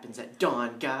good happens at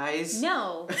dawn, guys.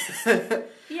 No.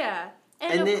 Yeah.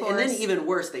 And of then, course, and then even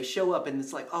worse, they show up and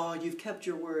it's like, oh, you've kept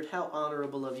your word. How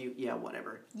honorable of you. Yeah,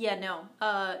 whatever. Yeah, no.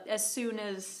 As soon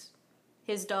as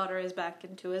his daughter is back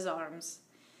into his arms,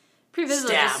 Brie Vizsla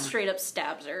just straight up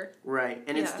stabs her. Right,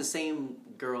 and it's Yeah. the same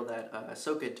girl that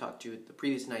Ahsoka had talked to the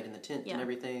previous night in the tent and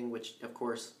everything, which, of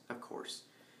course,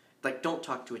 like, don't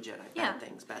talk to a Jedi. Yeah. Bad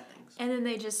things. And then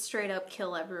they just straight up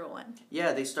kill everyone.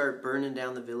 Yeah, they start burning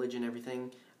down the village and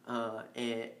everything,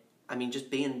 and, I mean, just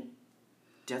being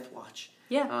Death Watch.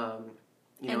 Yeah.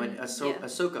 And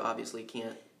Ahsoka obviously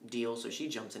can't deal, so she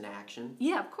jumps into action.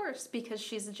 Yeah, of course, because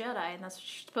she's a Jedi and that's what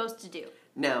she's supposed to do.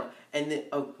 Now, and then,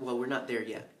 we're not there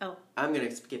yet. Oh. I'm going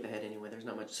to skip ahead anyway, there's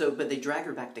not much. So, but they drag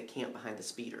her back to camp behind the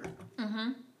speeder.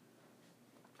 Mm-hmm.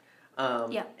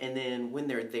 Yeah. And then when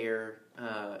they're there,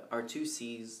 R2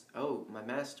 sees, oh, my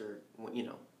master,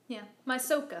 Yeah. My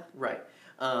Ahsoka. Right.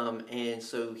 And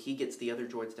so he gets the other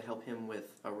droids to help him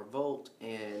with a revolt,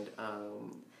 and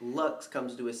Lux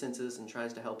comes to his senses and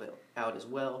tries to help out as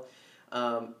well.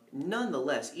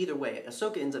 Nonetheless, either way,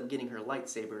 Ahsoka ends up getting her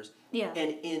lightsabers. Yeah.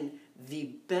 And in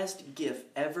the best gif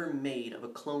ever made of a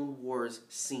Clone Wars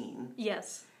scene,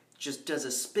 Yes. just does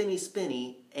a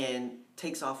spinny and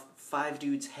takes off 5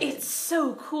 dudes' heads. It's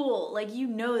so cool. Like, you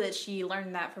know that she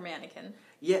learned that from Anakin.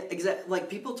 Yeah, exactly. Like,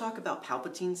 people talk about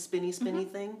Palpatine's spinny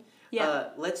thing. Yeah.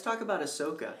 Let's talk about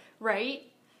Ahsoka. Right?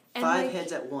 And 5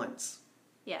 heads at once.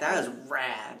 Yeah. That is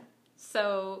rad.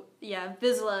 So, yeah,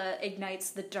 Vizsla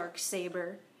ignites the dark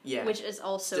saber. Yeah. Which is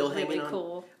also Still really hanging on.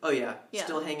 cool. Oh, yeah. Yeah.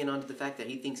 Still hanging on to the fact that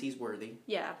he thinks he's worthy.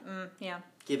 Yeah. Yeah.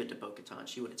 Give it to Bo-Katan.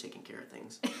 She would have taken care of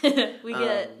things. We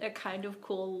get a kind of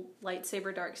cool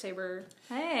lightsaber, dark saber.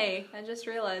 Hey, I just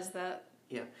realized that.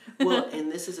 Yeah. Well,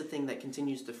 and this is a thing that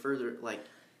continues to further, like,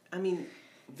 I mean,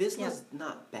 Vizsla's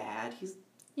not bad. He's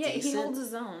decent, he holds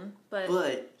his own,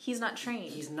 but he's not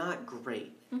trained. He's not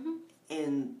great. Mm-hmm.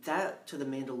 And that, to the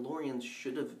Mandalorians,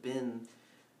 should have been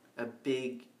a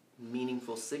big,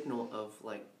 meaningful signal of,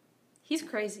 like... He's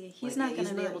crazy. He's not going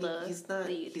to be able to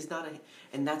lead. He's not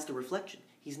and that's the reflection.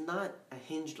 He's not a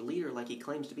hinged leader like he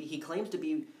claims to be. He claims to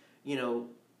be,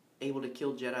 able to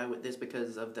kill Jedi with this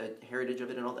because of the heritage of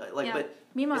it and all that. Like, Yeah. but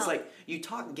Meanwhile, it's like, you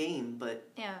talk game, but...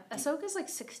 Yeah, Ahsoka's like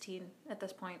 16 at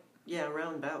this point. Yeah,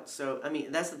 around about. So, I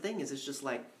mean, that's the thing is it's just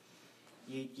like,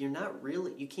 you're not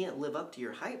really... You can't live up to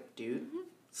your hype, dude. Mm-hmm.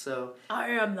 So... I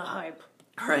am the hype.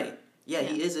 Right. Yeah,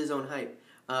 he is his own hype.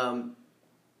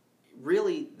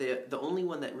 Really, the only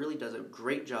one that really does a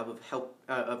great job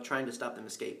of trying to stop them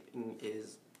escaping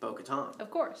is Bo-Katan. Of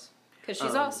course, because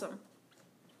she's awesome.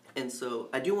 And so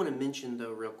I do want to mention,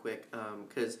 though, real quick,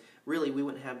 because really we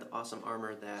wouldn't have the awesome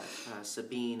armor that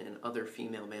Sabine and other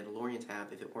female Mandalorians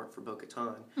have if it weren't for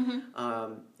Bo-Katan.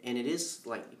 And it is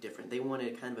slightly different. They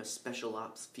wanted kind of a special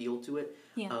ops feel to it,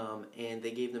 and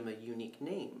they gave them a unique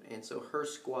name. And so her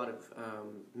squad of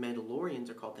Mandalorians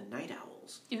are called the Night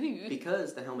Owls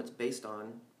because the helmet's based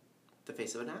on the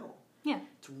face of an owl. Yeah.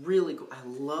 It's really cool. I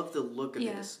love the look of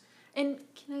this. And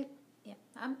can I... Yeah,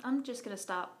 I'm just going to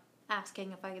stop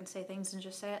asking if I can say things and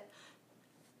just say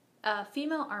it.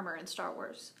 Female armor in Star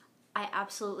Wars, I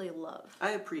absolutely love.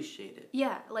 I appreciate it.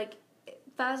 Yeah, like,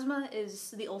 Phasma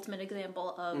is the ultimate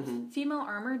example of female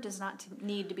armor does not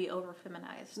need to be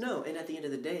over-feminized. No, and at the end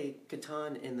of the day,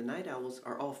 Katan and the Night Owls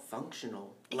are all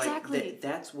functional. Exactly. Like,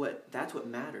 that's what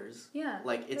matters. Yeah.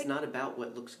 Like, it's not about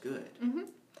what looks good.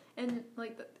 And,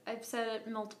 like, I've said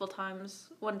it multiple times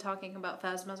when talking about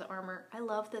Phasma's armor, I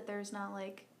love that there's not,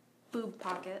 like, boob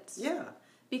pockets. Yeah.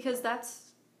 Because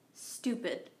that's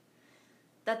stupid.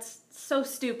 That's so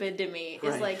stupid to me.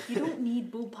 It's Right. like, you don't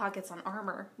need boob pockets on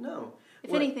armor. No.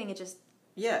 If anything, it just...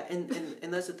 Yeah, and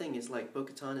that's the thing. Is like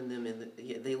Bo-Katan and them,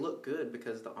 they look good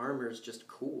because the armor is just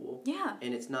cool. Yeah.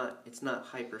 And it's not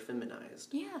hyper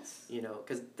feminized. Yes. You know,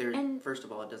 because first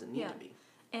of all, it doesn't need to be.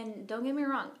 And don't get me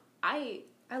wrong, I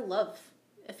love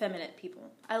effeminate people.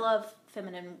 I love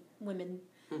feminine women.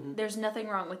 There's nothing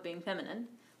wrong with being feminine.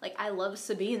 Like, I love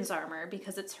Sabine's armor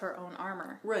because it's her own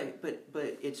armor. Right, but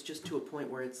it's just to a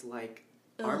point where it's like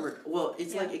armor. Well,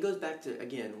 it's like it goes back to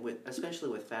again especially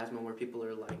with Phasma, where people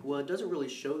are like, well, it doesn't really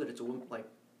show that it's a woman. Like,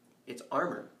 it's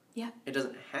armor. Yeah. It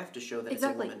doesn't have to show that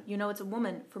Exactly. it's a woman. You know it's a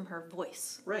woman from her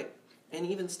voice. Right, and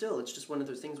even still, it's just one of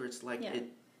those things where it's like it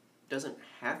doesn't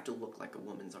have to look like a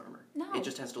woman's armor. No. It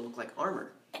just has to look like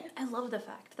armor. And I love the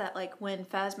fact that, like, when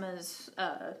Phasma's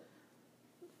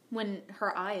when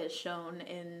her eye is shown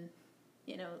in,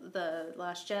 you know, The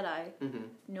Last Jedi,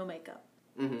 no makeup.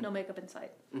 No makeup inside.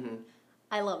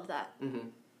 I love that.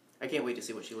 I can't wait to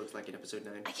see what she looks like in episode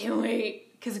 9. I can't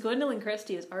wait. Because Gwendolyn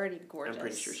Christie is already gorgeous. I'm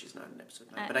pretty sure she's not in episode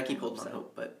 9, but I keep holding on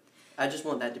hope. But I just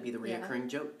want that to be the reoccurring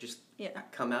joke. Just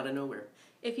come out of nowhere.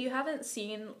 If you haven't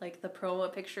seen, like, the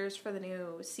promo pictures for the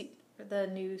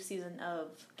new season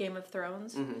of Game of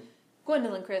Thrones,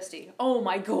 Gwendolyn Christie, oh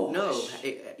my gosh. No,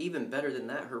 even better than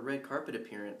that, her red carpet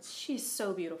appearance. She's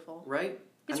so beautiful. Right?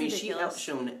 It's ridiculous. she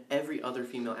outshone every other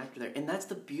female actor there. And that's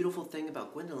the beautiful thing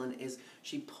about Gwendolyn is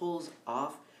she pulls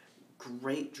off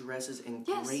great dresses and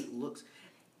great looks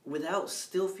without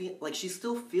still feel like she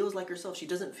still feels like herself. She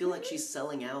doesn't feel like she's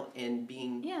selling out and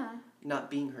being not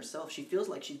being herself. She feels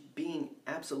like she's being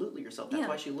absolutely herself. That's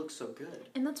why she looks so good.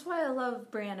 And that's why I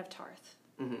love Brienne of Tarth.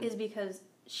 Is because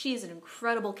she's an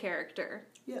incredible character.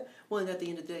 Yeah. Well, and at the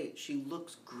end of the day, she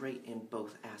looks great in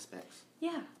both aspects.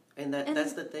 Yeah. And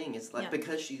that's the thing. It's like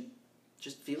because she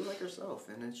just feels like herself,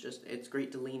 and it's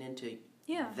great to lean into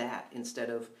that instead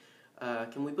of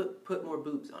can we put more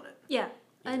boobs on it? Yeah.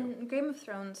 And Game of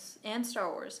Thrones and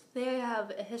Star Wars, they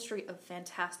have a history of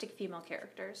fantastic female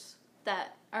characters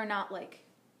that are not like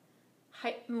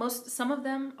some of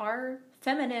them are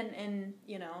feminine and,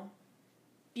 you know,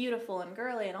 beautiful and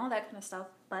girly and all that kind of stuff,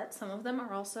 but some of them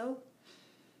are also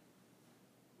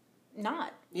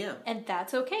not. Yeah. And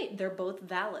that's okay. They're both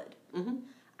valid.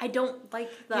 I don't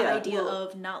like the idea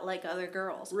of not like other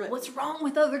girls. Right. What's wrong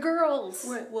with other girls?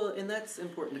 Right. Well, and that's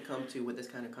important to come to with this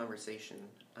kind of conversation.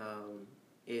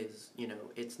 Is, you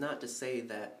know, it's not to say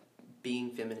that being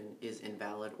feminine is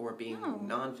invalid or being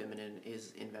non-feminine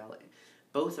is invalid.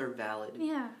 Both are valid.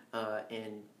 Yeah.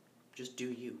 And just do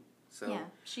you. So yeah.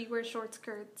 She wears short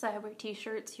skirts. I wear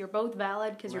t-shirts. You're both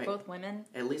valid because you're both women.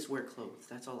 At least wear clothes.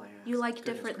 That's all I ask. You like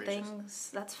different things.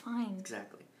 That's fine.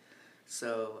 Exactly.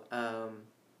 So,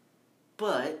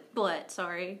 But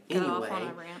sorry. Anyway, got off on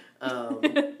a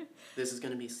rant. This is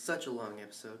going to be such a long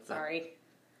episode. But, sorry.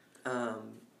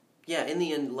 Yeah, in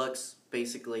the end, Lux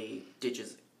basically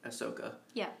ditches Ahsoka.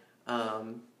 Yeah.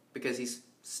 Because he's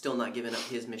still not giving up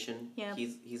his mission. Yeah.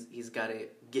 He's got to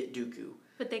get Dooku.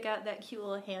 But they got that cute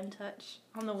little hand touch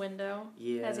on the window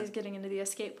as he's getting into the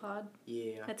escape pod.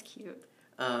 Yeah. That's cute.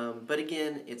 But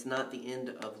again, it's not the end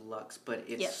of Lux, but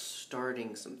it's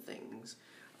starting some things.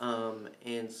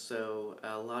 And so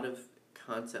a lot of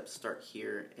concepts start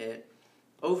here.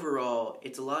 Overall,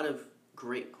 it's a lot of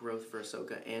great growth for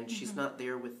Ahsoka, and she's not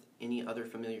there with any other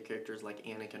familiar characters like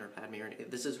Anakin or Padme.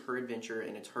 This is her adventure,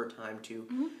 and it's her time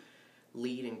to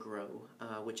lead and grow,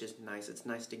 which is nice. It's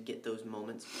nice to get those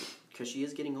moments because she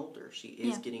is getting older. She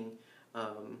is getting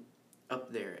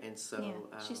up there, and so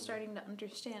she's starting to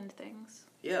understand things.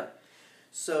 Yeah.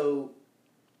 So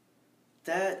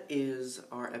that is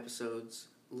our episodes.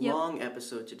 Long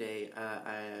episode today.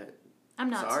 I'm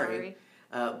not sorry.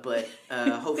 But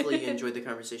hopefully you enjoyed the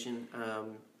conversation.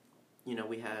 You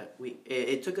know,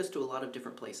 it took us to a lot of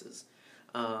different places.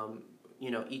 You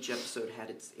know, each episode had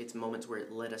its moments where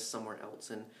it led us somewhere else.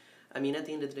 And I mean, at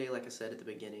the end of the day, like I said at the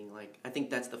beginning, like I think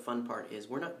that's the fun part is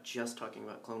we're not just talking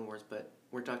about Clone Wars, but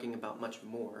we're talking about much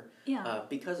more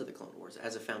because of the Clone Wars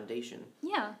as a foundation.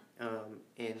 Yeah.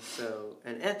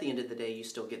 And at the end of the day, you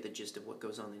still get the gist of what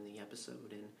goes on in the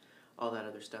episode and all that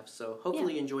other stuff. So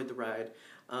hopefully you enjoyed the ride.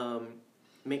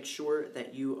 Make sure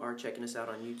that you are checking us out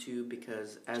on YouTube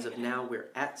because as of now, we're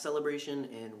at Celebration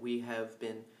and we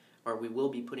will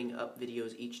be putting up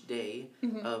videos each day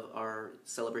of our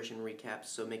Celebration recaps.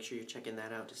 So make sure you're checking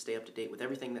that out to stay up to date with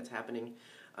everything that's happening.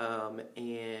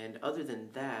 And other than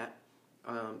that,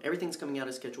 everything's coming out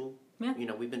as scheduled. Yeah. You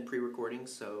know, we've been pre-recording,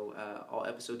 so all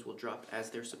episodes will drop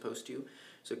as they're supposed to.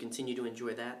 So continue to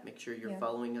enjoy that. Make sure you're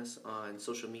following us on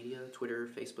social media, Twitter,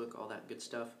 Facebook, all that good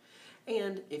stuff.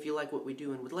 And if you like what we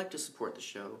do and would like to support the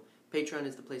show, Patreon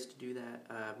is the place to do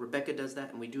that. Rebecca does that,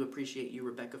 and we do appreciate you,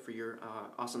 Rebecca, for your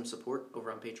awesome support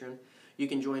over on Patreon. You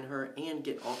can join her and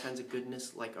get all kinds of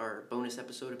goodness, like our bonus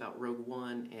episode about Rogue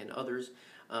One and others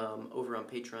over on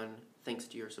Patreon, thanks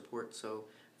to your support. So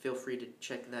feel free to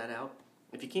check that out.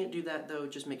 If you can't do that, though,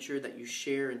 just make sure that you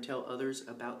share and tell others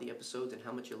about the episodes and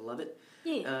how much you love it.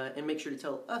 Yeah. And make sure to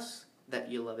tell us that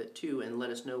you love it, too, and let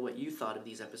us know what you thought of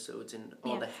these episodes and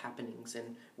all the happenings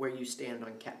and where you stand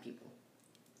on Cat People.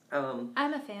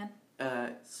 I'm a fan.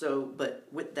 But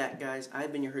with that, guys,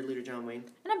 I've been your herd leader, John Wayne.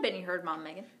 And I've been your herd mom,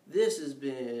 Megan. This has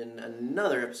been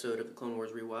another episode of the Clone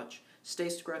Wars Rewatch. Stay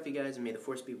scruffy, guys, and may the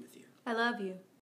Force be with you. I love you.